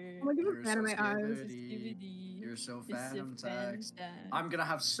Rizzler. I'm gonna give him You're so anime eyes. skibbity. You're so phantom tax. I'm gonna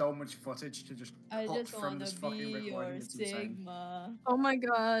have so much footage to just I pop just from wanna this be fucking your recording. It's insane. Sigma. Oh my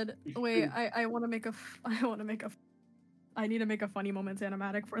god. Wait, I want to make a. I need to make a funny moments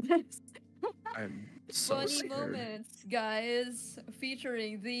animatic for this. I'm so Funny scared. moments, guys,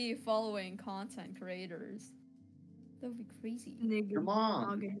 featuring the following content creators. That would be crazy. Your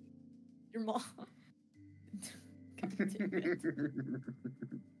mom. Your mom. God damn it.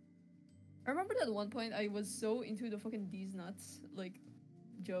 I remember that at one point I was so into the fucking D's nuts like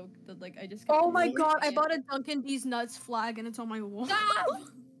joke that like I just. Oh my god! I bought a Dunkin' D's nuts flag and it's on my wall.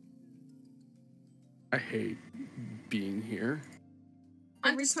 I hate being here.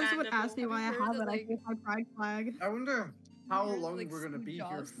 Every time someone asks me why I have it, I give my pride flag. I wonder how long we're gonna be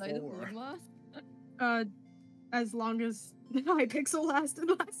here for. As long as Hypixel lasted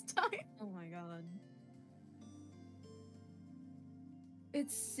last time. Oh my god.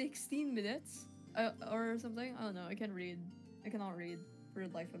 It's 16 minutes? Or something? I don't know, I can't read. I cannot read for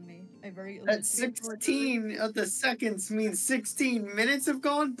the life of me. At 16 of the seconds means 16 minutes have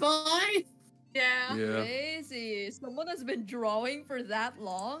gone by? Yeah. Crazy. Someone has been drawing for that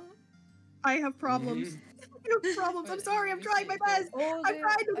long? I have problems. I have problems. I'm sorry. I'm trying my best. I'm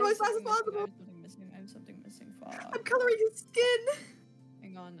trying to go as fast as possible. I have something missing. Fuck. I'm coloring his skin.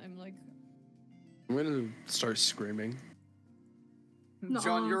 Hang on, I'm like. I'm gonna start screaming.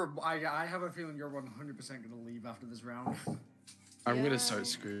 John, I have a feeling you're 100% gonna leave after this round. I'm gonna start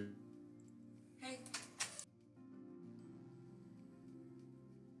screaming.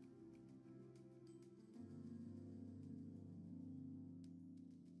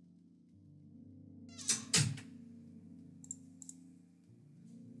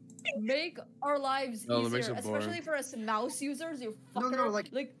 Make our lives No, that makes easier, it boring. especially for us mouse users. You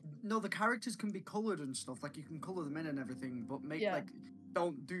fucker. No, the characters can be colored and stuff. Like you can color them in and everything, but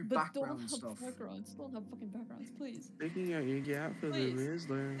don't do but background don't stuff. have backgrounds. Don't have fucking backgrounds, please. Taking out your gap for the Please.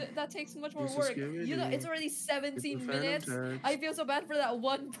 Rizzler. That takes much more It's a work. You know, it's Skibbity. already 17 It's a phantom minutes. tax. I feel so bad for that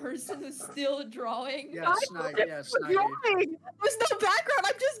one person who's still drawing. Yeah, Snide. Yeah, Snide. Drawing. There's no background.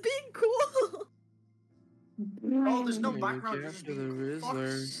 I'm just being cool. Oh, there's no Taking background. your You're gap just for the being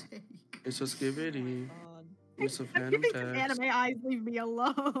Rizzler. It's a skibbity. It's a I'm phantom giving some tax. anime eyes. Leave me I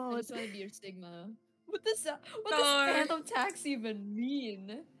alone. just want to be your Sigma. What does phantom tax even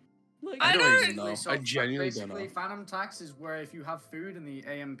mean? Like, I don't even know. So I genuinely don't basically, know. Phantom tax is where if you have food in the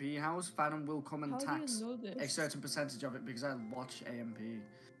AMP house, Phantom will come and How do you tax know this? a certain percentage of it because I watch AMP.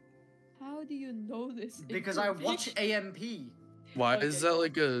 How do you know this? Because I watch AMP. Why is that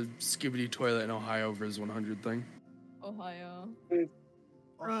like a skibbity toilet in Ohio versus 100 thing? Ohio.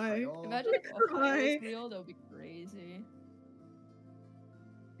 Right. Imagine if Ohio was real, that would be crazy.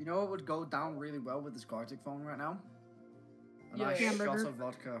 You know what would go down really well with this gartic phone right now? A Yeah. nice shot Hamburger. of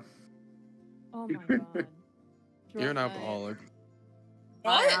vodka. Oh my god. You're an Drunk night. alcoholic.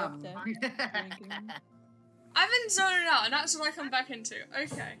 What? I've been zoning out, and that's what I come back into.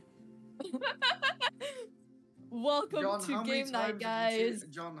 Okay. Welcome John, to how many game night, times have you guys.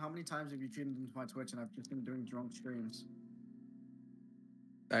 John, how many times have you tuned into my Twitch and I've just been doing drunk streams?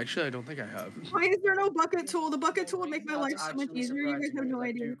 Actually, I don't think I have. Why is there no bucket tool? The bucket tool would make my life That's so much actually easier. You guys have surprising no because I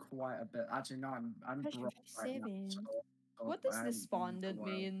idea. do quite a bit. Actually, no, I'm drunk right now. What does despondent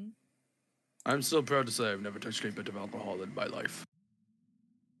mean? I'm still proud to say I've never touched a bit of alcohol in my life.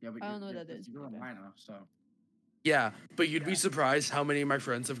 Yeah, but I don't know what that is. You're a minor, so. Yeah, but you'd be surprised how many of my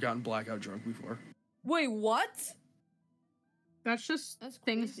friends have gotten blackout drunk before. Wait, what? That's just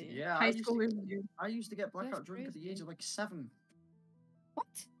things Yeah, high schoolers do. I used to get blackout drunk at the age of like 7. What?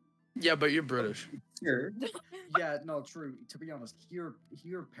 Yeah, but you're British. Sure. Yeah, no, true. To be honest, here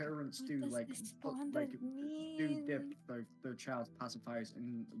parents do dip their child's pacifiers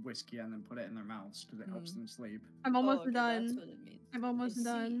in whiskey and then put it in their mouths because it helps them sleep. I'm almost okay, done. that's what it means. I'm almost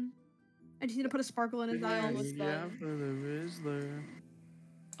done. I just need to put a sparkle in his eye. Almost Yeah, done. for the Rizzler.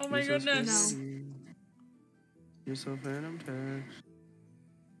 Oh my You're so goodness. skinny. You're so phantom text.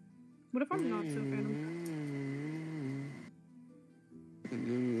 What if I'm not so phantom?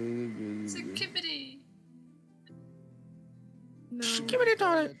 It's a kibbity. No. Skibbity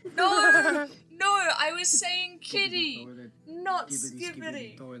toilet. No! No, I was saying kitty, Toilet. not Skibbity,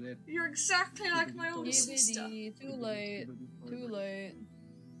 skibbity. toilet. You're exactly like my older sister. Skibbity, too late. Too late.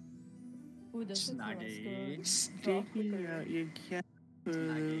 Ooh, this is Snuggy. Sticking out your cat for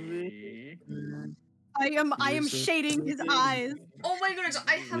the Rizzler. I am shading his eyes. Oh my goodness,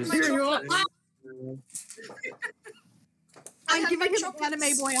 I have my Here you chocolate. I'm giving him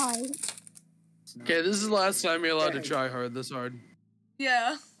anime boy eyes. Okay, this is the last time you're allowed to try hard this hard.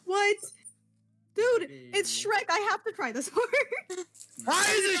 Yeah. What? Dude, it's Shrek. I have to try this hard. Why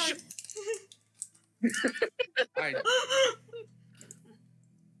is it I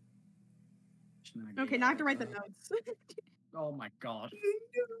Okay, now I have to write the notes. Oh my god.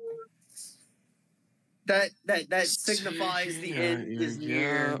 That signifies the end is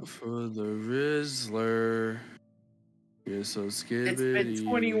near. For the Rizzler. You're so skibbity. It's been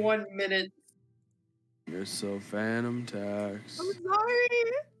 21 minutes. You're so phantom tax. I'm sorry.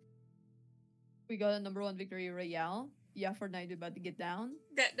 We got a #1 victory royale. Yeah, Fortnite about to get down.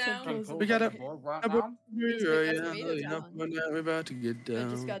 Get down. We got a right now. We're about to get I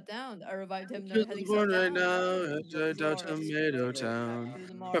just down. got down. I revived him. Just born right now, it's down Tomato Town.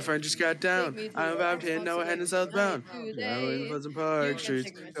 My friend just got down. I'm about to know heading southbound. I'm in Pleasant Park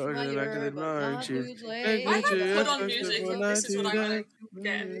Street. Going to the back of the Mark Street. Why not put on music? This is what I'm gonna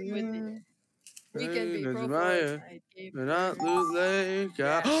get. Weekend be pro We're not lose late.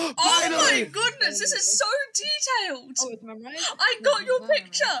 Oh my goodness, this is so detailed! Oh, it's memorized? I got your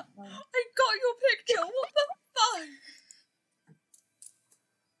picture! I got your picture! What the fuck?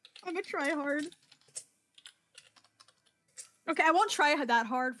 I'm gonna try hard. Okay, I won't try that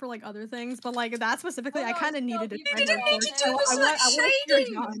hard for like other things, but like that specifically, I kind of needed to. You didn't need to do this like shading! You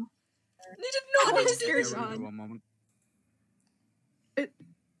did not need to do this. One moment.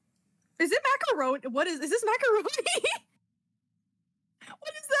 Is it macaroni? Is this macaroni? What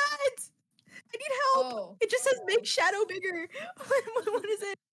is that? I need help. Oh. It just says make shadow bigger. What is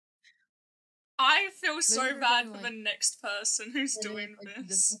it? I feel so Maybe we're bad doing, for the next person who's doing like,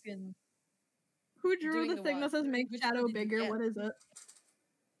 this. Who drew Doing the the thing what? that says make Which shadow one did you bigger? get? What is it?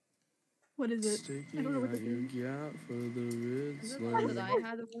 What is it? I don't know what this You is. got for the Is it the one that I Rizzler.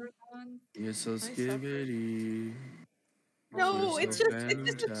 had to work on? You're so I suffered. skibbity. No, You're it's so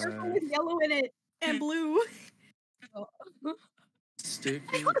just a circle phantom with yellow in it and blue.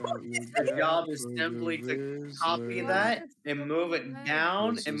 Sticking out your The job is for the simply to copy Rizzler. that and move it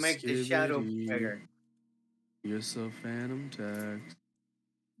down You're so and make the shadow skibbity. bigger. You're so phantom tax.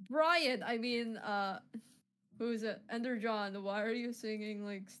 Brian, I mean, who's it? Ender John, why are you singing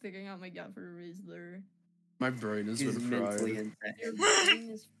like sticking out my gut for Rizzler? My brain has He's been mentally fried. Your insane. brain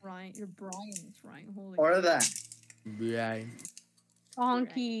is frying. Your brain is frying. Holy. Or that. Brian.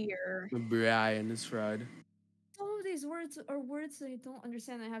 Honky or My Brian is fried. All of these words are words that I don't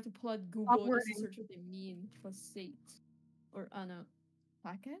understand. I have to pull out Stop Google just to wording. search what they mean. Facet. Or, no.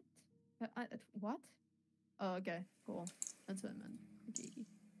 Packet? What? Oh, okay. Cool. That's what I meant. Okay.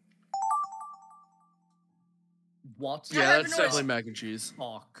 What? I Yeah, have that's no definitely idea. mac and cheese.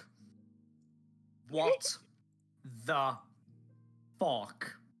 Fuck. What the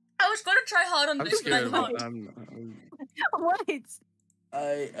fuck? I was gonna try hard on I'm this, but I scared. can't. what?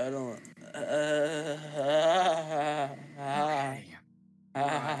 I don't. Okay.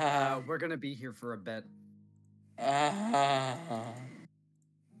 Alright, we're gonna be here for a bit.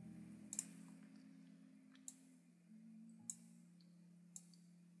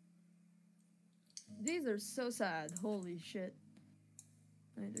 These are so sad. Holy shit.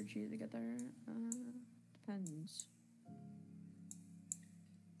 I need to cheat to get there. Depends.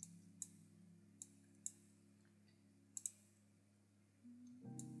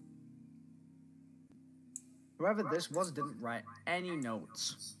 Whoever this was didn't write any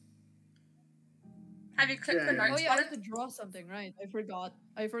notes. Have you clicked the Oh notes yeah, I button? have to draw something, right? I forgot.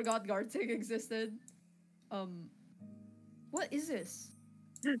 I forgot gartic existed. What is this?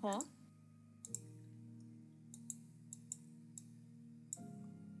 Huh?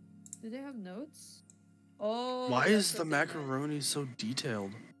 Do they have notes? Oh. Why that's is the what they meant. macaroni so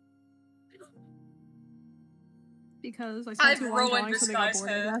detailed? Because I I've spent too long ruined drawing, this so they got guy's bored,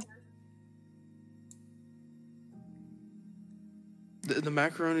 I hair. guess. The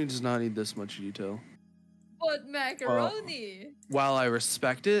macaroni does not need this much detail. But macaroni. While I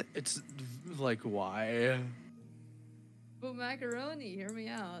respect it, it's like, why? But macaroni, hear me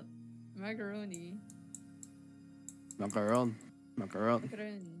out. Macaroni. Macaron. Macaron.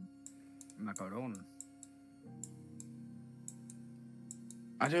 Macaron. Macaron.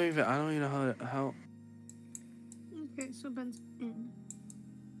 I don't even know how. Okay, so Ben's in.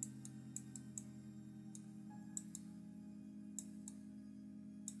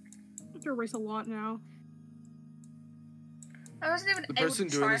 I have to erase a lot now. I wasn't even The able person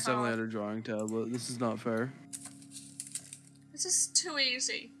to doing try this definitely hard. had a drawing tablet. This is not fair. This is too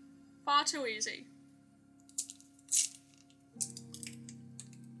easy. Far too easy.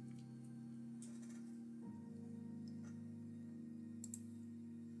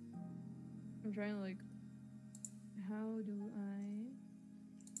 I'm trying to like. How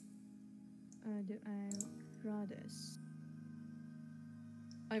do I draw this?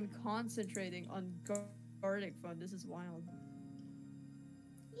 I'm concentrating on garlic fun. This is wild.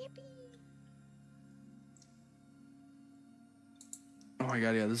 Yippee! Oh my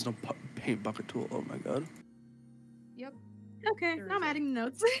god, yeah, there's no paint bucket tool. Oh my god. Yep. Okay, now I'm adding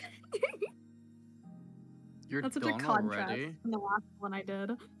notes. You're That's such done a contrast already? from the last one I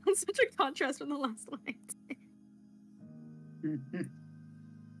did. That's such a contrast from the last one I did.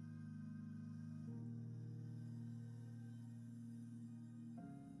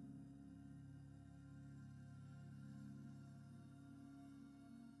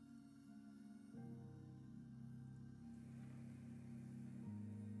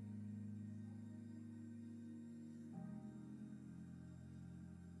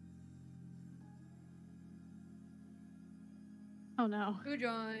 Oh no. Who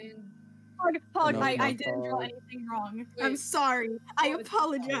joined? Pog, No, I my didn't draw fault. anything wrong. Wait. I'm sorry. I Oh, it's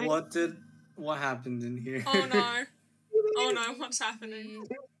apologize. What happened in here? Oh no. Oh no, what's happening?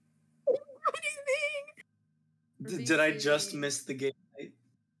 What do you mean? Did I just miss the game?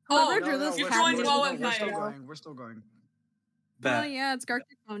 Oh, Whoever drew this you had joined me while with we're the We're still playing. show. going. We're still going. Oh Bet. yeah, it's Gartic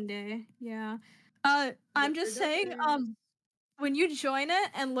Phone Day. Yeah. I'm just saying, when you join it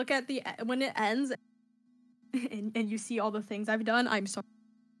and look at when it ends, and you see all the things I've done, I'm sorry.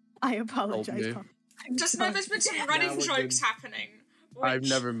 I apologize. me. Pog. I'm Just know sorry. there's been some running Nah, we're jokes good. happening. I've which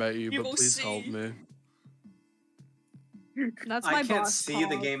never met you, you but will please see. help me. That's my I can't boss. see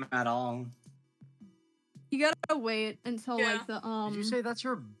the Pog. game at all. You gotta wait until Yeah. like the Did you say that's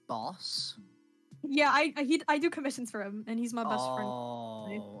your boss? Yeah, I do commissions for him, and he's my best friend.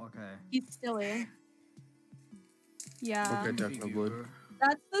 Oh, okay. He's silly. Yeah. Okay, technically.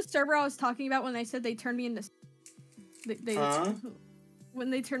 That's the server I was talking about when they said they turned me into. They Huh? when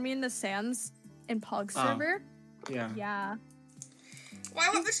they turned me into Sans in Pog Oh. server. Yeah. Yeah. Why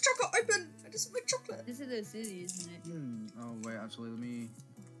won't this chocolate open? I just want chocolate. This is the city, isn't it? Oh wait, actually, let me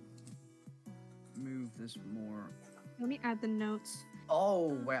move this more. Let me add the notes. Oh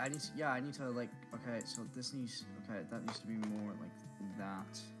wait, I need to like. Okay, so this needs. Okay, that needs to be more like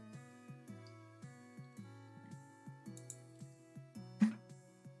that.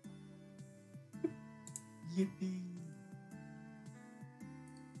 Yippee.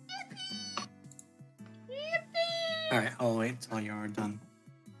 Alright, I'll wait till you're done.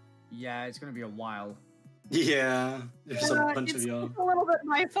 Yeah, it's gonna be a while. Yeah, there's a bunch it's of y'all. a little bit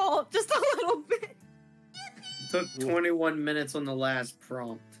my fault, just a little bit. Took 21 minutes on the last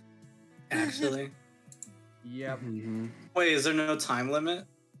prompt. Actually. Yep. Wait, is there no time limit?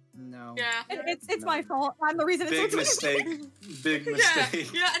 No. Yeah. It's my fault. I'm the reason it's Big so mistake. Big Yeah,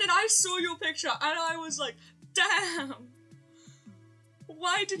 mistake. yeah, and then I saw your picture and I was like, damn!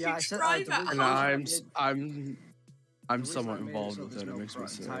 Why did Yeah, I you said, try the that reason hard? I'm The somewhat reason I made it involved so with there's it. It no makes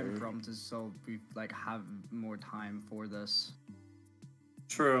me time sad. prompt is so we like have more time for this.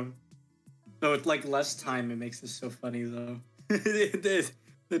 True. So with like less time, it makes this so funny though.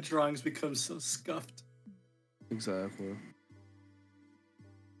 the drawings become so scuffed. Exactly.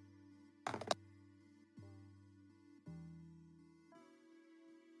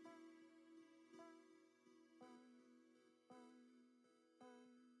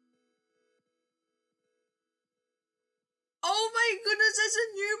 goodness, there's a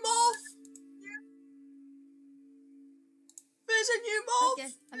new mob! There's a new mob!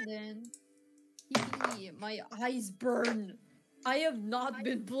 Okay, I'm done. My eyes burn. I have not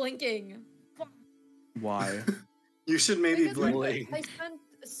been blinking. Why? You should maybe Because blink. I spent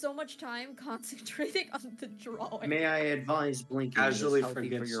so much time concentrating on the drawing. May I advise blinking Casually is healthy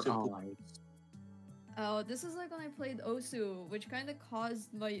for forgets your to eyes. Oh, this is like when I played Osu, which kind of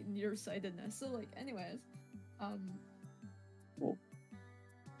caused my nearsightedness. So, like, anyways,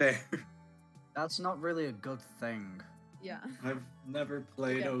 There. That's not really a good thing. yeah, I've never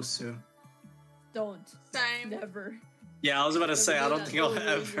played Okay. Osu. don't. Same. Never. Yeah, I was about to say, I don't think I'll It'll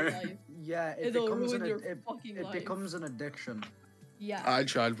ruin your ever. life. Yeah, it It'll becomes ruin an your it fucking life. becomes an addiction. Yeah. I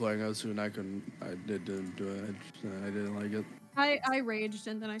tried playing Osu and I couldn't. I didn't do it. I didn't like it. I raged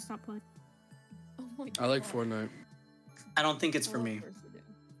and then I stopped playing. Oh my god. I like Fortnite. I don't think it's for Oh, me. of course you do.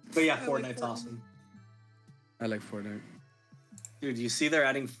 But yeah, I like Fortnite's Fortnite. awesome. I like Fortnite. Dude, you see they're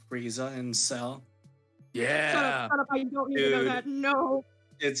adding Frieza in Cell? Yeah. Shut up, I don't need to know Dude. that. No.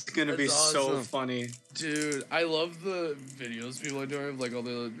 It's gonna be That's so awesome. funny. Dude, I love the videos people are doing of like all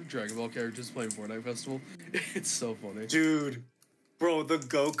the Dragon Ball characters playing Fortnite Festival. It's so funny. Dude, bro, the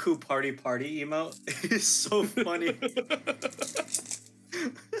Goku party emote is so funny.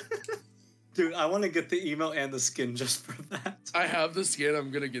 Dude, I want to get the emote and the skin just for that. I have the skin.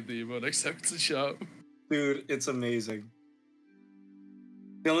 I'm gonna get the emote next time it's a shop. Dude, it's amazing.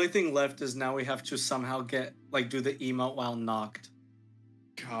 The only thing left is now we have to somehow do the emote while knocked.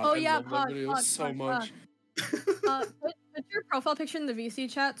 God, Oh I yeah, love that video so much. Put your profile picture in the VC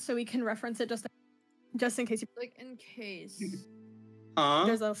chat so we can reference it just in case you. Like, in case. Huh?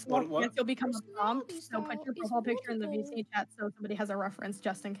 There's a small What? chance you'll become a prompt, Personality so put style your is profile picture in the multiple. VC chat so somebody has a reference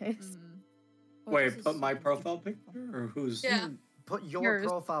just in case. Oh, Wait, this is put my so profile fucking picture or whose? Yeah. Put your Yours.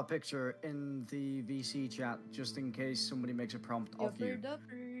 profile picture in the VC chat just in case somebody makes a prompt of you.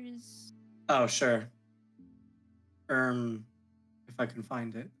 Duffers. Oh, sure. If I can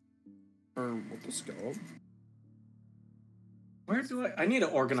find it. What the skull? Where do I need to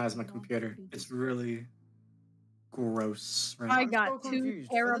organize my computer. It's really gross right I now. got I'm so 2 confused.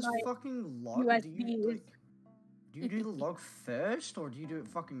 For this terabyte fucking log, USBs. do you do the log first or do you do it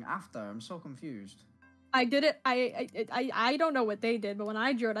fucking after? I'm so confused. I did it. I don't know what they did, but when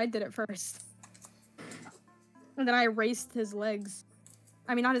I drew it, I did it first, and then I erased his legs.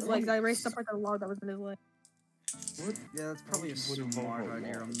 I mean, not his legs. I erased the part of the log that was in his leg. What? Yeah, that's probably a What involved smart a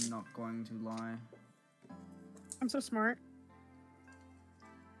idea. log? I'm not going to lie. I'm so smart.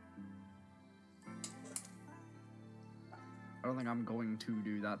 I don't think I'm going to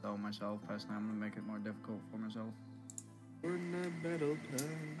do that though myself. Personally, I'm gonna make it more difficult for myself. Fortnite battle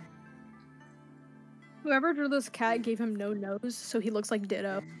time. Whoever drew this cat gave him no nose, so he looks like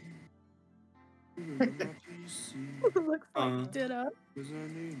Ditto. Looks like Ditto.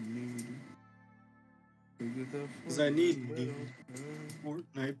 Cause I need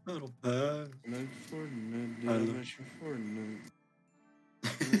Fortnite battle pass. I love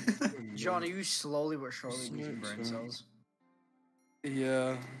John, are you slowly but surely losing brain cells?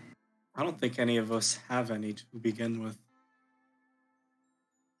 Yeah. I don't think any of us have any to begin with.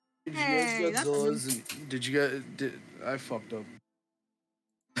 Did you Hey, know that's Godzilla's did you get I fucked up.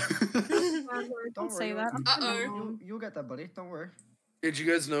 Don't say that. Uh-oh. You'll get that, buddy. Don't worry. Did you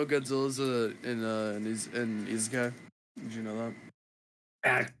guys know Godzilla's in Isekai? Did you know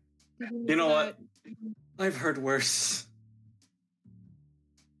that? You know what? I've heard worse.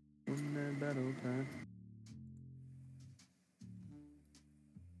 Fortnite battle time.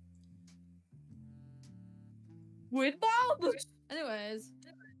 Squid Bob? Anyways.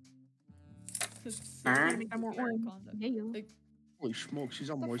 Like, Holy smoke, she's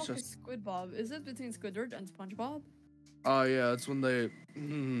on what the moist fuck is test. Squid Bob? Is it between Squidward and SpongeBob? Oh yeah, it's when they Oh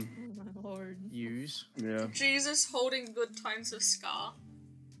my lord. Use. yeah. Jesus holding good times with Scar.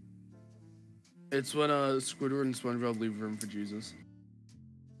 It's when Squidward and SpongeBob leave room for Jesus.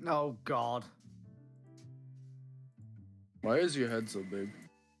 Oh God. Why is your head so big?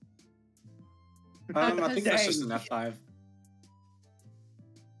 I think that's just an F5.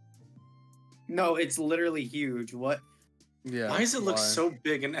 No, it's literally huge. What? Yeah. Why does it look so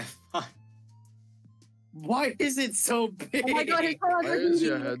big in F5? Why is it so big? Oh my god, his Why is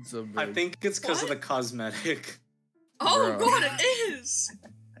your head so big? I think it's because of the cosmetic. Oh Bro. god, it is!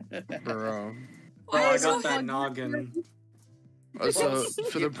 Bro. Oh, I is got it? that noggin. So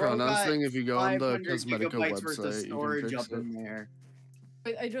for the Bro pronounce got thing, if you go on the 500 Cosmetica gigabytes worth of website, you storage can up fix it. in there.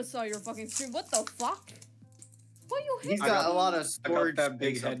 Wait, I just saw your fucking stream. What the fuck? What you hit? He's got a lot of I got storage that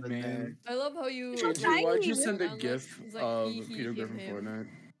big space up head, in man. there. I love how you. Andrew, why'd you tiny. send a Around gif it's like, of he, Peter him, Griffin him. Fortnite?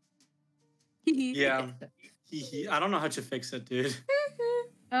 Yeah. I don't know how to fix it, dude.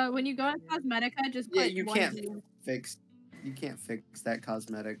 When you go on Cosmetica, just put you one can't D. fix. You can't fix that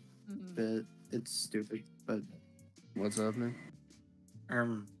cosmetic bit. It's stupid. But what's happening?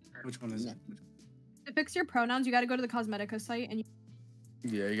 Which one is it? To fix your pronouns, you got to go to the Cosmetica site and.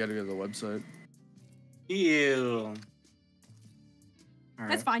 Yeah, you got to go to the website. Ew.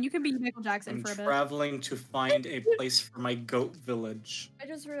 That's fine. You can be Michael Jackson I'm for a bit. traveling to find a place for my goat village. I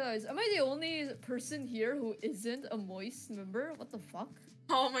just realized, am I the only person here who isn't a Moist member? What the fuck?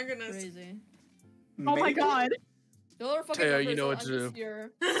 Oh my goodness. Crazy. Oh my god. Y'all are fucking Taya, members, you know so what I'm to just do.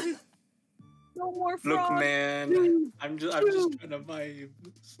 here. No more Look, fraud. man, I'm just trying to vibe.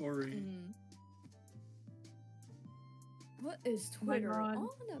 Sorry. What is Twitter on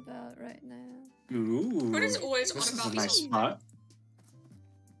about right now? Ooh. Twitter's always this on is about a nice something. spot.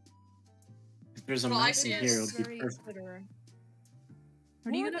 If there's a Well, I mountain see it. here, it'll be Very perfect. Twitter.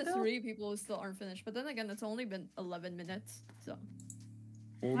 What are you Who gonna the do? 3 people who still aren't finished? But then again, it's only been 11 minutes, so.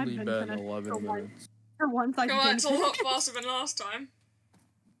 Only been been finished 11 for one. minutes. For once, I Go on, did. it's a lot faster than last time.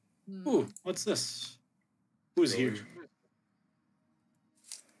 Ooh, what's this? Who's here?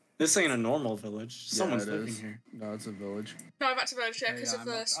 This ain't a normal village. Someone's it living is. here. No, it's a village. No, back to village, yeah, because Yeah, of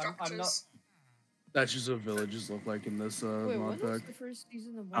the I'm structures. not. That's just what villages look like in this Wait, when mod was pack. the first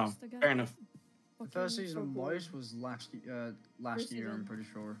season of Oh, Moist again? fair enough. The first Fucking season so of cool. Moist was last year. First I'm season. pretty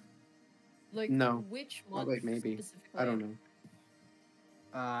sure. Like, No. which Oh, month wait, maybe. specifically? I don't know.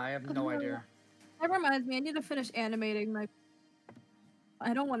 I have no idea. That reminds me, I need to finish animating my.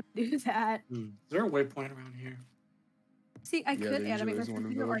 I don't want to do that. Is there a waypoint around here? See, I Yeah, could there animate usually my is one in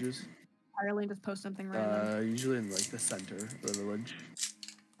computer or villages. entirely just post something random. Usually in like the center of the village.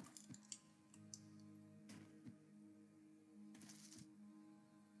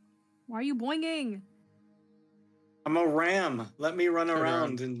 Why are you boinging? I'm a ram. Let me run Sit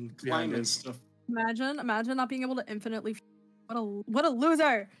around down. and climb Behind and it. stuff. Imagine not being able to infinitely. What a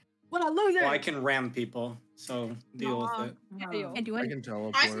loser! What a loser! Well, I can ram people, so deal with it. And do I it. can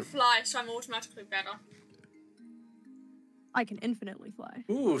teleport. I can fly, so I'm automatically better. I can infinitely fly.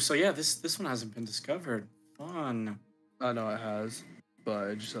 Ooh, so yeah, this one hasn't been discovered. Fun. I know it has, but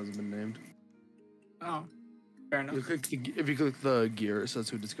it just hasn't been named. Oh, fair enough. If you click the gear, it says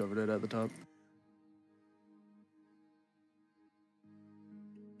who discovered it at the top.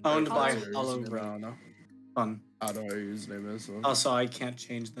 Owned by That's Hollow your username, I Road. don't know. Fun. I don't know what your username is. So. Also, I can't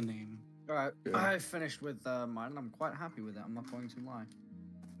change the name. Alright, Yeah. I finished with mine. I'm quite happy with it. I'm not going to lie.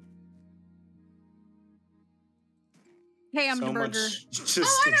 Hey, I'm So the burger. much just Oh,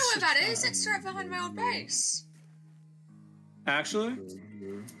 I know things where that to is. try. It's right behind my old base. Actually,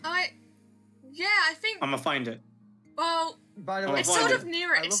 Yeah, I think. I'm gonna find it. Well, By the Oh, way, it's sort find of it.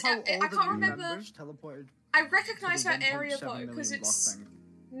 near it. I It's, love how all I the can't new remember. members teleported I to recognize the that area 1.7 though million because block it's thing.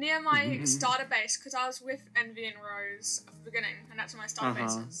 near my starter base. Because I was with Envy and Rose at the beginning, and that's where my starter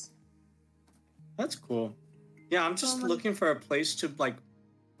base is. That's cool. Yeah, I'm just looking for a place to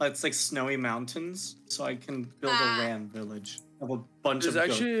it's like snowy mountains, so I can build a ram village. I have a bunch There's of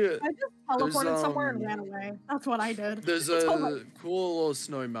goats. actually I just teleported somewhere and um, ran away. That's what I did. there's That's all a cool little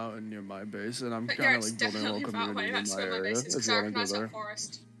snowy mountain near my base, and I'm But kind yeah, of it's like building a definitely little that way. community in That's my where my area. base is. If Because you I want to go recognize that there.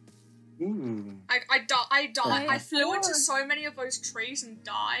 forest. Ooh. I died. I flew into Sure. so many of those trees and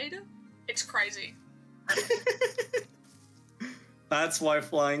died. It's crazy. That's why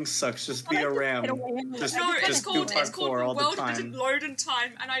flying sucks. Just be a ram. Just, No, it's just do called parkour all the the world time. didn't load in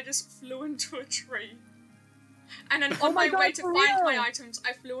time, and I just flew into a tree. And then Oh on my my way God, to for find my real? items,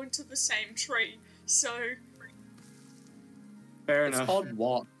 I flew into the same tree. So Fair It's enough. called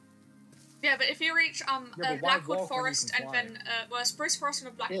walk. yeah, but if you reach but why Blackwood walk when you Forest can and fly? then well, Spruce Forest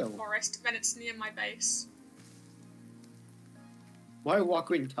and a Blackwood Ew. Forest, then it's near my base. Why walk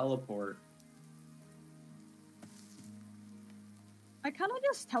when teleport? I kind of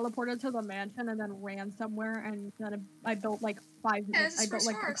just teleported to the mansion and then ran somewhere, and then I built like Yeah, this I is built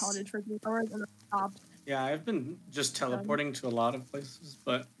like a Forest. cottage for 3 hours and then stopped. Yeah, I've been just teleporting to a lot of places,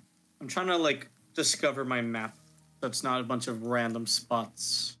 but I'm trying to like discover my map. That's not a bunch of random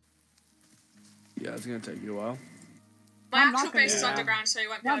spots. Yeah, it's gonna take you a while. My I'm not actual gonna base is do that. underground, so you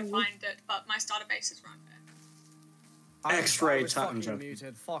won't be able to find it. But my starter base is around there. X-ray I was time fucking joke.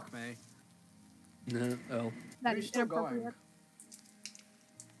 muted. Fuck me. Oh. That Who's is still going? inappropriate.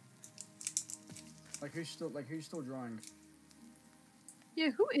 Who's still drawing? Yeah,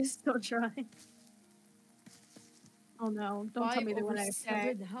 who is still trying? Oh no! Don't tell me they went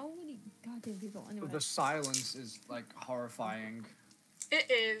AFK. How many goddamn people? Anyway. The silence is like horrifying. It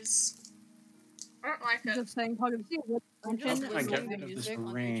is. I don't like it. Just saying, Pog, if you go to I'm the just mansion, I get listening rid to of this music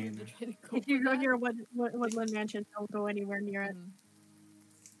on rain. YouTube to try to cope if you with go that. near Woodland Mansion, don't go anywhere near it.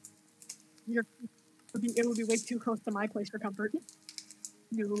 You're It would be way too close to my place for comfort.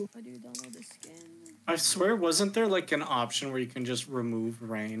 No. I do download the skin. I swear, wasn't there like an option where you can just remove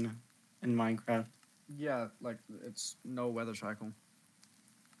rain in Minecraft? Yeah, like it's no weather cycle.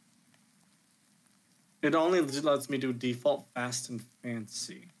 It only lets me do default fast and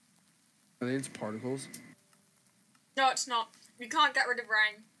fancy. I think it's particles. No, it's not. You can't get rid of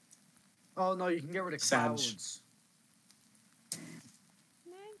rain. Oh no, you can get rid of clouds.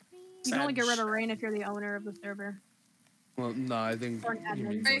 You can only get rid of rain if you're the owner of the server. Well, no, I think Or you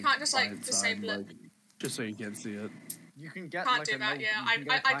mean, you can't just like client disable side, it. like, just so you can't see it. You can get Can't like do a that. no, Yeah, you can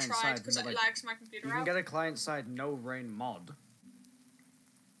get a I client tried side, because it like, lags my computer you out. can get a client side no rain mod.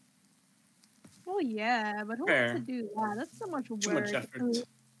 Well, yeah, but who Fair. wants to do that? That's so much work. Too much effort.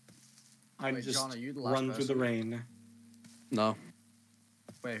 I Wait, just John, are you the last run through the person? rain. No.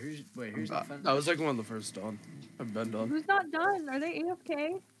 Wait, who's not finished? I was like one of the first done. I've been done. Who's not done? Are they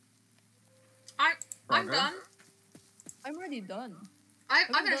AFK? I'm done. I'm already done. I'm I've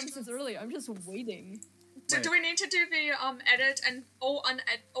been gonna- done since early. I'm just waiting. Do we need to do the edit and all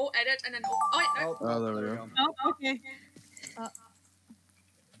edit and then all? Oh, wait, no. Oh, there we go. Oh, okay.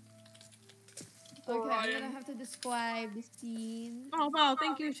 Okay, I'm gonna have to describe the scene. Oh wow!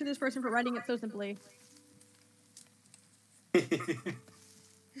 Thank you to this person for writing it so simply.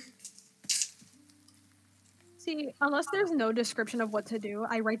 See, unless there's no description of what to do,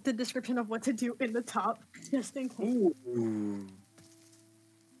 I write the description of what to do in the top, just in case. Ooh.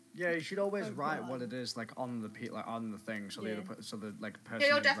 Yeah, you should always Oh, write God. what it is like on the thing, so Yeah. the like person. Yeah,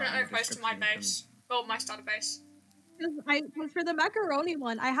 you'll who's writing definitely the post to my description base. Well, my starter base. For the macaroni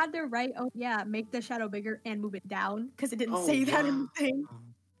one, I had to write, oh yeah, make the shadow bigger and move it down, because it didn't Oh, say that in wow. the thing.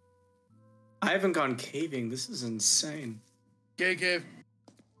 I haven't gone caving. This is insane. Gay cave.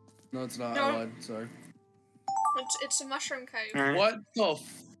 No, it's not. No. I lied. Sorry. It's a mushroom cave. What the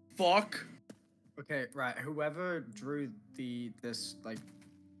fuck? Okay, right. Whoever drew this like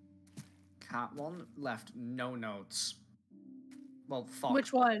cat one left no notes. Well, fox.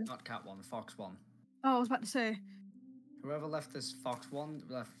 Which one? Not cat one. Fox one. Oh, I was about to say. Whoever left this fox one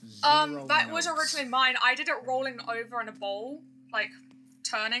left zero That was notes. originally mine. I did it rolling over in a bowl, like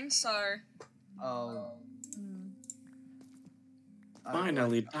turning. So. Oh.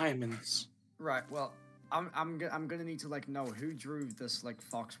 Finally, diamonds. Right. Well, I'm gonna need to like know who drew this like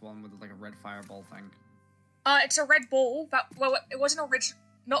fox one with like a red fireball thing. It's a red ball. It wasn't original.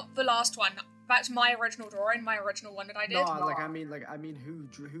 Not the last one. That's my original drawing. My original one that I did. No, I mean who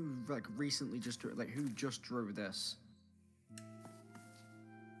like recently just drew who just drew this?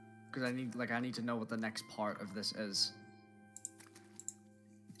 Because I need to know what the next part of this is.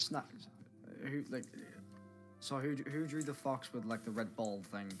 It's not who like. So who drew the fox with like the red ball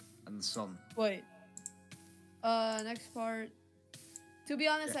thing and the sun? Wait. Next part. To be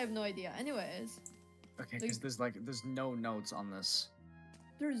honest, I have no idea. Anyways. Okay, because there's no notes on this.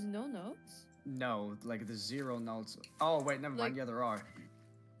 There's no notes? No, like there's zero notes. Oh wait, never mind. Yeah, there are.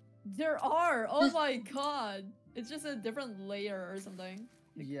 There are! Oh my god! It's just a different layer or something.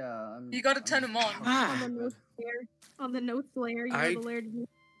 Yeah. You gotta turn them on. On the notes layer. On the notes layer, you have a layer to do.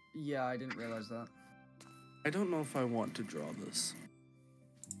 Yeah, I didn't realize that. I don't know if I want to draw this.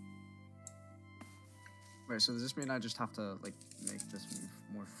 Wait, so does this mean I just have to like make this move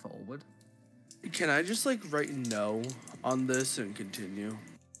more forward? Can I just like write no on this and continue?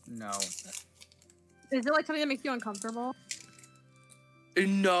 No. Is it like something that makes you uncomfortable?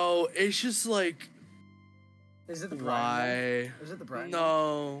 No, it's just like. Is it the why? Brian one? Is it the Brian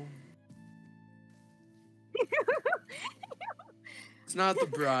No. It's not the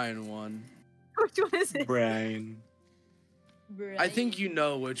Brian one. Which one is it? Brian. I think you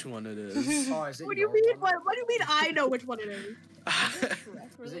know which one it is. Oh, is it What do you mean? What do you mean? I know which one it is.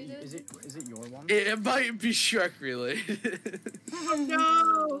 Is it your one? It might be Shrek related. Oh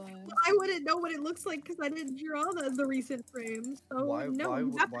no! I wouldn't know what it looks like because I didn't draw the recent frames. So no,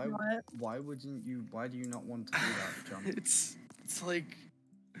 you have to draw it. Why wouldn't you? Why do you not want to do that, John? It's like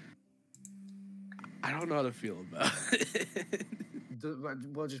I don't know how to feel about it.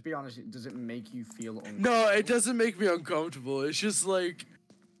 Well, just be honest. Does it make you feel uncomfortable? No, it doesn't make me uncomfortable. It's just like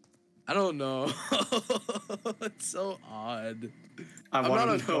I don't know. It's so odd. I I'm want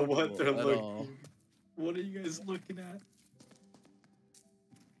not to know what uncomfortable they're at looking. all. What are you guys looking at?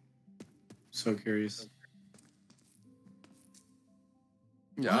 So curious.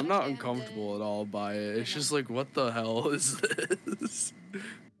 Yeah, I'm not uncomfortable at all by it. It's just like, what the hell is this?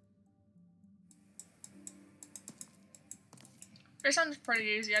 This one's pretty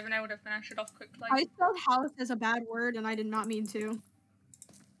easy. I've been able to finish it off quickly. I spelled house as a bad word and I did not mean to.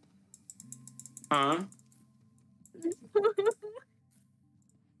 Huh?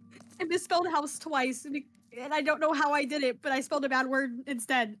 I misspelled house twice, and I don't know how I did it, but I spelled a bad word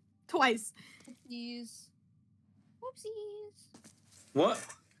instead twice. Whoopsies. Whoopsies. What?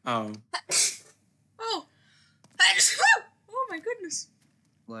 Oh. Oh. Oh my goodness.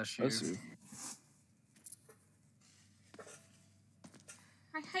 Bless you. Bless you.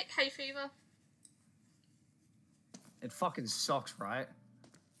 I hate hay fever. It fucking sucks, right?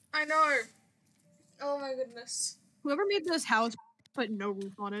 I know. Oh my goodness. Whoever made this house put no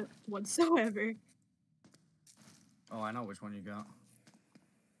roof on it whatsoever. Oh, I know which one you got.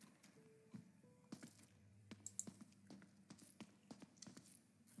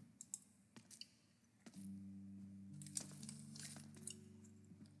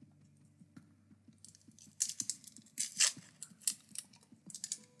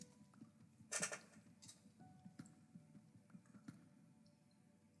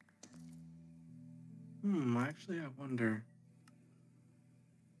 Actually, I wonder.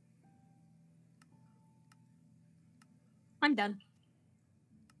 I'm done.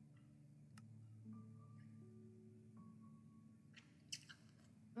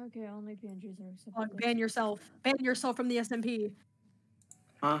 Okay, all my PNGs are accepted. Ban yourself. Ban yourself from the SMP.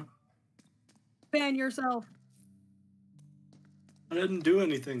 Huh? Ban yourself. I didn't do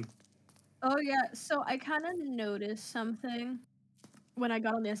anything. Oh yeah, so I kind of noticed something when I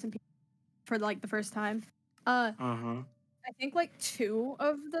got on the SMP for like the first time. I think like 2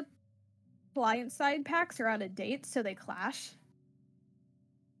 of the client side packs are out of date, so they clash.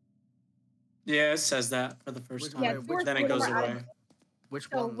 Yeah, it says that for the first time. Then it goes away. Which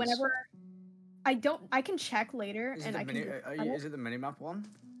so ones? whenever I can check later, Is and it I the can. is it the minimap one?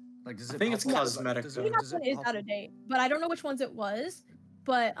 Like, does it? I think it's pop up? cosmetic. Does The it, minimap does it one is pop out of date, but I don't know which ones it was.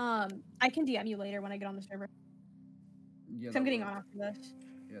 But I can DM you later when I get on the server. Yeah, 'Cause I'm getting on after this.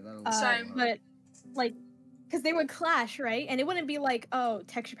 Yeah, that'll. But like, because they would clash, right? And it wouldn't be like, oh,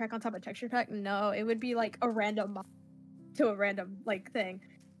 texture pack on top of texture pack. No, it would be like a random mod to a random like thing.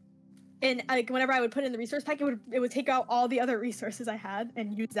 And like whenever I would put in the resource pack, it would take out all the other resources I had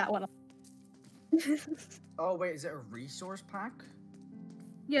and use that one. Oh wait, is it a resource pack?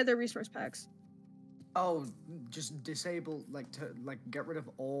 Yeah, they're resource packs. Oh, just disable get rid of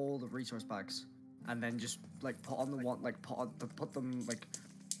all the resource packs, and then just like put on the one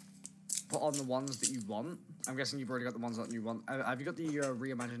put on the ones that you want. I'm guessing you've already got the ones that you want. Have you got the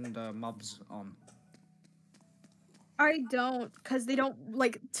reimagined mobs on? I don't, because they don't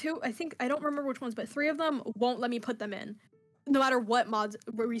like 2. I think I don't remember which ones, but 3 of them won't let me put them in. No matter what mods,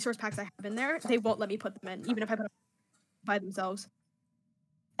 resource packs I have in there, they won't let me put them in, even if I put them by themselves.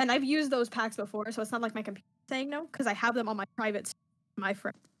 And I've used those packs before, so it's not like my computer saying no, because I have them on my private, my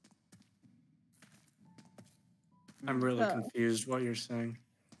friend. I'm really confused what you're saying.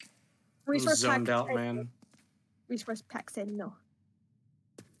 I'm Resource zoned pack out, said- man. Resource pack said no.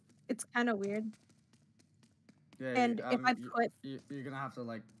 It's kind of weird. Yeah, And if I put, you're gonna have to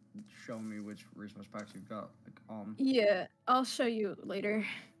like show me which resource packs you've got on. yeah, I'll show you later.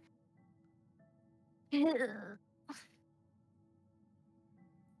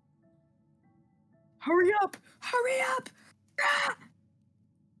 Hurry up! Hurry up! Ah!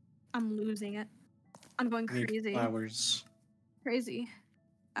 I'm losing it. I'm going Need crazy. flowers. Crazy.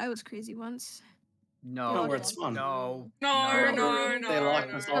 I was crazy once. No, where it's fun. No. They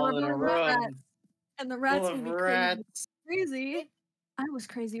locked us all in a room. And the rats Full made of me rats. crazy. I was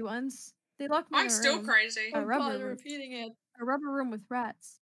crazy once. They locked me in I'm a still room. crazy. A Oh rubber god, room. repeating it. A rubber room with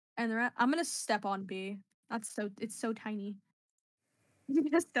rats. And the rat. I'm gonna step on B. It's so tiny. I'm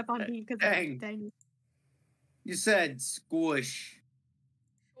gonna step on B because Dang. it's tiny. You said squish.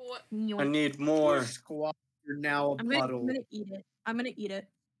 What? I need more. Squash. You're now a I'm puddle. gonna eat it. I'm gonna eat it.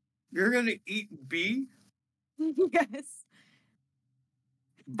 You're gonna eat B? Yes.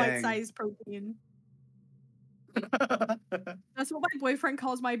 Dang. Bite-sized protein. That's what my boyfriend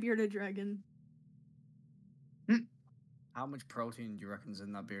calls my bearded dragon. How much protein do you reckon's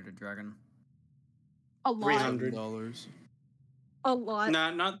in that bearded dragon? A lot. $300. A lot.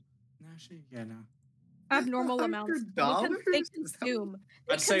 Not. Actually, yeah, no. Abnormal amounts. They consume.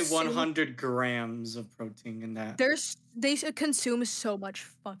 I'd say 100 grams of protein in that. They consume so much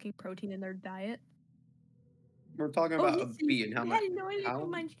fucking protein in their diet. We're talking about a bee and how much. No idea how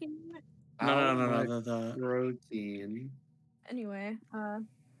much. No. The protein Anyway,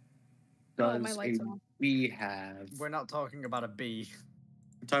 does my a lights off. bee have? We're not talking about a bee.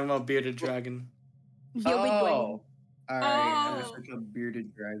 We're talking about bearded dragon. Oh, all right. I'm Oh. gonna search up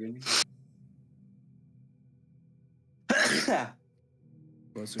bearded dragon.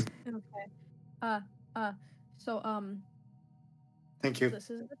 Bless you. Okay. So Thank you. This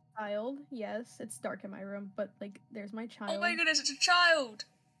is the child. Yes, it's dark in my room, but like, there's my child. Oh my goodness, it's a child!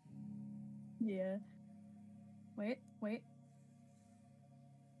 Yeah. Wait.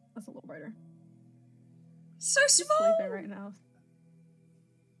 That's a little brighter. So She's small. sleeping right now.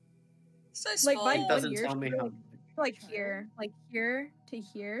 So small. Like by It 1 doesn't year, tell me she'll how. be like here to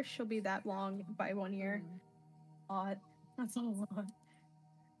here, she'll be that long by 1 year. Odd. That's a lot.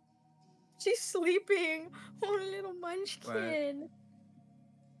 She's sleeping. Oh, little munchkin.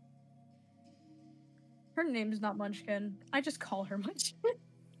 Her name's not Munchkin. I just call her Munchkin.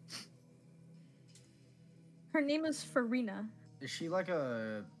 Her name is Farina. Is she like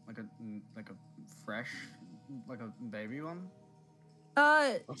a fresh, like a baby one?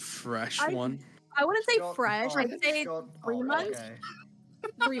 A fresh one. I wouldn't say Got- fresh. oh, I'd say got- 3 months.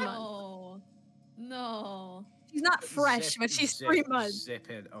 Okay. 3 months. No. She's not fresh, but she's 3 months. Zip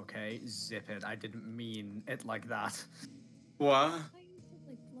it, okay? Zip it. I didn't mean it like that. What? I used it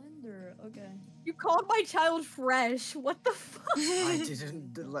like blender. Okay. You called my child fresh. What the fuck? I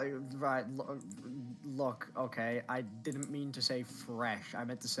didn't like right. Look, okay. I didn't mean to say fresh. I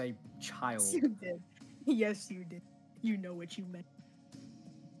meant to say child. Yes, you did. Yes, you did. You know what you meant.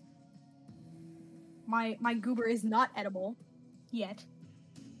 My goober is not edible yet.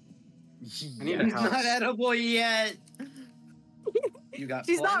 I need a It's house. not edible yet. You got.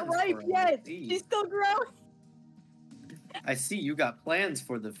 She's not plans ripe for it, yet. I see. She's still growing. I see you got plans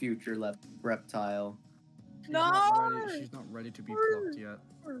for the future reptile. She's not ready to be plucked yet.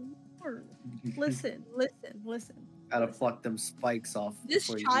 Listen. Gotta pluck them spikes off. This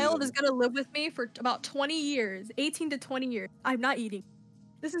before you child do is gonna live with me for about 20 years. 18 to 20 years. I'm not eating.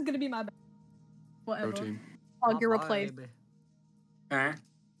 This is gonna be my whatever. Protein. I'll get replaced. Eh?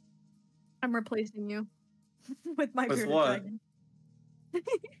 I'm replacing you with my With bearded what? dragon.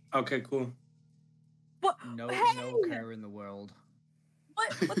 Okay, cool. What? No, Hey! no care in the world. What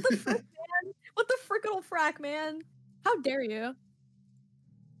the frick, man? What the frickle frack, man? How dare you?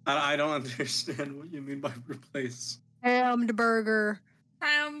 I don't understand what you mean by replace. Hammed burger.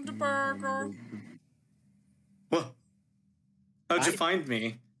 Hammed burger. What? How'd you I- find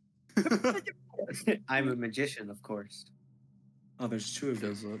me? I'm a magician, of course. Oh, there's two of you.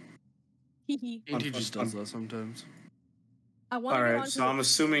 Does that? Hee And he just does that sometimes. I want to Alright, so I'm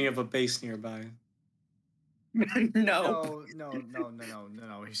assuming you have a base nearby. No. No.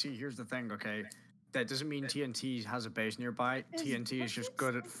 You see, here's the thing, okay? That doesn't mean TNT has a base nearby. TNT is just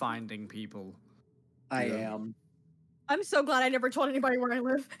good at finding people. I am. I'm so glad I never told anybody where I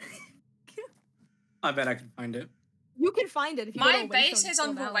live. I bet I can find it. You can find it if you My go to base Waystone is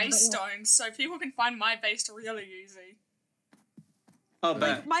on Valley, but yeah. Waystone, so people can find my base really easy. Oh, Like,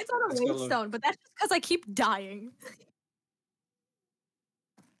 bet. mine's on a Let's go look. Waystone, but that's just because I keep dying.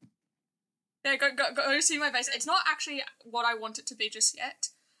 Yeah, go see my base. It's not actually what I want it to be just yet.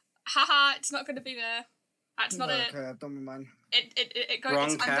 Haha, it's not going to be there. It's not Okay, I've done mine. It goes. Wrong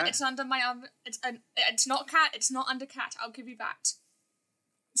It's cat? under. It's under my It's not cat. It's not under cat. I'll give you that.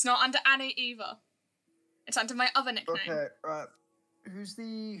 It's not under Annie either. It's under my other nickname. Okay, right. Who's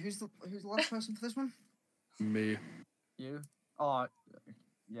the last person for this one? Me. You? Oh,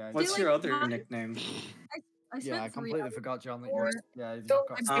 yeah. What's your other nickname? I Yeah, I spent 3 completely hours forgot, John, that before. you're. Yeah, you've So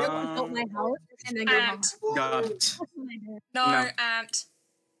got. I barely built my house and then got Ant. Got it. No, No. Ant.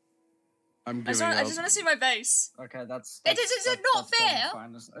 I'm I giving up. just want to see my base. Okay, that's. Is it not that's totally fair?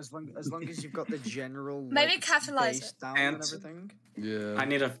 Fine. As long as you've got the general. Maybe like, capitalize base it. down And- and everything. Yeah. I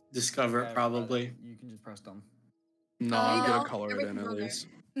need to discover it, probably. You can just press done. No, You I'm know, gonna color it in everything's at on there. least.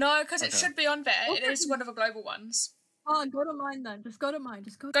 No, because it Okay. should be on there. It is one of the global ones. Oh, go to mine then. Just go to mine.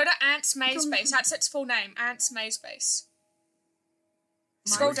 Just go. Go to Ant's maze on the- base. That's its full name. Ant's maze base.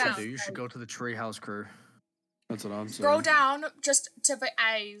 Scroll What you should down. do, you should go to the treehouse crew. That's what I'm saying. Scroll down just to the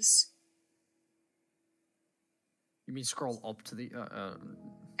A's. You mean scroll up to the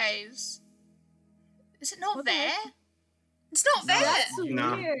A's. Is it not What the there? heck? It's not there. That's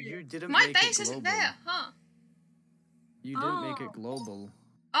No. weird. You didn't My make base it isn't global. there, huh? You didn't make Oh. it global.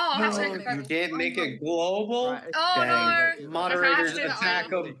 Oh, I'll have to No, make it you global. can't make it global. Right, Oh Dang. no! Moderators I have to do that attack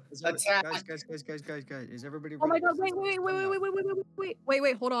later. them. Is every- Attack. Guys, is everybody Oh my ready? god,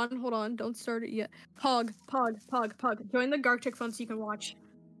 wait, hold on, don't start it yet. Pog, join the gartic phone so you can watch.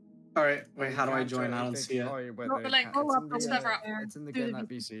 Alright, wait, how do I join? I don't see it. Oh, wait, No, wait, like, it's hold up, in it's the, never up. it's in the Dude, game at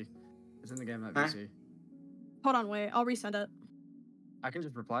BC. It's in the game at Huh? BC. Hold on, wait, I'll resend it. I can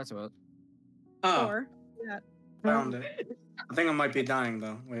just reply to it. Oh, Or, yeah. found it. I think I might be dying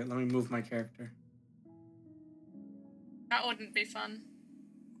though. Wait, let me move my character. That wouldn't be fun.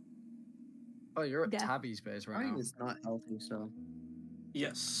 Oh, you're at Yeah. Tabby's base right Mine now. is not healthy, so.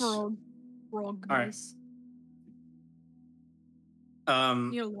 Yes. Frog Alright. base. You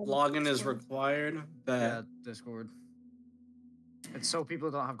know, Login is Discord. required. Yeah, That Discord. It's so people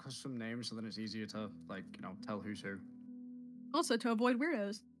don't have custom names, so then it's easier to, like, you know, tell who's who. Also to avoid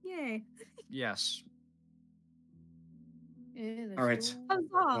weirdos. Yay. Yes. All right. I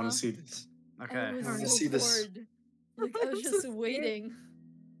want to see this. Okay. I was I want to so see this. bored. Like, I was just waiting.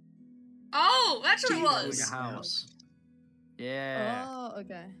 Oh, that's what it Building was. a house. Yeah. Oh,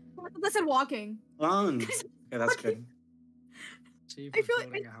 okay. Listen, walking. Fun. Yeah, that's good. See if I feel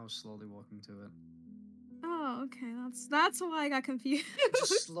building like a house, slowly walking to it. Oh, okay. That's why I got confused.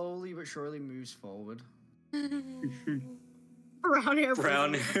 Just slowly but surely moves forward. Brown hair.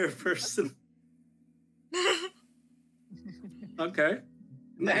 Brown hair person. Okay.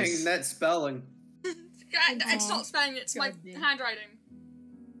 Dang, that spelling. It's not spelling, it's my handwriting.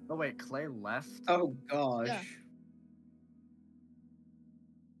 Oh wait, Clay left? Oh gosh. Yeah.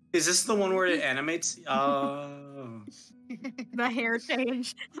 Is this the one where it animates? Oh. The hair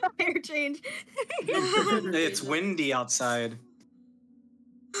change. The hair change. It's windy outside.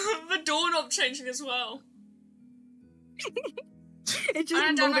 The doorknob changing as well. It's just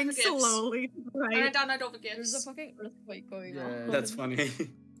I'm gonna download moving the GIFs. slowly. I'm Right. gonna download all the GIFs. There's a fucking earthquake going Yeah. on. That's funny.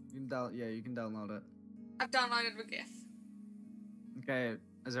 You can download it. I've downloaded the GIF. Okay,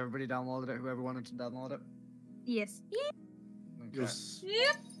 has everybody downloaded it? Whoever wanted to download it? Yes. Okay. Yes.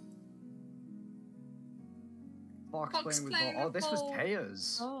 Yep. Fox Fox playing with playing ball. Oh, with this was ball.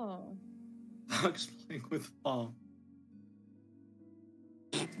 Tears. Oh. Fox playing with ball.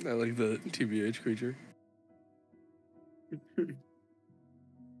 I like the TBH creature.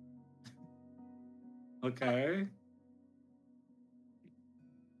 Okay.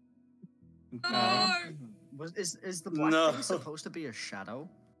 No. Is the black No. thing supposed to be a shadow?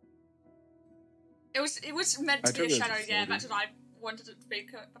 It was meant I to be a took it as shadow, a yeah, photo. that's what I wanted it to be,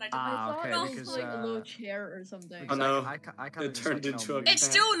 but I didn't. Ah, I thought okay, it was because, like a little chair or something. Oh no. I kinda It just, turned like, into a It cat.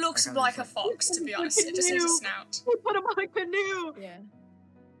 still looks kinda like a just, fox, to be honest. It just needs a snout. We put him on a canoe. Yeah.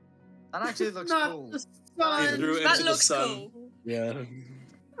 That actually looks Not cool. the He sun. threw it That into the looks sun. cool. Yeah.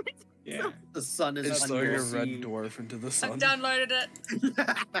 Yeah. The sun is It's throwing a under red sea. dwarf into the I've sun. downloaded it.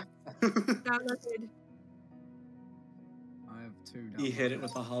 Downloaded. I have two. He hit it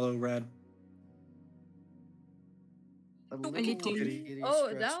with a hollow red. A Kitty. little kitty Oh,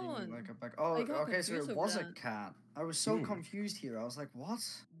 stretching that one. Like a back. Oh, I got okay, so confused it over was a that. cat. I was so confused here. I was like, what?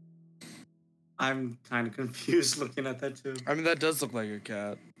 I'm kind of confused looking at that too. I mean, that does look like a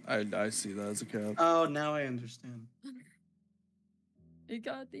cat. I see that as a cat. Oh, now I understand. It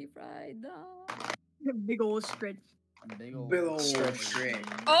got deep fried. No. Big old stretch. Big old stretch.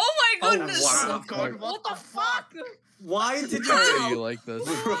 Oh my Oh, goodness! wow. God, what the fuck? Why did Why you are you like this?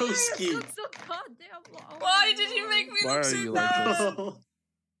 Broski? That's so goddamn long. Why did you make me Why look are so you like bad? this?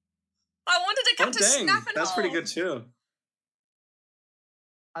 I wanted a cat Oh to dang, snap and that's pretty all. good too.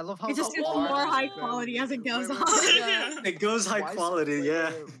 I love how It just the gets arms- more high Wait, quality as it goes wait, on. wait, Yeah. It goes high Why is it- quality, wait,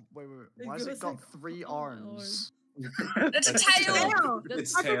 yeah. Wait. It Why has goes it got like- 3 oh my arms? It's a That's tail. Tail.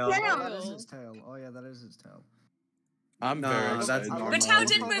 It's That's a tail. tail. Oh, that is its tail. Oh yeah, that is its tail. I'm No, very that's excited. normal. The tail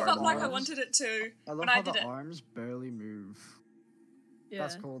did Normal. move up like I Normal. wanted it to I love when how I did the it. arms barely move. Yeah.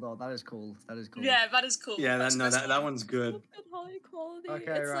 That's cool though. That is cool. That is cool. Yeah, that is cool. Yeah, That's that cool. one's good. Look at high quality.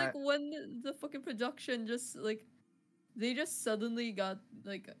 Okay, It's right. like when the fucking production just like they just suddenly got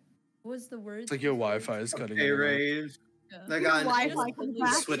like what's the word? It's like your Wi-Fi is cutting Pay in. raise. Yeah. They Your got Wi-Fi comes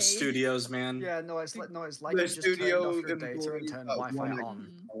back. Switch studios, man. Yeah, no, it's like the you just turned studio off your data and employees turned got Wi-Fi one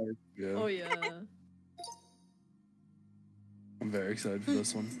on. Yeah. Oh yeah. I'm very excited for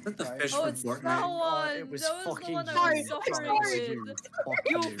this one. Is that the Right. fish Oh, from it's Fortnite? that Oh, one. it was That was the fucking one I Sorry, was suffering sorry. with. Fuck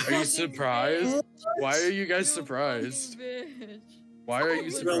You you. Are you fucking surprised? bitch. Why are you guys You surprised? fucking bitch. Why are It you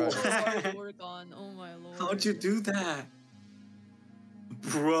was surprised? so hard to work on. Oh my lord. How'd you do that?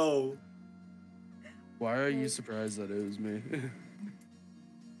 Bro. Why are you surprised that it was me?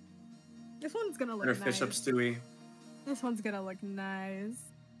 This one's gonna look Better nice. fish up Stewie. This one's gonna look nice.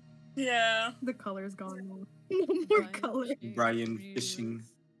 Yeah. The color's gone. No more color. Brian fishing.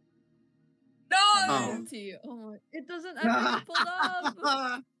 No! Oh. Oh my, it doesn't ever pulled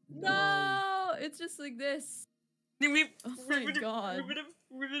up. No, it's just like this. Oh my god.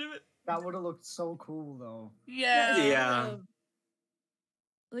 That would have looked so cool though. Yeah. Yeah.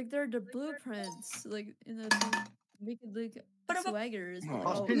 Like they're the blueprints, like in the make it like swaggers.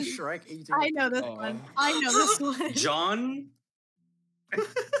 Oh. I've been Shrek eating. I know this one. I know this one. John?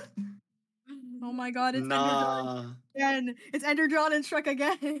 Oh my god, it's Nah. Ender again. It's Ender John and Shrek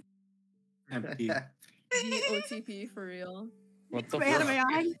again. Empty. The OTP for real. What the My fuck? anime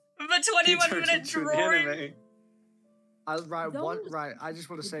eye. The 21-minute drawing. Right, That what? was- Right, I just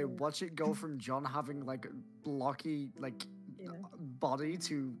want to say, watch it go from John having like blocky, like body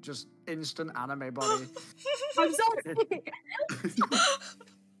to just instant anime body. I'm sorry.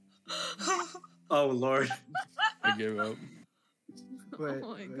 Oh lord. I gave up. Wait,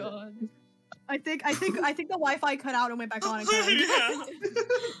 Oh my god. I think the Wi-Fi cut out and went back on again. Yeah.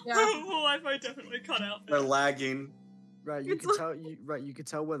 Yeah. The Wi-Fi definitely cut out. We're lagging. Right, you could tell. You could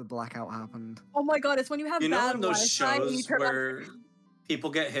tell where the blackout happened. Oh my god, it's when you have You know bad in those Wi-Fi and you shows turn on- where people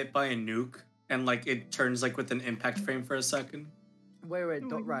get hit by a nuke and like it turns like with an impact frame for a second? Wait,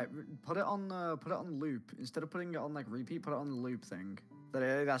 right. Put it on loop instead of putting it on like repeat. Put it on the loop thing. That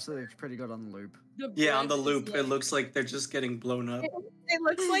actually looks pretty good on the loop. Yeah, on the loop, it looks like they're just getting blown up. It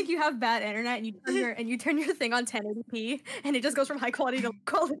looks like you have bad internet and you turn your thing on 1080p and it just goes from high quality to low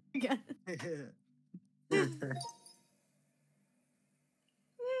quality again.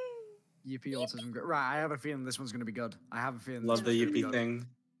 Yippee autism. Right, I have a feeling this one's gonna be good. I have a feeling. Love the this one's gonna be yippee good. thing.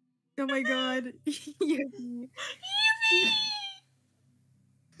 Oh my god. Yippee.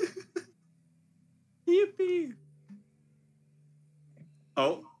 Yippee.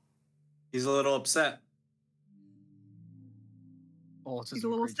 Oh, he's a little upset. Autism He's a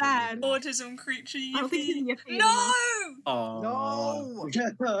little creature. sad. Autism creature. I don't think he's Yippee. yippee No! Oh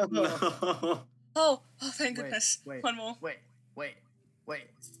no! Oh, thank goodness. Wait, One more. Wait.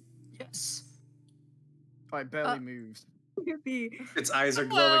 Yes. Oh, it barely moved. Yippee. Its eyes are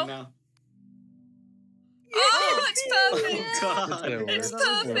glowing now. Oh, it's perfect. Oh god! It's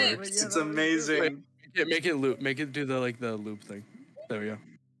perfect. It's amazing. Make it loop. Make it do the loop thing. There we go.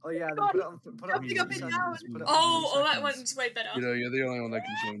 Oh yeah, then put it on. Put it on Jumping up and 30 down. seconds, put it on 30 Oh, that seconds. one's way better. You know, you're the only one that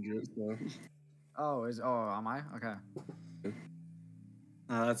can change it. So. Oh, am I? Okay.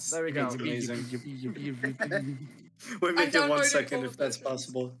 That's There we go. It's amazing. Wait, Wait, make it 1 downloaded second all if of that's those.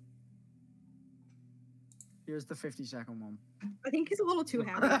 possible. Here's the 50-second one. I think he's a little too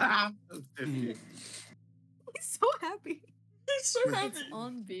happy. 50. He's so happy. He's so It's happy.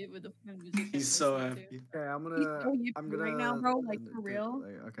 on beat with the fun music. He's so happy. Okay, I'm He's gonna. so yippee I'm gonna. right now, bro. Like, for real.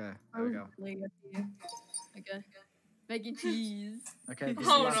 Okay, there we go. Really yippee. Okay. Mac and cheese. Okay, this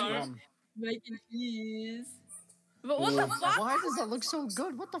is Oh, the last no. one. Mac and cheese. But what the fuck? Why does that look so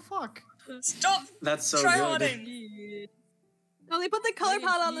good? What the fuck? Stop That's so tryharding. good. Oh, they put the color Mac and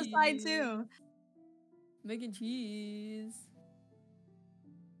palette on the side cheese. too. Mac and cheese.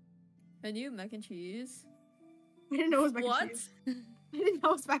 And you, mac and cheese. I didn't know it was mac What? and cheese. I didn't know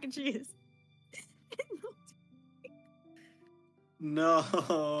it was mac and cheese. No.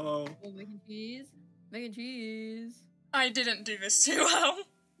 Oh, mac and cheese. Mac and cheese. I didn't do this too well.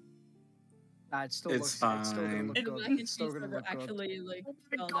 Nah, it still It's looks. It's still gonna fine. look The good. mac and It's still cheese gonna never look good. actually like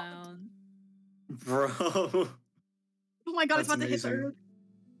fell down. Bro. Oh my god, it's That's about to hit the amazing. earth.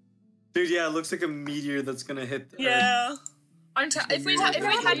 Dude, yeah, it looks like a meteor that's gonna hit the Earth. Yeah. If we had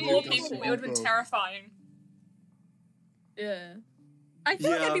more Yeah. people, it would have been terrifying. Yeah. I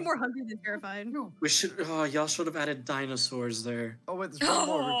feel like I'd be Yeah. more hungry than terrified. We should. Oh, y'all should have added dinosaurs there. Oh wait, there's one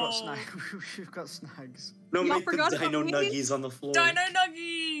more. We've got Oh. snags. We've got snags. No, Y'all make the forgot about dino me? nuggies on the floor. Dino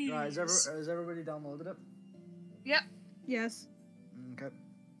Nuggies! Right, has everybody downloaded it? Yep. Yes. Okay.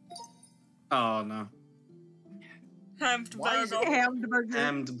 Oh no. Hammed Why is burger. Hamburger.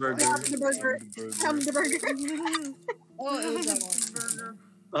 Hammed burger. Hamburger. Hamburger. Oh, it was that one.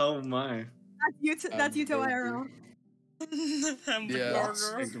 Oh my. That's you to IRL. Hammed Yeah.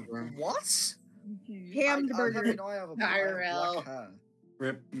 burger. What? Hamburger. I have a IRL. black hair.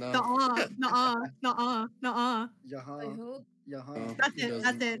 Rip. No. Nuh-uh. Nuh-uh. Yaha. I hope. Yaha. No. That's He it.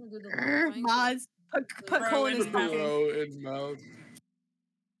 doesn't. That's it. Do the whole thing. Mods. Put Cole in his Rowan. pocket. Bro in mouth.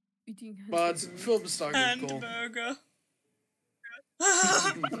 Eating Mods, fill the stock with Cole. Hamburger.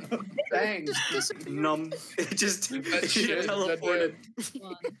 Bang. Num. It just That shit, teleported.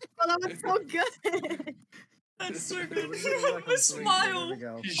 One. Oh, that was so good. That's so Okay, good. we're gonna do like The on three. There smile. we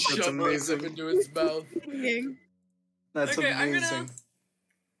go. He That's shoved it amazing. into his mouth. That's Okay, I'm amazing. gonna-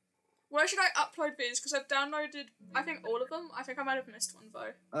 Where should I upload these? Because I've downloaded, I think, all of them. I think I might have missed one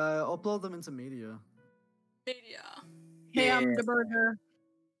though. Upload them into media. Media. Hamburger. Burger.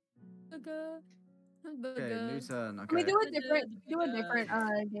 Okay, Hamburger. new turn. Can we Okay. do a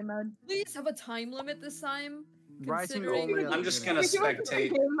different game mode? Please have a time limit this time. Writing considering- only. I'm just Can gonna Can we do a different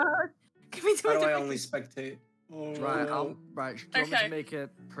spectate. game mode? Can we do How a do I different only spectate? Oh. Right, right. Do you want me Okay. to make it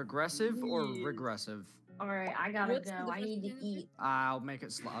progressive or Yeah. regressive? Alright, I gotta What's go. the I need to difference eat. I'll make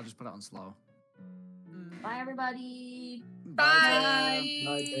it slow. I'll just put it on slow. Bye, everybody.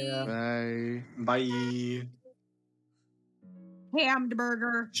 Bye. Bye. Bye.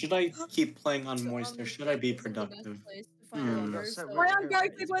 Hamburger. Should I keep playing on So, moist or should the I be best place to productive? find Hmm. lovers, So so- Play on Okay,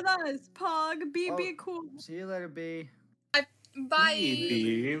 Gartic with us. Pog. Be Oh. cool. See you later, B. Bye.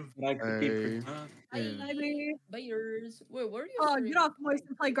 Maybe, but I could be Hey. productive. Buyers. Wait, where do you Oh, get off voice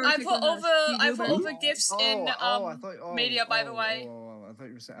and play gartic. I put over gifts in I thought, media, by the way. I thought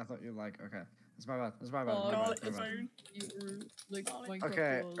you were saying, I thought you were like, okay, that's my bad. That's my bad. Oh, my God, bad, my bad.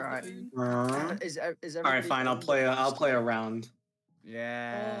 Okay, alright. All Is right, everybody fine. I'll play. I'll play a round.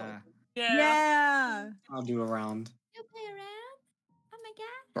 Yeah. Yeah. I'll do a round. You play around? Oh my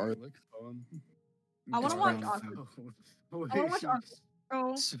god. Garlic phone. I want to It's watch round Oscar. Oh, I want to watch Oscar.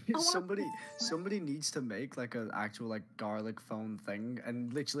 Oh, somebody needs to make like an actual like garlic phone thing,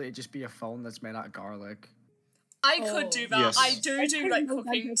 and literally it just be a phone that's made out of garlic. I could do that. Yes. I do like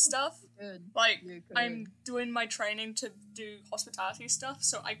cooking stuff. Good. Like, You could. I'm doing my training to do hospitality stuff,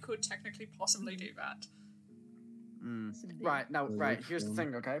 so I could technically possibly do that. Right, now, here's the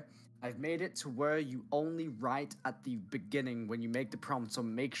thing, okay? I've made it to where you only write at the beginning when you make the prompt, so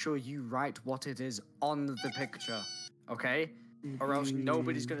make sure you write what it is on the picture, okay? Or else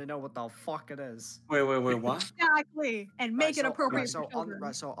nobody's gonna know what the fuck it is. Wait, what? Exactly. And make it appropriate so for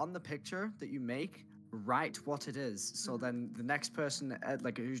children. so on the picture that you make, write what it is. So then the next person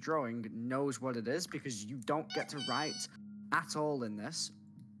like who's drawing knows what it is, because you don't get to write at all in this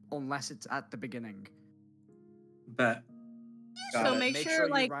unless it's at the beginning. Bet. So make sure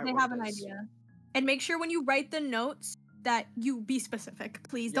like they have an idea. And make sure when you write the notes that you be specific.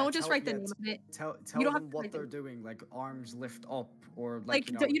 Please don't just write the name of it. Tell you don't them have to what write they're it. doing, like arms lift up or Like,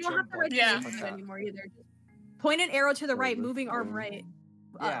 you know, you don't have to write the name of it anymore either. Just point an arrow to the right, moving arm right.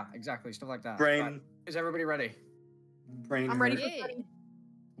 Yeah, exactly, stuff like that. Brain. Right. Is everybody ready? Brain. I'm ready hurt.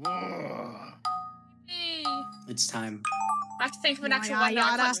 for It's time. I have to think of an actual one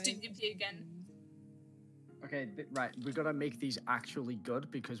now. I can't do Yippee again. Okay, right. We gotta make these actually good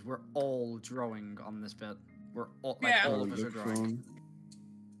because we're all drawing on this bit. We're all all of us are drawing.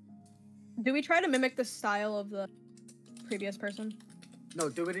 Do we try to mimic the style of the previous person? No,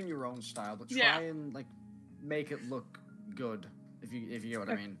 do it in your own style, but try and like make it look good. If you get what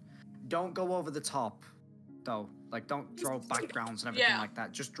I mean. Don't go over the top, though. Like, don't draw backgrounds and everything like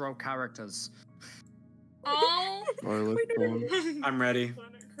that. Just draw characters. Oh. I'm ready.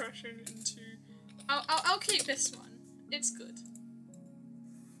 Crashing into. I'll keep this one. It's good.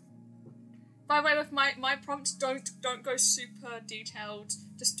 By the way, with my prompts, don't go super detailed.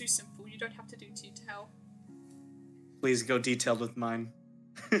 Just do simple. You don't have to do detail. Please go detailed with mine.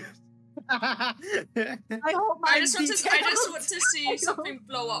 I hope I just want to see something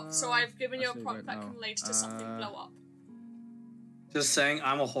blow up. So I've given you a prompt that can lead to something blow up. Just saying,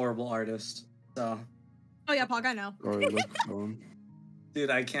 I'm a horrible artist. So. Oh yeah, Pog, I know. Dude,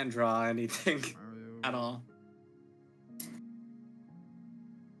 I can't draw anything at all.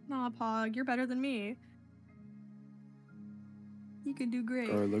 Nah, Pog, you're better than me. You can do great.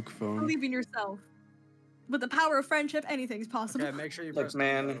 Believe in yourself. With the power of friendship, anything's possible. Okay, make sure you Look,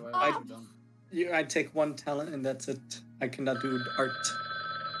 man, I take one talent and that's it. I cannot do art.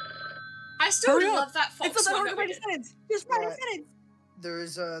 I still love that fox It's one not write a sentence. Just write a sentence. There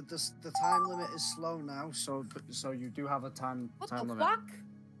is the time limit is slow now, so you do have a time limit. Fuck?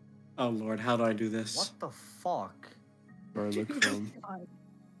 Oh lord, how do I do this? What the fuck? All right.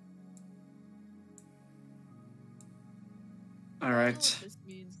 I don't know what this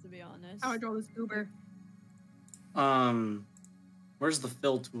means, to be honest. How I draw this goober. Where's the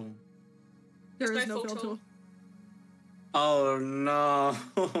fill tool? There is no fill tool. Oh no.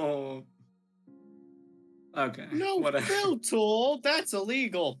 Okay. No whatever. fill tool. That's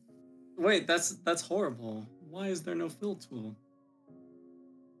illegal. Wait, that's horrible. Why is there no fill tool?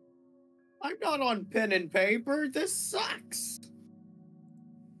 I'm not on pen and paper. This sucks.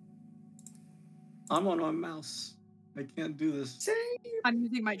 I'm on my mouse. I can't do this. Same. I'm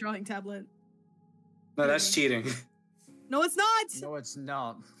using my drawing tablet. No, that's cheating. No, it's not. No, it's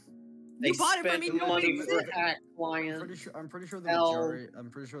not. You bought it for me. Money for hack client. I'm pretty sure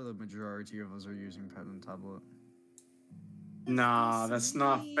the majority of us are using pen and tablet. Nah, that's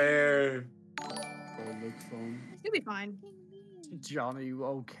not fair. You'll be fine. John, are you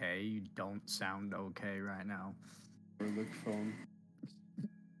okay? You don't sound okay right now.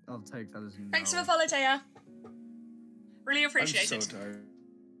 I'll take that as no. Thanks for the follow, Taya. Really appreciate it. tired.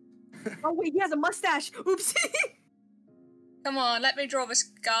 Oh wait, he has a mustache. Oops. Come on, let me draw this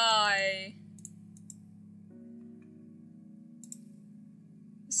guy.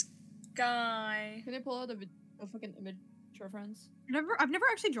 This guy. Can I pull out a fucking image for friends? I've never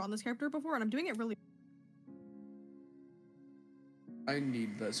actually drawn this character before, and I'm doing it really. I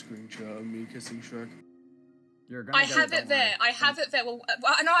need that screenshot of me kissing Shrek. You're gonna I have it there. I have it there. Well,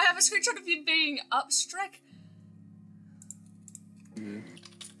 no, I have a screenshot of you being up, Strek. Yeah.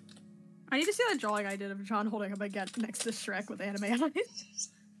 I need to see that drawing I did of John holding a baguette next to Shrek with anime on it.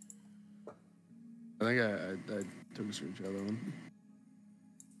 I think I took a screenshot of that one.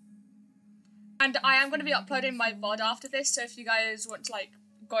 And I am going to be uploading my VOD after this, so if you guys want to, like,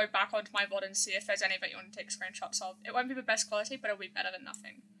 go back onto my VOD and see if there's any that you want to take screenshots of. It won't be the best quality, but it'll be better than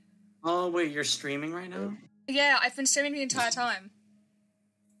nothing. Oh, wait, you're streaming right now? Yeah, I've been streaming the entire time.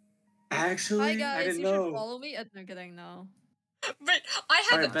 Actually, Hi guys, I didn't you know. should follow me. I'm kidding now. But I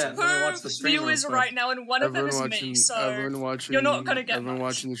have two viewers right now, and one of them is me, so you're not going to get Everyone much.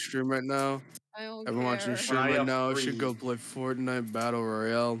 watching the stream right now. I don't Everyone watching the stream right now should go play Fortnite Battle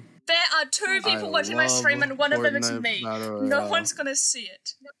Royale. There are two people watching my stream, and one of them is Fortnite me. Battle No Royale. one's going to see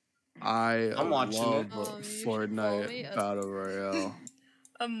it. I'm watching love it. Fortnite Battle Royale.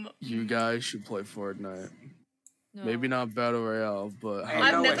 You guys should play Fortnite. No. Maybe not Battle Royale, but how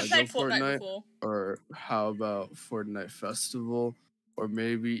I've about never Lego played Fortnite before. Or how about Fortnite Festival? Or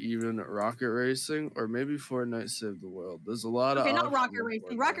maybe even Rocket Racing? Or maybe Fortnite Save the World. There's a lot of Okay, not options rocket in racing.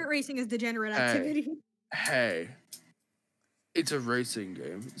 Fortnite. Rocket racing is degenerate Hey. activity. Hey, it's a racing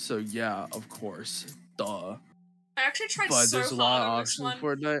game, so yeah, of course, duh. I actually tried But so there's a hard lot of on this options in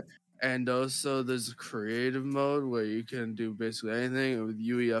one. Fortnite, and also there's a creative mode where you can do basically anything. And with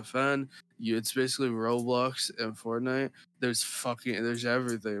UEFN, it's basically Roblox and Fortnite. There's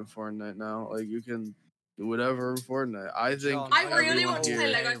everything in Fortnite now. Like you can do whatever in Fortnite. I think John, I really everyone want to here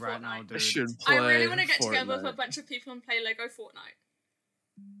play Lego right now, Fortnite. dude. should I play really want to get together with a Fortnite. bunch of people and play Lego Fortnite.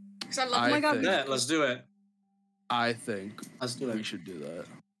 Because I love I Lego. think- Yeah, let's do it. I think Let's do we it. should do that.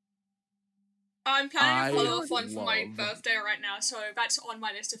 I'm planning to I follow off one for my love- birthday right now, so that's on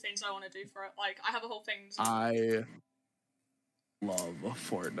my list of things I want to do for it. Like, I have a whole thing. I love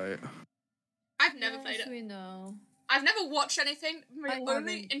Fortnite. I've never played it. We know. I've never watched anything. My I only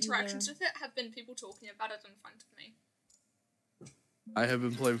haven't interactions either. with it have been people talking about it in front of me. I have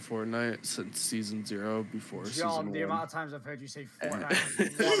been playing Fortnite since season 0 before John, season the 1. amount of times I've heard you say Fortnite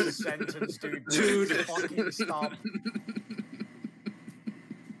in one sentence, dude. Dude. Fucking stop.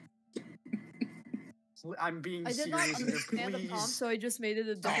 I'm being I did not serious here, understand the prompt, please. so I just made it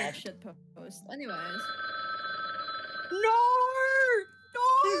a double shit post. Anyways. No!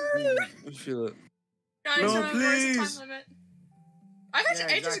 I feel it. Guys, No, remember it's a please. time limit. I got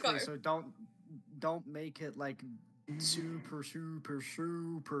to ages ago. So don't make it like super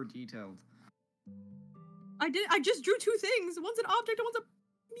detailed. I just drew two things. One's an object and one's a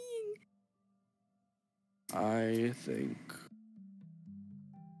being. I think.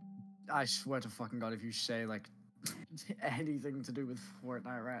 I swear to fucking god, if you say like anything to do with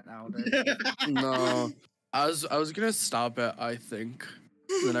Fortnite right now, dude. No. I was gonna stop at I think.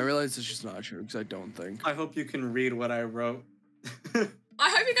 Then I realized it's just not true because I don't think. I hope you can read what I wrote. I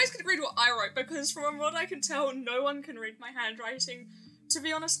hope you guys can read what I wrote, because from what I can tell, no one can read my handwriting. To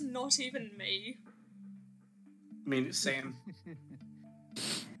be honest, not even me. I mean, same.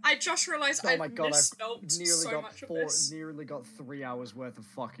 I just realized Oh I my god, misspelled I've so much of this. nearly got 3 hours worth of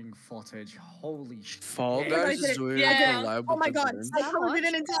fucking footage. Holy shit. Fall Yeah. Guys is doing Yeah. a collab Oh with my the god, Grinch. I covered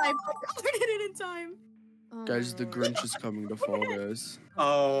it in time. I covered it in time. Guys, the Grinch is coming to Fall Guys.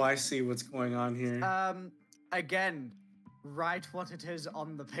 Oh, I see what's going on here. Again, write what it is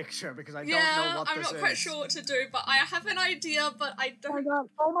on the picture because I don't Yeah, know what I'm this not quite is. sure what to do, but I have an idea, but I Oh my don't. god,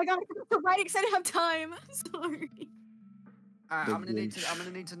 oh my god, I forgot to write it because I didn't have time. Sorry. I'm The gonna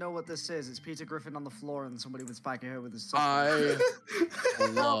need to know what this is. It's Peter Griffin on the floor and somebody with spiky hair with his. son. I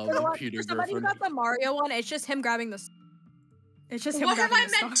love You know what? Peter For somebody who Griffin. got the Mario one, it's just him grabbing the. It's just him What am grabbing I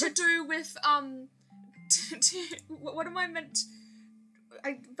the meant star. to do with what am I meant?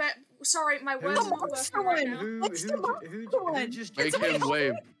 I bet. Sorry, my words are not working right now. Who just Make him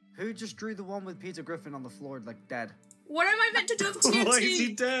wave. Who just drew the one with Peter Griffin on the floor like dead? What am I meant to do with TNT? Why is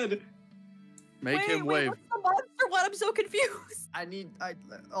he dead? Make him wait, wave. what's the monster one? I'm so confused.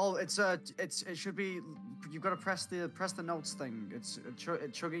 It should be. You've got to press the notes thing. It's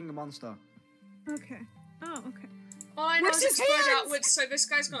chugging the monster. Okay. Oh, okay. All I know Where's is his it's spread hands? outwards, so this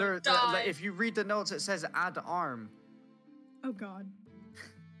guy's gonna Like, die. if you read the notes, it says add arm. Oh god.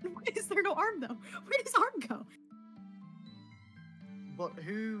 Why is there no arm though? Where does arm go? But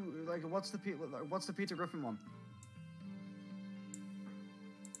who? Like, what's the Peter Griffin one?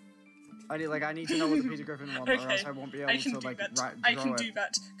 I need to know what the Peter Griffin one, or else Okay, I won't be able I can to do like that. draw I can it. do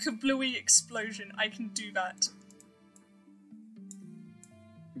that. Kablooey explosion. I can do that.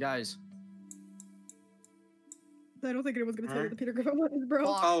 Guys. I don't think anyone's gonna tell you what the Peter Griffin one is, bro.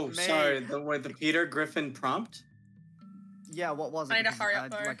 Oh, me. sorry. The Peter Griffin prompt? Yeah, what was it? I need to Because hurry up,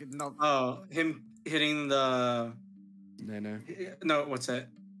 though. like, no, Oh, him hitting the. No, what's it?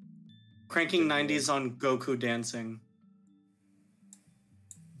 Cranking 90s on Goku dancing.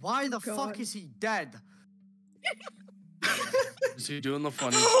 Why the fuck is he dead? Is he doing the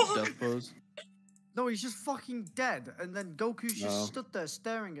funny death pose? No, he's just fucking dead, and then Goku's just stood there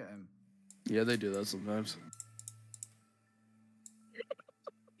staring at him. Yeah, they do that sometimes.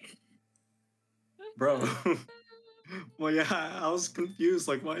 Bro. Well, yeah, I was confused.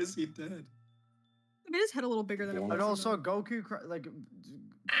 Like, why is he dead? I made his head a little bigger than it was. And also, Goku, like, the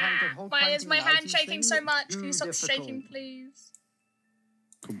whole Why is my hand cranking shaking so thing much? too Can you stop difficult. shaking, please?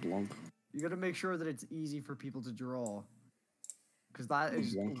 Kablunk. You gotta make sure that it's easy for people to draw. Because that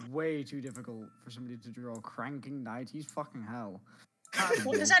is way too difficult for somebody to draw. Cranking 90s? Fucking hell.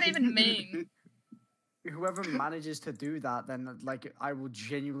 What does that even mean? Whoever manages to do that, then, like, I will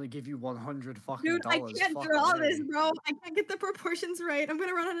genuinely give you 100 fucking Dude, I dollars. can't Fuck draw me. this, bro. I can't get the proportions right. I'm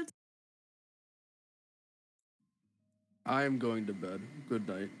gonna run out of time. I am going to bed. Good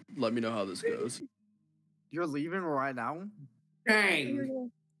night. Let me know how this goes. You're leaving right now?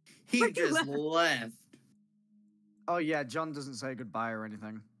 Dang. He just left. Oh yeah, John doesn't say goodbye or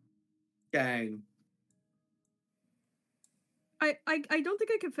anything. Dang. I don't think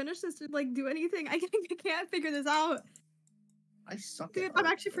I can finish this to like do anything. I can't figure this out. I suck. Dude, I'm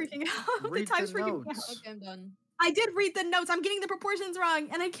actually freaking out. Read the time's the freaking me notes. out. Okay, I'm done. I did read the notes. I'm getting the proportions wrong,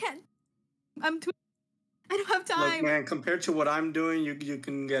 and I can't. I'm too. I don't have time. Like, man, compared to what I'm doing, you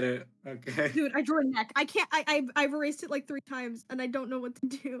can get it. Okay. Dude, I drew a neck. I can't. I've erased it like 3 times, and I don't know what to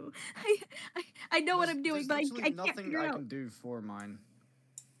do. I know what I'm doing, but I can't nothing figure I out. can do for mine.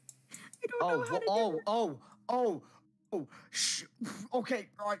 I don't know how to do it. Okay,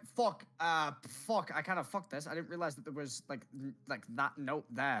 alright, fuck. Fuck, I kind of fucked this. I didn't realize that there was, like that note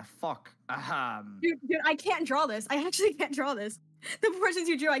there. Fuck. Dude, I can't draw this. I actually can't draw this. The proportions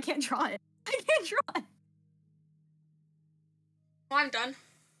you drew, I can't draw it. I can't draw it. Well, I'm done.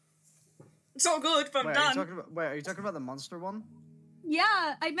 It's all good, but I'm done. Are you talking about the monster one?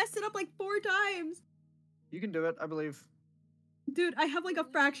 Yeah, I messed it up like 4 times. You can do it, I believe. Dude, I have like a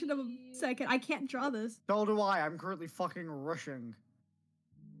fraction of a second. I can't draw this. So do I. I'm currently fucking rushing.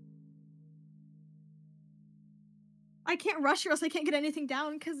 I can't rush or else I can't get anything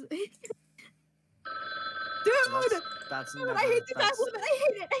down because. Dude! That's Dude, I hate the time limit. I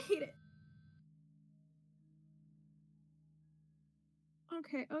hate it. I hate it.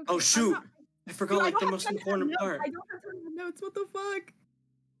 Okay. Oh shoot! I forgot like the most important part. I don't have time for notes. What the fuck?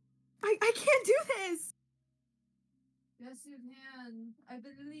 I can't do this. Yes, you can. I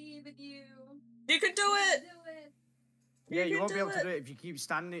believe in you. You can do it. Yeah, you won't be able to do it if you keep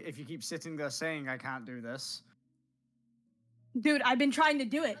standing. If you keep sitting there saying I can't do this. Dude, I've been trying to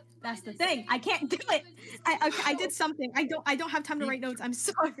do it. That's the thing. I can't do it. I did something. I don't have time to write notes. I'm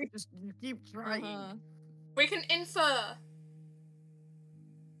sorry. Just keep trying. We can infer.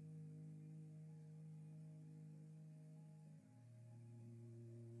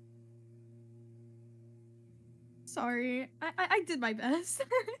 Sorry. I did my best.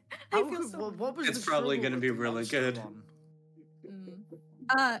 I feel so. What was It's the probably struggle gonna with be the really monster good. one?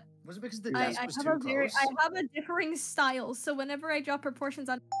 Was it because the I desk was have too a close? I have a differing style, so whenever I draw proportions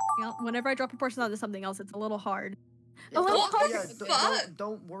on onto something else, it's a little hard. A little hard.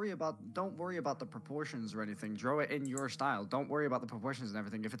 Don't worry about the proportions or anything. Draw it in your style. Don't worry about the proportions and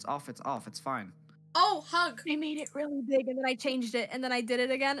everything. If it's off, it's off. It's fine. Oh, hug. I made it really big, and then I changed it, and then I did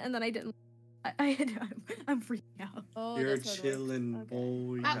it again, and then I didn't. I'm freaking out. Oh, You're chilling,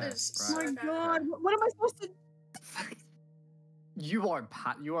 boy. That was Oh my god! What am I supposed to? You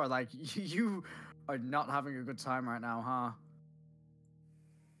are like you are not having a good time right now, huh?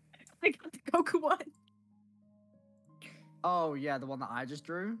 I got the Goku one. Oh yeah, the one that I just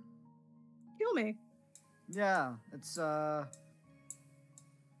drew. Kill me. Yeah, it's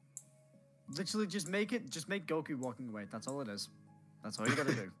literally just make Goku walking away. That's all it is. That's all you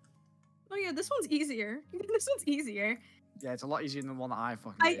gotta do. Oh yeah, this one's easier. This one's easier. Yeah, it's a lot easier than the one that I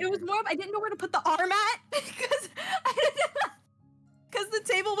fucking made. It was more of I didn't know where to put the arm at because the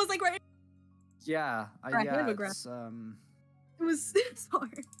table was like right. Yeah, Alright, yeah, here we go. it's, It was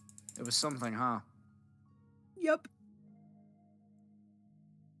sorry. it was something, huh? Yep.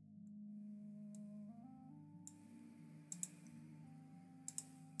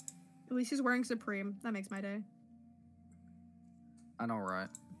 At least he's wearing Supreme. That makes my day. I know, right?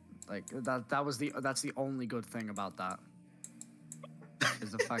 Like that's the only good thing about that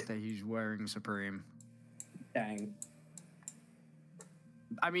is the fact that he's wearing Supreme. Dang.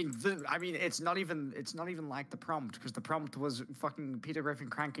 I mean, it's not even like the prompt because the prompt was fucking Peter Griffin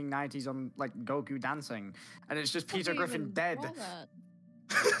cranking 90s on like Goku dancing, and it's just Peter Griffin dead.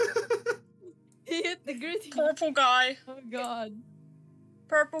 He hit the gritty. Purple guy. Oh god.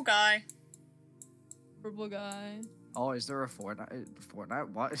 Purple guy. Purple guy. Oh, is there a Fortnite?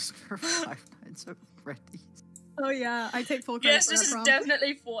 What is there 5 Nights at Freddy's? Oh yeah, I take full credit Yes, for this that is prompt.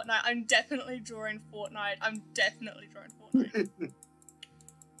 definitely Fortnite. I'm definitely drawing Fortnite. I'm definitely drawing Fortnite.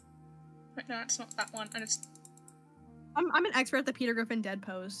 Wait, no, it's not that one. I'm an expert at the Peter Griffin dead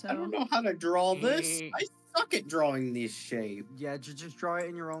pose, so. I don't know how to draw this. I suck at drawing these shapes. Yeah, just draw it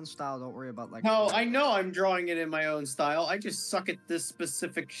in your own style. Don't worry about like. No, I know I'm drawing it in my own style. I just suck at this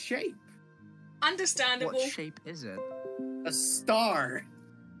specific shape. Understandable. What shape is it? A star.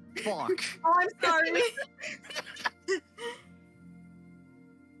 Fuck. Oh, I'm sorry.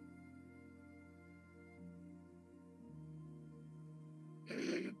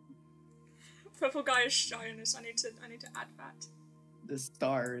 Purple guy is shyness. I need to add that. The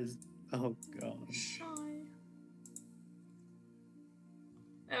star is. Oh god. Shy.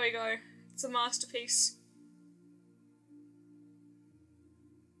 There we go. It's a masterpiece.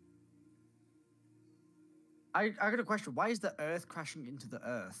 I got a question. Why is the Earth crashing into the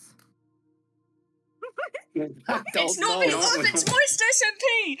Earth? It's not because it's moist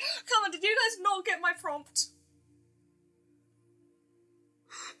SMP! Come on, did you guys not get my prompt?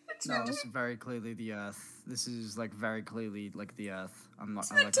 No, this is very clearly the Earth. This is like very clearly like the Earth. I'm not.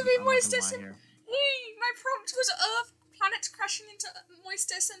 It's meant to be moist SMP. My prompt was Earth planets crashing into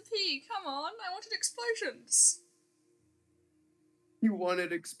moist SMP. Come on, I wanted explosions. You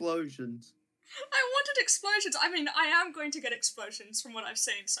wanted explosions. I wanted explosions. I mean, I am going to get explosions from what I've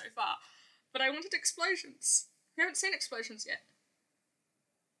seen so far, but I wanted explosions. We haven't seen explosions yet.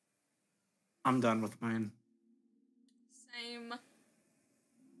 I'm done with mine. Same.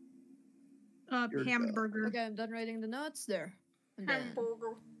 Hamburger. Okay, I'm done writing the notes there.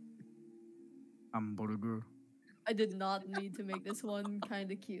 Hamburger. Hamburger. I did not need to make this one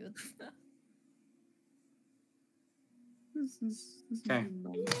kind of cute. Okay.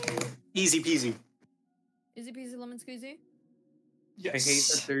 Easy peasy. Easy peasy lemon squeezy. I hate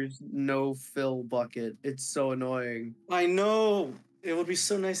that there's no fill bucket. It's so annoying. I know. It would be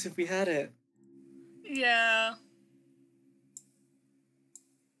so nice if we had it. Yeah.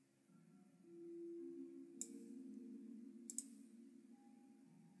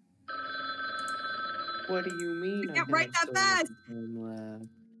 What do you mean? You can't write that fast.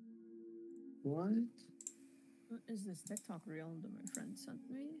 What? What is this TikTok reel that my friend sent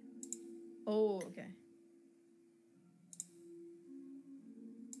me? Oh, okay.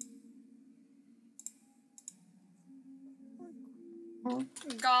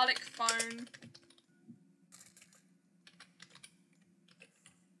 Garlic phone.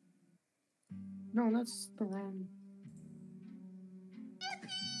 No, that's the wrong.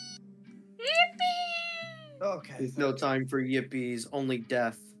 Yippee! Okay. There's no time for yippies, only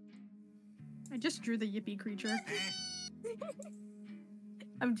death. I just drew the yippee creature.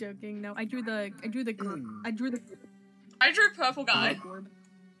 I'm joking. No, I drew the. I drew purple guy.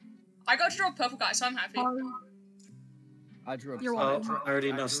 I got to draw a purple guy, so I'm happy. I drew a. You're I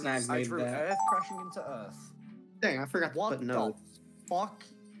already know Snag I made drew that. Earth crashing into Earth. Dang, I forgot to What put the notes. fuck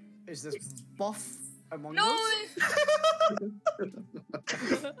is this buff among No! us?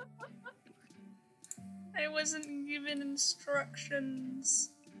 I wasn't given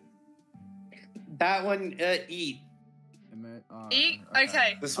instructions. That one, eat. Eat?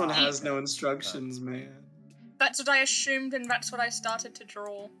 Okay. This one has no instructions, man. That's what I assumed, and that's what I started to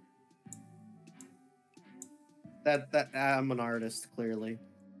draw. That I'm an artist, clearly.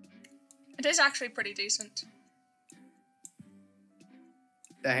 It is actually pretty decent.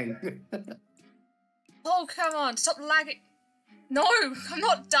 Dang. Oh, come on, stop lagging. No, I'm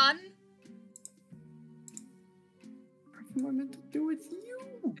not done. What am I meant to do with you?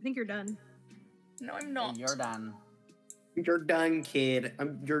 I think you're done. No, I'm not. You're done. You're done, kid.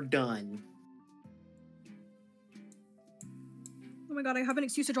 You're done. Oh my god, I have an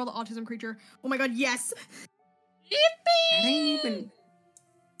excuse to draw the autism creature. Oh my god, yes! Yippee! I didn't even.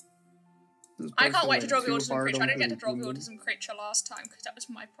 I can't wait to draw the autism creature. I didn't get to draw the autism creature last time because that was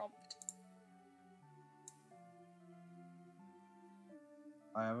my prompt.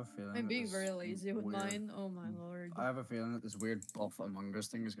 I have a feeling. I'm that being this very lazy with weird- mine. Oh my lord. I have a feeling that this weird buff Among Us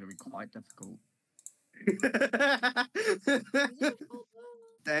thing is going to be quite difficult.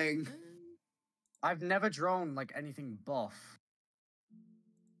 Dang. I've never drawn like anything buff.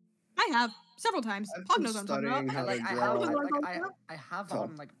 I have several times. I've Pog been knows what I'm talking studying about. how Like, to I draw. have, I have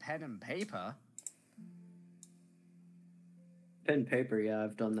on like pen and paper. Pen and paper, yeah,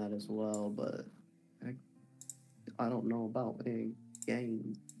 I've done that as well, but I don't know about a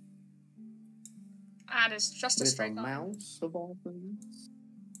game. That is just a With straight a line. mouse of all things.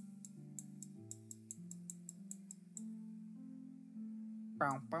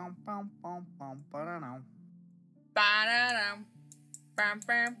 Ba-da-dum. Bam,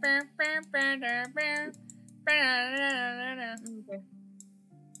 bam, bam, bam, bam, bam, bam. Ba-da-da-da-da-da.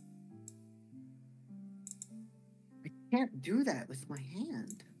 I can't do that with my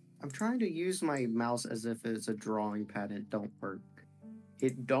hand. I'm trying to use my mouse as if it's a drawing pad. It don't work.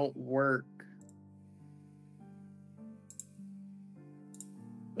 It don't work.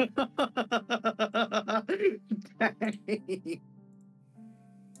 Dang.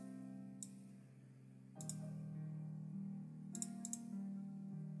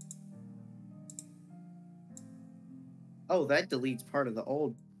 Oh, that deletes part of the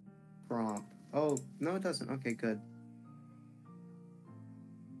old prompt. Oh, no, it doesn't. Okay, good.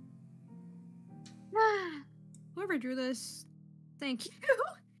 Whoever drew this, thank you.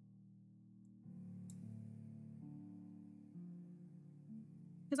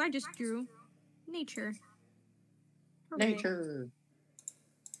 Because I just drew nature. Hooray. Nature.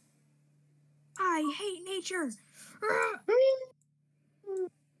 I hate nature.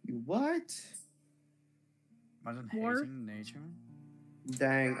 What? Imagine War? hating nature.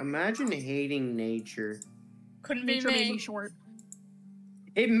 Dang, imagine hating nature. Couldn't be Nature made me. me short.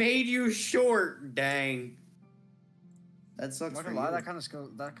 It made you short, dang. That sucks Not for gonna lie, you.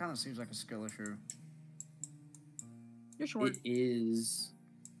 that kind of seems like a skill issue. You're short. It is.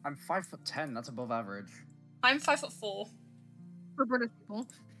 I'm 5'10". That's above average. I'm 5'4". For British people.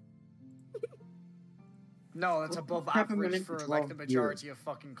 No, that's above Have a average minute for to like draw the majority of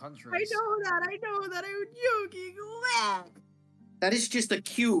fucking countries. I know that. I'm joking. That is just a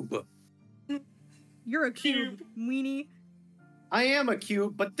cube. You're a cube, weenie. I am a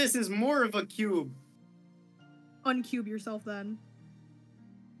cube, but this is more of a cube. Uncube yourself then.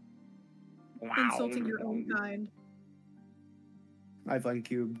 Wow. Insulting your own kind. I've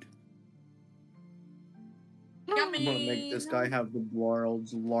uncubed. Yummy. I'm gonna make this guy have the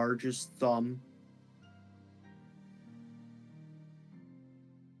world's largest thumb.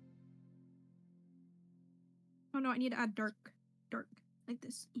 Oh no, I need to add dark. Like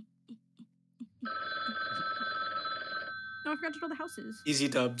this. No, I forgot to draw the houses. Easy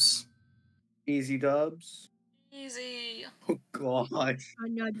dubs. Easy dubs. Easy. Oh gosh.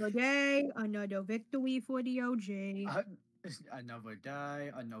 Another day, another victory for the OJ. Another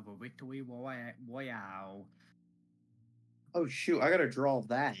day, another victory. Wow. Oh shoot, I gotta draw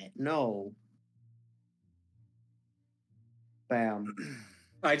that. No. Bam.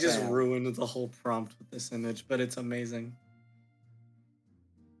 I just Bam. ruined the whole prompt with this image, but it's amazing.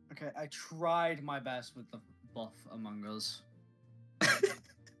 Okay, I tried my best with the buff Among Us. When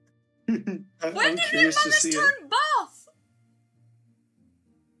did Among Us turn buff?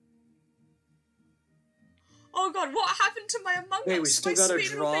 Oh god, what happened to my Among Us? Wait, we still My gotta sweet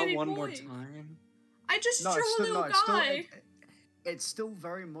little draw baby one boy? more time? I just No, drew it's a still, little no, it's still, guy. it's still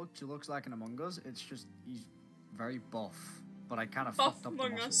very much looks like an Among Us. It's just he's very buff, but I kind of Buff fucked up the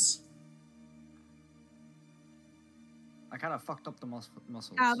Among muscles. Us. I kind of fucked up the muscles.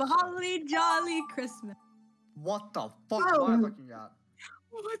 Have a holly jolly Christmas. What the fuck am I looking at?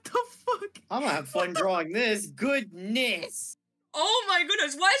 What the fuck? I'm gonna have fun drawing this. Goodness. Oh my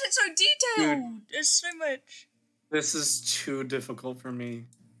goodness, why is it so detailed? There's so much. This is too difficult for me.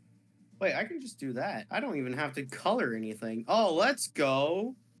 Wait, I can just do that. I don't even have to color anything. Oh, let's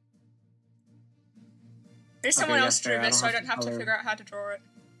go. There's someone yeah, else drew fair, I this, so I don't don't have to color. figure out how to draw it.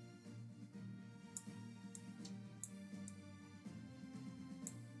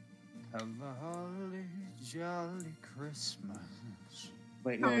 Have a holly jolly Christmas.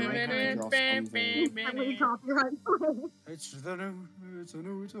 Wait, no, I might have to draw something. I'm really copyright. It's a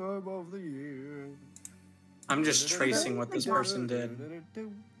new time of the year. I'm just tracing what this person did.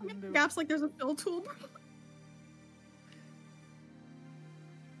 Gaps like there's a fill tool.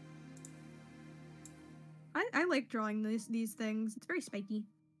 I like drawing these things. It's very spiky.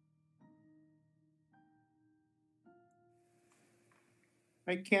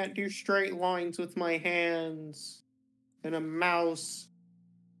 I can't do straight lines with my hands. And a mouse.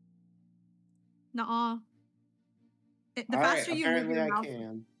 Nuh-uh. The Alright, faster you move apparently your I mouse,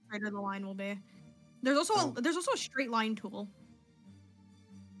 can. the straighter the line will be. There's also a straight line tool.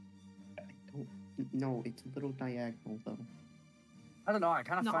 No, it's a little diagonal though. I don't know. I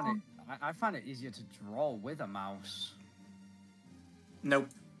kind of find No. it. I find it easier to draw with a mouse. Nope.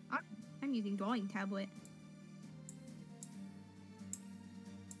 I'm using drawing tablet.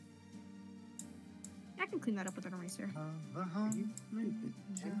 I can clean that up with an eraser. I'm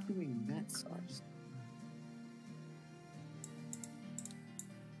doing that size.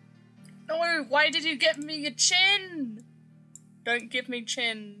 No, why did you give me a chin? Don't give me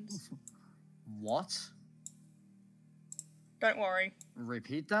chins. What? Don't worry.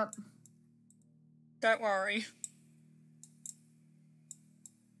 Repeat that. Don't worry.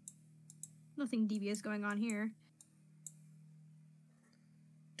 Nothing devious going on here.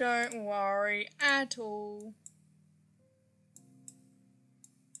 Don't worry at all.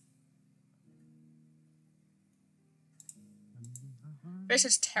 This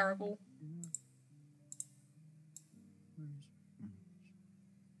is terrible.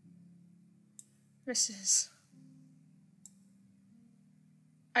 This is...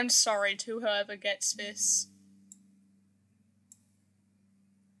 I'm sorry to whoever gets this.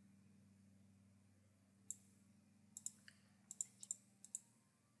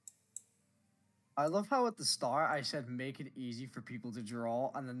 I love how at the start I said make it easy for people to draw,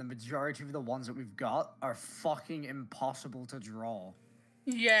 and then the majority of the ones that we've got are fucking impossible to draw.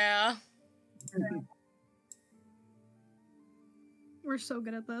 Yeah. We're so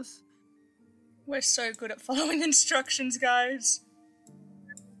good at this. We're so good at following instructions, guys.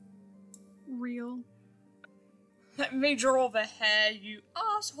 Real. Let me draw the hair, you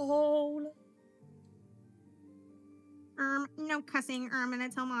asshole. No cussing, or I'm gonna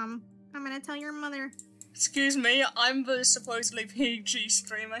tell mom. I'm gonna tell your mother. Excuse me, I'm the supposedly PG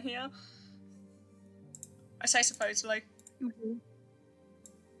streamer here. I say supposedly.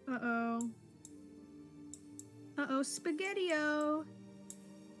 Uh-oh. Uh-oh, spaghetti-o.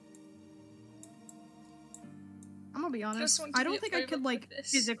 I'm gonna be honest, I don't think I could, like,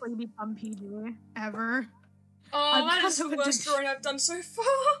 physically become PG, ever. Oh, that is the worst drawing I've done so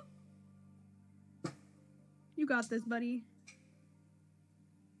far! You got this, buddy.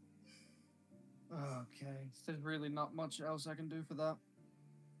 Okay, there's really not much else I can do for that.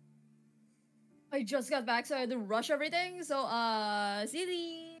 I just got back, so I had to rush everything, so,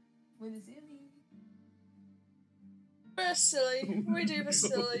 silly. We're silly. We're silly. We do the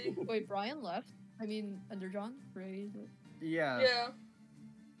silly. Wait, Brian left? I mean, Underjohn? Right? Yeah. Yeah.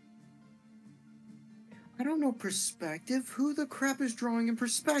 I don't know perspective. Who the crap is drawing in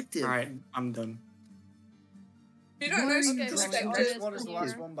perspective? Alright, I'm done. You don't know some Next perspective. one is the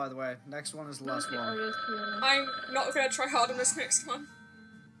last one, by the way. Next one is the last one. I'm not gonna try hard on this next one.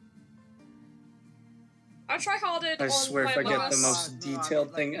 I try harder I on swear if my I get the last... most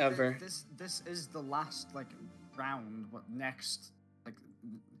detailed thing ever. This is the last, like, round. What next? Like,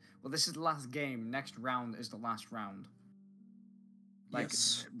 well, this is the last game. Next round is the last round. Like,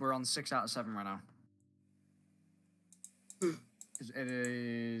 Yes. we're on 6 out of 7 right now. It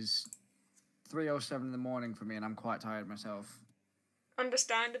is 3:07 in the morning for me, and I'm quite tired myself.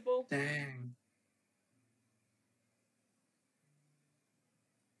 Understandable. Dang.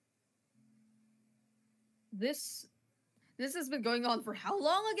 This has been going on for how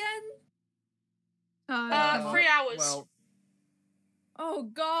long again? 3 hours. Well, Oh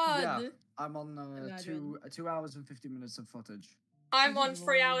god! yeah, I'm on Imagine. 2 hours and 50 minutes of footage. I'm on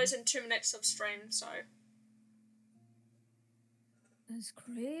 3 hours and 2 minutes of stream, so... That's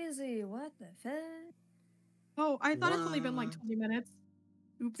crazy. What the fuck? Oh, I thought it's only been like 20 minutes.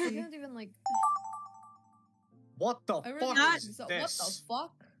 I Oopsie. can't even like. What the I really fuck don't is think so. this? What the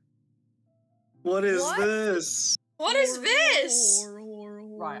fuck? What is What? this? What is this?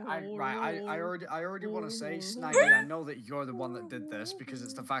 Right, I already want to say, Snaggy, I know that you're the one that did this because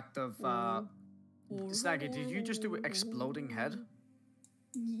it's the fact of, Snaggy, did you just do exploding head?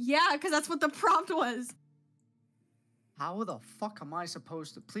 Yeah, because that's what the prompt was. How the fuck am I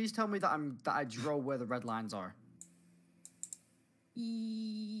supposed to? Please tell me that I draw where the red lines are.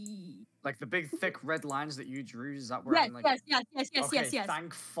 Like the big thick red lines that you drew. Is that where Yes, I'm like? yes.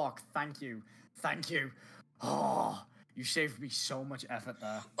 Thank fuck. Thank you. Oh, you saved me so much effort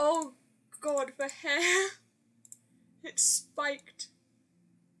there. Oh god, the hair. It's spiked.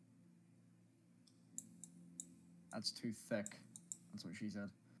 That's too thick. That's what she said.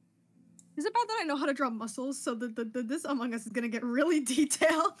 Is it bad that I know how to draw muscles, so this Among Us is gonna get really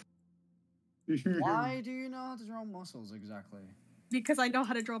detailed? Why do you know how to draw muscles exactly? Because I know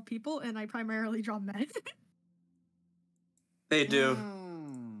how to draw people, and I primarily draw men. They do.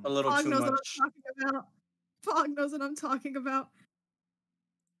 A little Fog too knows what I'm much. talking about. Fog knows what I'm talking about.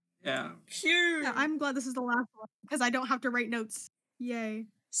 Yeah. Cute. Yeah, I'm glad this is the last one, because I don't have to write notes. Yay.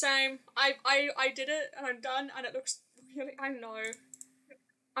 Same. I did it, and I'm done, and it looks really... I know.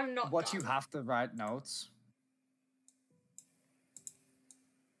 I'm not What, done. you have to write notes?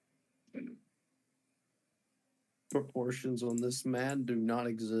 Proportions on this man do not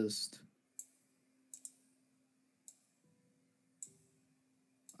exist.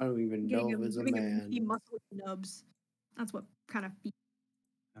 I don't even know if it's a man. He muscle nubs. That's what kind of feet.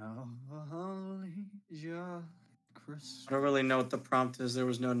 I don't really know what the prompt is. There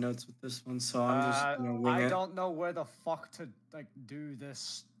was no notes with this one, so I'm just gonna wing I it. don't know where the fuck to like do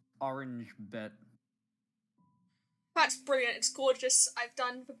this orange bit. That's brilliant. It's gorgeous. I've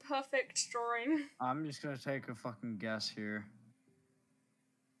done the perfect drawing. I'm just gonna take a fucking guess here.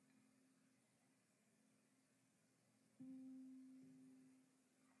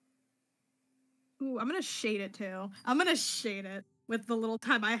 Ooh, I'm gonna shade it too. I'm gonna shade it with the little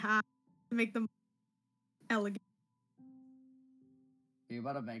time I have to make them elegant. You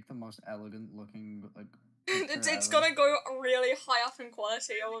about to make the most elegant looking like. It's gonna go really high up in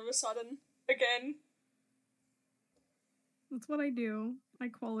quality all of a sudden again. That's what I do. I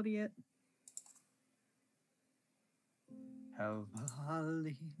quality it. Have a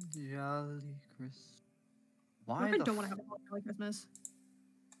holly jolly Christmas. What Why if I the don't want to have a holiday Christmas?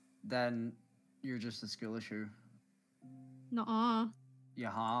 Then you're just a skill issue. Nuh-uh.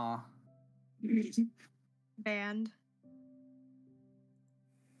 Yeah. Banned.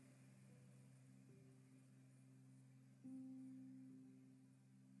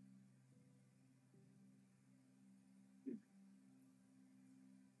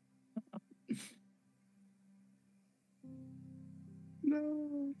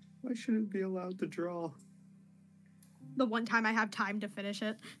 No, I shouldn't be allowed to draw. The one time I have time to finish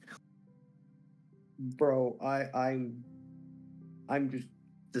it. Bro, I'm just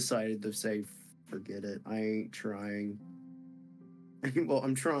decided to say forget it. I ain't trying. Well,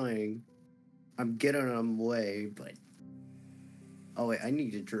 I'm trying. I'm getting on my way, but oh wait, I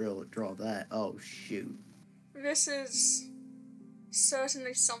need to draw that. Oh shoot. This is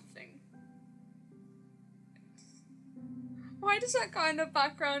certainly something. Why does that guy in the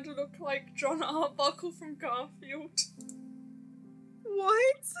background look like John Arbuckle from Garfield?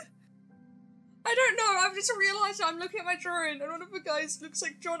 What? I don't know, I've just realised I'm looking at my drawing and one of the guys looks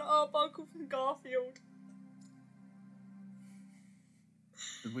like John Arbuckle from Garfield.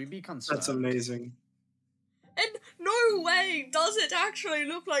 Should we be concerned? That's amazing. And no way does it actually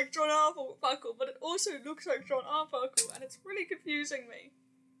look like John Arbuckle, but it also looks like John Arbuckle, and it's really confusing me.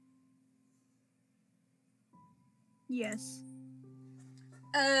 Yes.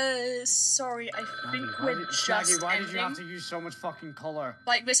 Sorry, I think Shaggy, why did you have to use so much fucking color?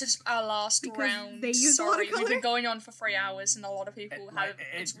 Like, this is our last Because round. they used a lot of Sorry, we've been colour? going on for 3 hours, and a lot of people have.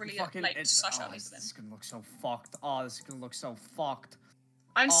 It's really such early for them. This is gonna look so fucked. Oh, this is gonna look so fucked.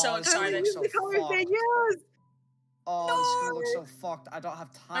 I'm so excited. This is gonna look so fucked. Yes. Oh, this is gonna look so fucked. I don't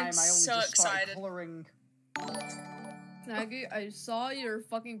have time. I'm I only so just started excited. coloring. Snaggy, I saw your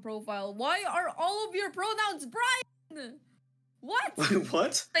fucking profile. Why are all of your pronouns Brian? What?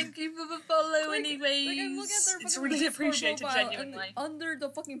 What? Thank you for the follow, anyways. I'm looking at their It's fucking really Discord appreciated, profile, genuinely. and under the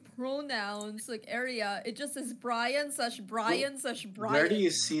fucking pronouns like area, it just says Brian / Brian / Brian. Where do you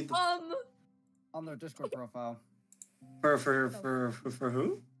see the On their Discord profile. for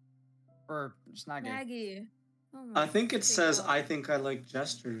who? For Snaggy. Snaggy. Oh I think it says I think I like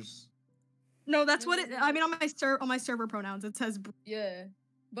gestures. No, that's what it. I mean, on my server pronouns, it says. Yeah,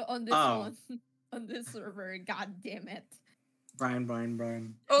 but on this Oh. one, on this server, god damn it.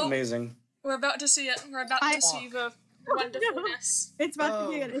 Brian. Oh. Amazing. We're about to see it. We're about to see the wonderfulness. It's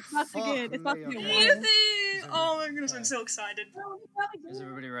about to get. It's about to get. It's about to get. Yippee! Oh my goodness, I'm so excited. Is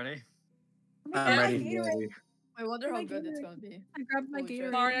everybody ready? I'm ready. I wonder how good it's gonna be. I grabbed my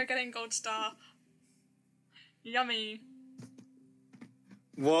Gatorade. Mario getting gold star. Yummy.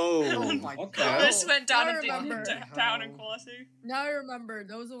 Whoa. Oh my Okay. This went down I in remember. down in quality. Now I remember,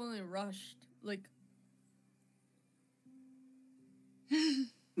 those only rushed. Like,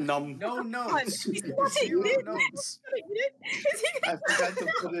 Num. No notes. He's Zero not eating it. notes. I forgot to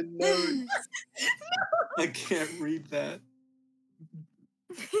put a note. I can't read that.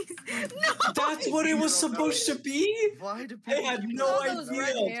 No. That's what it was supposed to be? Why do I people had keep no I thought those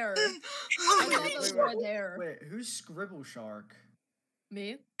red idea. hair. Oh I my thought those God. red hair. Wait, who's Scribble Shark?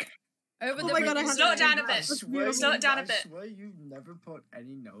 Me? I have a Oh my God, different I have Slow it to down a read bit. that. Slow it down a bit. I swear you never put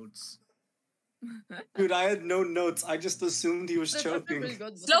any notes. Dude, I had no notes. I just assumed he was That's actually choking. pretty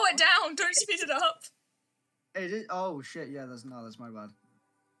good. Slow it down. Don't speed it up. Oh shit, yeah, that's my bad.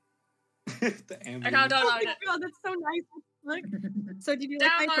 The I ambient. can't Oh download my it. God, that's so nice. Look. So did you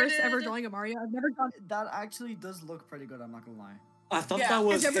like my first ever Downloaded. drawing of Mario? I've never done. That actually does look pretty good, I'm not gonna lie. I thought Yeah. that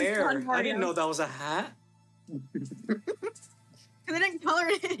was I've never hair. done I didn't Mario. know that was a hat. Cause I didn't color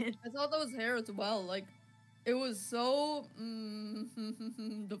it in. I thought that was hair as well. Like, it was so.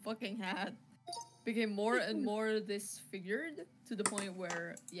 The fucking hat became more and more disfigured to the point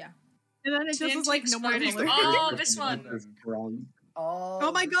where, yeah. And then it just was like no more exploding. color. Oh, this one.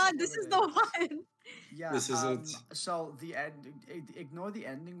 Oh my God, this is the one. Yeah, This is it. So the end. Ignore the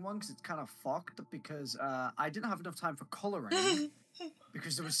ending one because it's kind of fucked because I didn't have enough time for coloring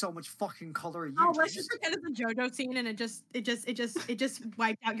because there was so much fucking color used. Oh, let's just pretend it's a JoJo scene and it just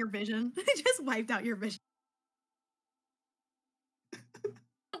wiped out your vision. It just wiped out your vision.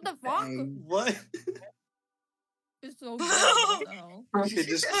 What the fuck? What? It's so good. What the hell? It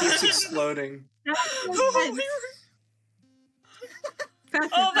just keeps exploding.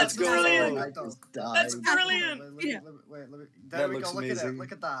 Oh, that's Let's go. brilliant. Died. That's brilliant. Wait, there That we looks go. Look at amazing. it.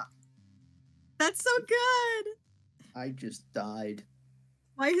 Look at that. That's so good. I just died.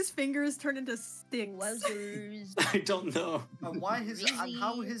 Why his fingers turn into sticks? Lasers. I don't know. And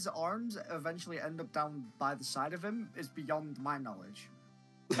how his arms eventually end up down by the side of him is beyond my knowledge.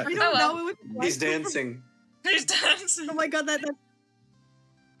 I don't Oh, well. know. It was He's dancing. He's dancing. Oh my god, that's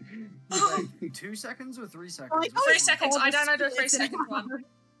Like 2 seconds or 3 seconds? like, oh, 3 it's seconds. called I a don't know the split 3-second one.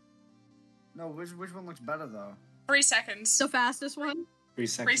 No, which one looks better though? 3 seconds. The fastest one. 3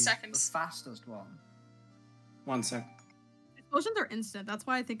 seconds. 3 The seconds. fastest one. 1 sec. Explosions are instant. That's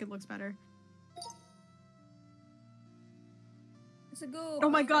why I think it looks better. It's a go. Oh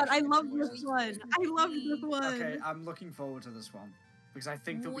my god, I love this one. I love this one. Okay, I'm looking forward to this one because I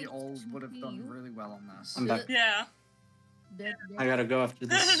think that we all would have done really well on this. I'm back. Yeah. I gotta go after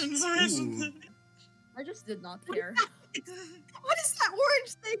this. Ooh. I just did not care. What is that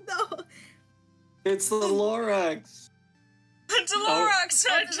orange thing though? It's the Lorax. It's a Lorax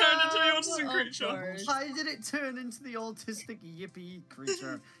turned into the autism creature. Why did it turn into the autistic yippee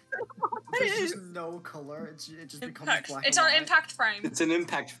creature? There's just no color. It just becomes Impact. black. It's and on white. impact frame. It's an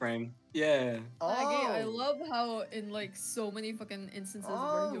impact frame. Yeah. Maggie, I Oh. love how in like so many fucking instances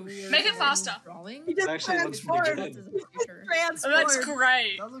Oh, where you Make it faster. drawing. He just It actually looks pretty transformed. good. Oh, that's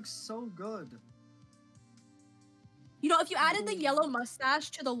great. That looks so good. You know, if you added the yellow mustache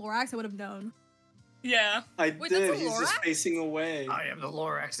to the Lorax, I would have known. Yeah. I Wait, did. that's a He's just Lorax? facing away. I am the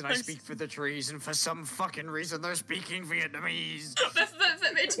Lorax and I speak for the trees, and for some fucking reason they're speaking Vietnamese.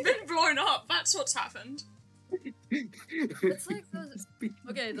 It's been blown up. That's what's happened. It's like those.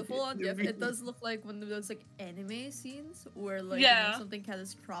 Okay, the full on diff. It does look like one of those like anime scenes where like Yeah. something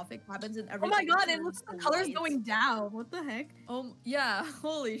catastrophic happens and Oh everything. my god, it turns looks like the color's white. going down. What the heck? Yeah,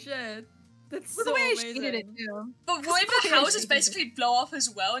 holy shit. That's Look so the way I amazing. shaded it too. But why the houses basically blow up as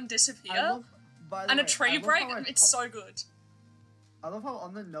well and disappear? By the And a way, tree I love break? how I It's so good. I love how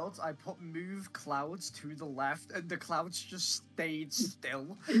on the notes I put move clouds to the left and the clouds just stayed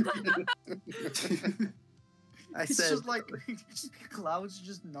still. I It's said, just like clouds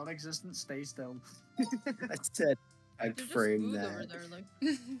just non-existent, stay still. I said, I'd They're just frame smooth that. over there, like.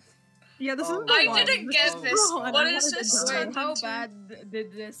 Yeah, this Oh, is the I one. didn't This get is this. the one. What I is wanted this to die. turned How into? bad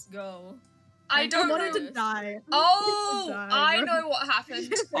did this go? I I don't wanted know. to die. Oh, Die, I bro. know what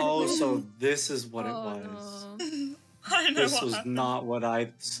happened. Oh, so this is what it Oh, was. no. I know This what was happened. not what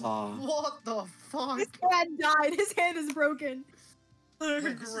I saw. What the fuck? His hand died. His hand is broken. Oh,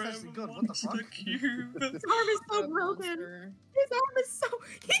 Wait, this is actually good. What the monster fuck? cube. His arm is so What a broken. monster. His arm is so.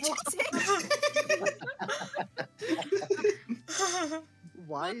 He just.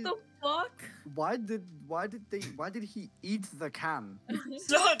 Why? What the fuck? Why did he eat the can?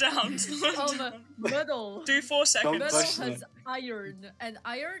 Slow down. Slow Um, down. metal. Do 4 seconds. Metal question has iron, and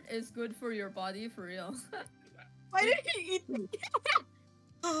iron is good for your body for real. Why did he eat the?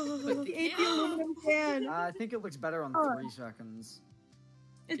 He ate the aluminum can. I think it looks better on Oh. 3 seconds.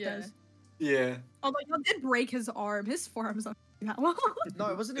 It Yeah. does. Yeah. Oh my god, did break his arm. His forearm's not that well. No,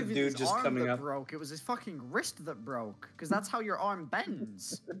 it wasn't The even dude his just arm coming that up. broke. It was his fucking wrist that broke. Because that's how your arm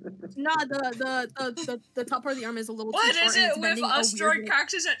bends. Nah, the top part of the arm is a little What too short is and it it's with bending a us weird drawing way.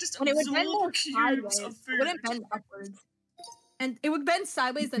 characters that just And it would bend more absorb cubes sideways. of It food? wouldn't bend upwards. And it would bend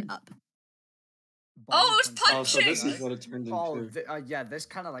sideways then up. Oh, it's Body Oh, so this punching! is what it turned into. Oh, yeah, this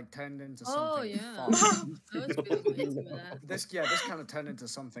kind of like turned into Oh something yeah. fucked. I was feeling into that. This kind of turned into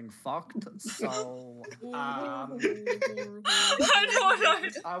something fucked. So, I know.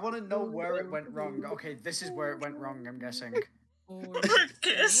 I want to know where it went wrong. Okay, this is where it went wrong. I'm guessing.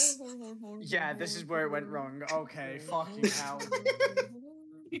 Kiss. Yeah, this is where it went wrong. Okay, fucking hell.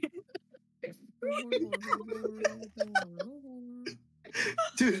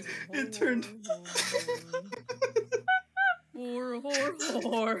 Dude, it turned. Whore.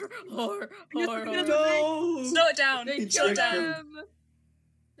 No! Slow it down. They Slow it killed down. him.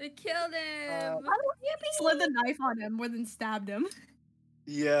 They killed him. Why don't you slid the knife on him more than stabbed him?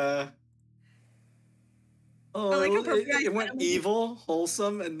 Yeah. Oh, like how it perfect went animals- evil,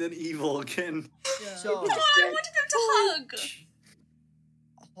 wholesome, and then evil again. Yeah. So, Come on, I wanted him to hug.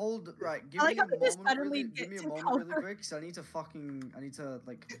 hold, right, give I me like how a they just moment, suddenly give me a get to moment really color. quick, because I need to,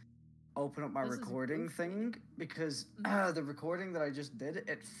 like, open up my This is recording proof. thing, because the recording that I just did,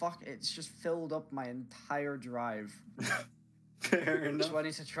 it's just filled up my entire drive. Fair enough. So I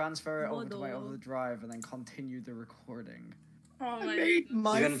need to transfer it over to my Model. other drive and then continue the recording. Oh I my made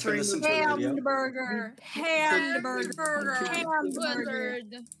my You're gonna turn this into a video? Hamburger. Hamburger. Hamburger.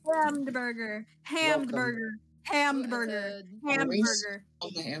 Hamburger. Hamburger. Hamburger. Hamburger.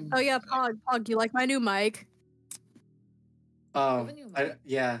 Oh yeah, Pog, do you like my new mic? Oh,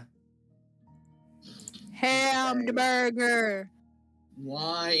 yeah. Hamburger.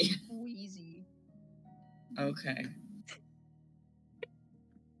 Why? Wheezy. Okay.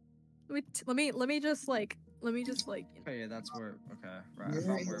 Let me just like. Okay, yeah, that's where. Okay, right. I Where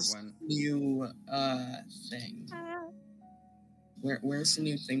found where it is went. new thing? Where's the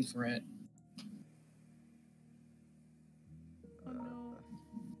new thing for it?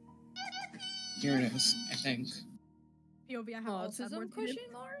 Here it is, I think. POV, I have Autism question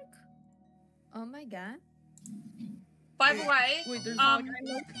mark? Oh my god. By the way, Wait, there's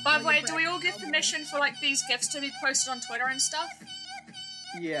do we all give permission for like these gifts to be posted on Twitter and stuff?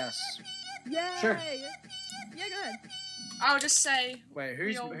 Yes. Yay! Sure. Yeah, go ahead. I'll just say. Wait,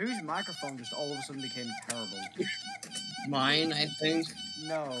 whose microphone just all of a sudden became terrible? Mine, I think.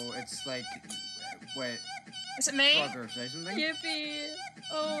 No, it's like. Wait. Is it me? Slugger, say something. Yippee!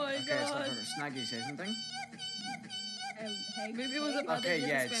 Oh my Okay, god. Snaggy, say something. Maybe it was another. Okay,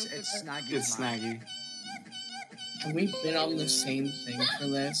 yeah, it's Snaggy. It's Snaggy. Have we been on the same thing for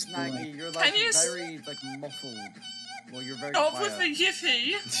this? Snaggy, you're Can like you very like muffled. Well, you're very Stop quiet. with the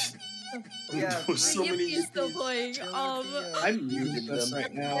Yiffy! Yeah, There's so many Yippee is still playing. I'm muted them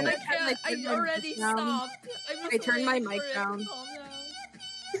right now. I already stopped. I turned my mic down.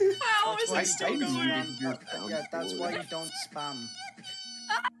 How is it still going? Yeah, that's why you don't spam.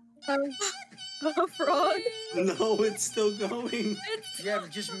 Frog. No, it's still going. Yeah, but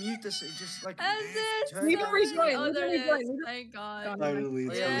just mute this. Just like. And Leave it rejoin. Thank God. Finally,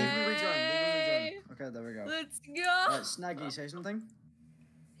 it's Yeah, going. leave him rejoin. Okay, there we go. Let's go. Snaggy, say something.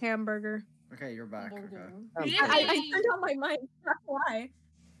 Hamburger. Okay, you're back. Okay. I turned on my mic. That's why.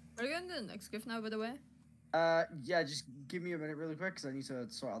 Are you gonna do the next gift now, by the way? Yeah, just give me a minute really quick, because I need to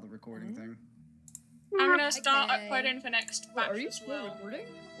sort out the recording thing. I'm gonna start uploading for next batch Are you as still well. recording?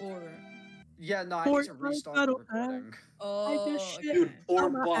 Or Yeah, no, I need to restart the recording. oh, Dude, poor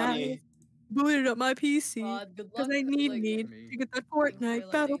Bonnie. Booted up my PC good because luck I with, need to get that Fortnite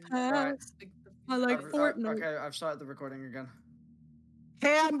battle pass. I like Fortnite. Okay, I've started the recording again.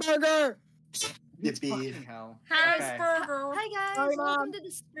 Hamburger. Yippee. Fucking hell. Hamburger. Hi guys, Sorry, welcome Mom. to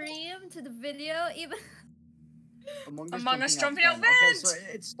the stream, to the video. Even Among Us jumping out vent. Okay,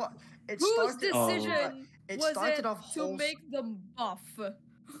 so it whose started. decision It was started it off to whole- make them buff?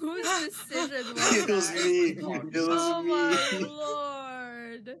 Whose decision was It was that? me. It was Oh my me.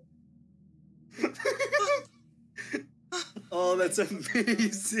 lord! Oh, that's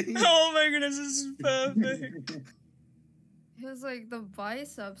amazing. Oh my goodness, this is perfect. He was like the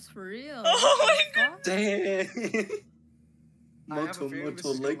biceps for real. Oh my god. Dang. I have a feeling this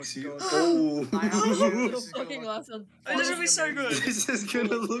Moto is likes gonna you. go- Oh. I have a feeling this So is gonna fucking look- awesome. This will be so good. This is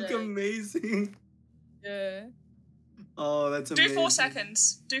gonna look amazing. Yeah. Oh, that's Do amazing. 4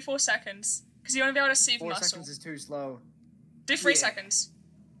 seconds. Do 4 seconds. Because you want to be able to see the 4 muscle. seconds is too slow. Do 3 Yeah. seconds.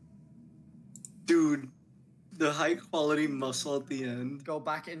 Dude, the high quality muscle at the end. Go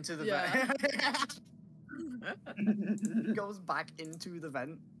back into the Yeah. vent. Goes back into the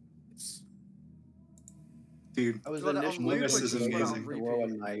vent. Dude, I was Well, initially Among Us is going to amazing. throw a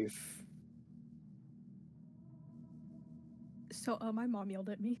knife. So, my mom yelled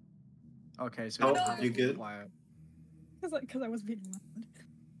at me Okay, so Oh, have you to be good? quiet. because I was being loud.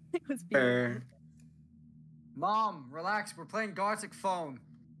 I was being Fair. Mom, relax. We're playing Gartic phone.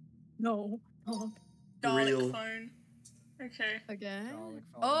 no. Garlic Real. phone. Okay. Again? Garlic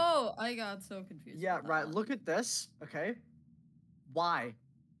phone. Oh, I got so confused. Yeah, with right. that. Look at this. Okay. Why?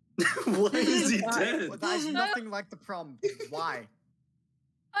 Why is he dead? Well, that is nothing like the prompt. Why?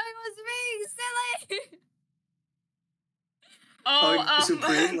 I was being silly. Oh,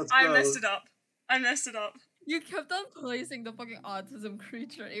 Supreme, let's I go. messed it up. I messed it up. You kept on placing the fucking autism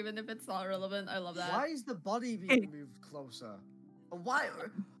creature, even if it's not relevant. I love that. Why is the body being moved closer? Why?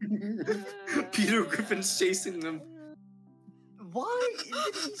 Peter Griffin's chasing them. Why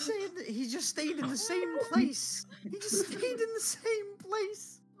did he say that he just stayed in the same place? He just stayed in the same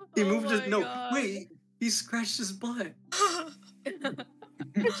place. He Oh moved his. my No, God. wait. He scratched his butt.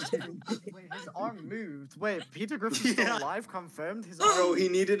 Wait, his arm moved. Wait, Peter Griffin's still Yeah. alive? Confirmed? His Bro, arm. he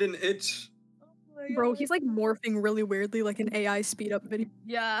needed an itch. Bro, he's like morphing really weirdly, like an AI speed up video.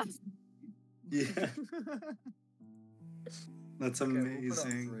 Yeah. Yeah, that's Okay, we'll put it on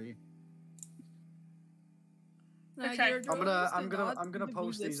amazing. 3. Now, Okay. your I'm gonna journalist did not I'm gonna do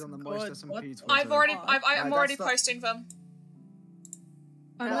post this these on the good. Moist SMP What Twitter. I'm already, fuck? I'm Right, already that's the- posting them.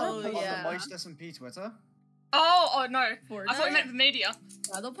 I'm Oh, on yeah. the Moist SMP Twitter. Oh no. Fortnite? I thought you meant the media.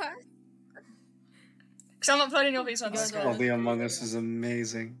 Battle Pass? Because I'm uploading all these ones. Oh, the Among Us is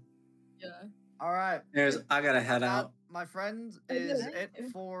amazing. Yeah. All right. I gotta head out. My friend, is it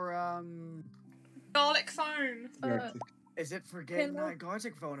for Garlic phone. Is it for getting Hello. that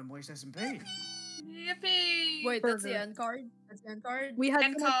gartic phone and voice SMP? Yippee! Wait, that's the end card? That's the end card? We had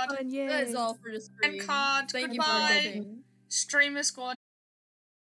End so much card. fun, yay. That is all for the stream. End card. Thank Goodbye. you for watching. Streamer squad.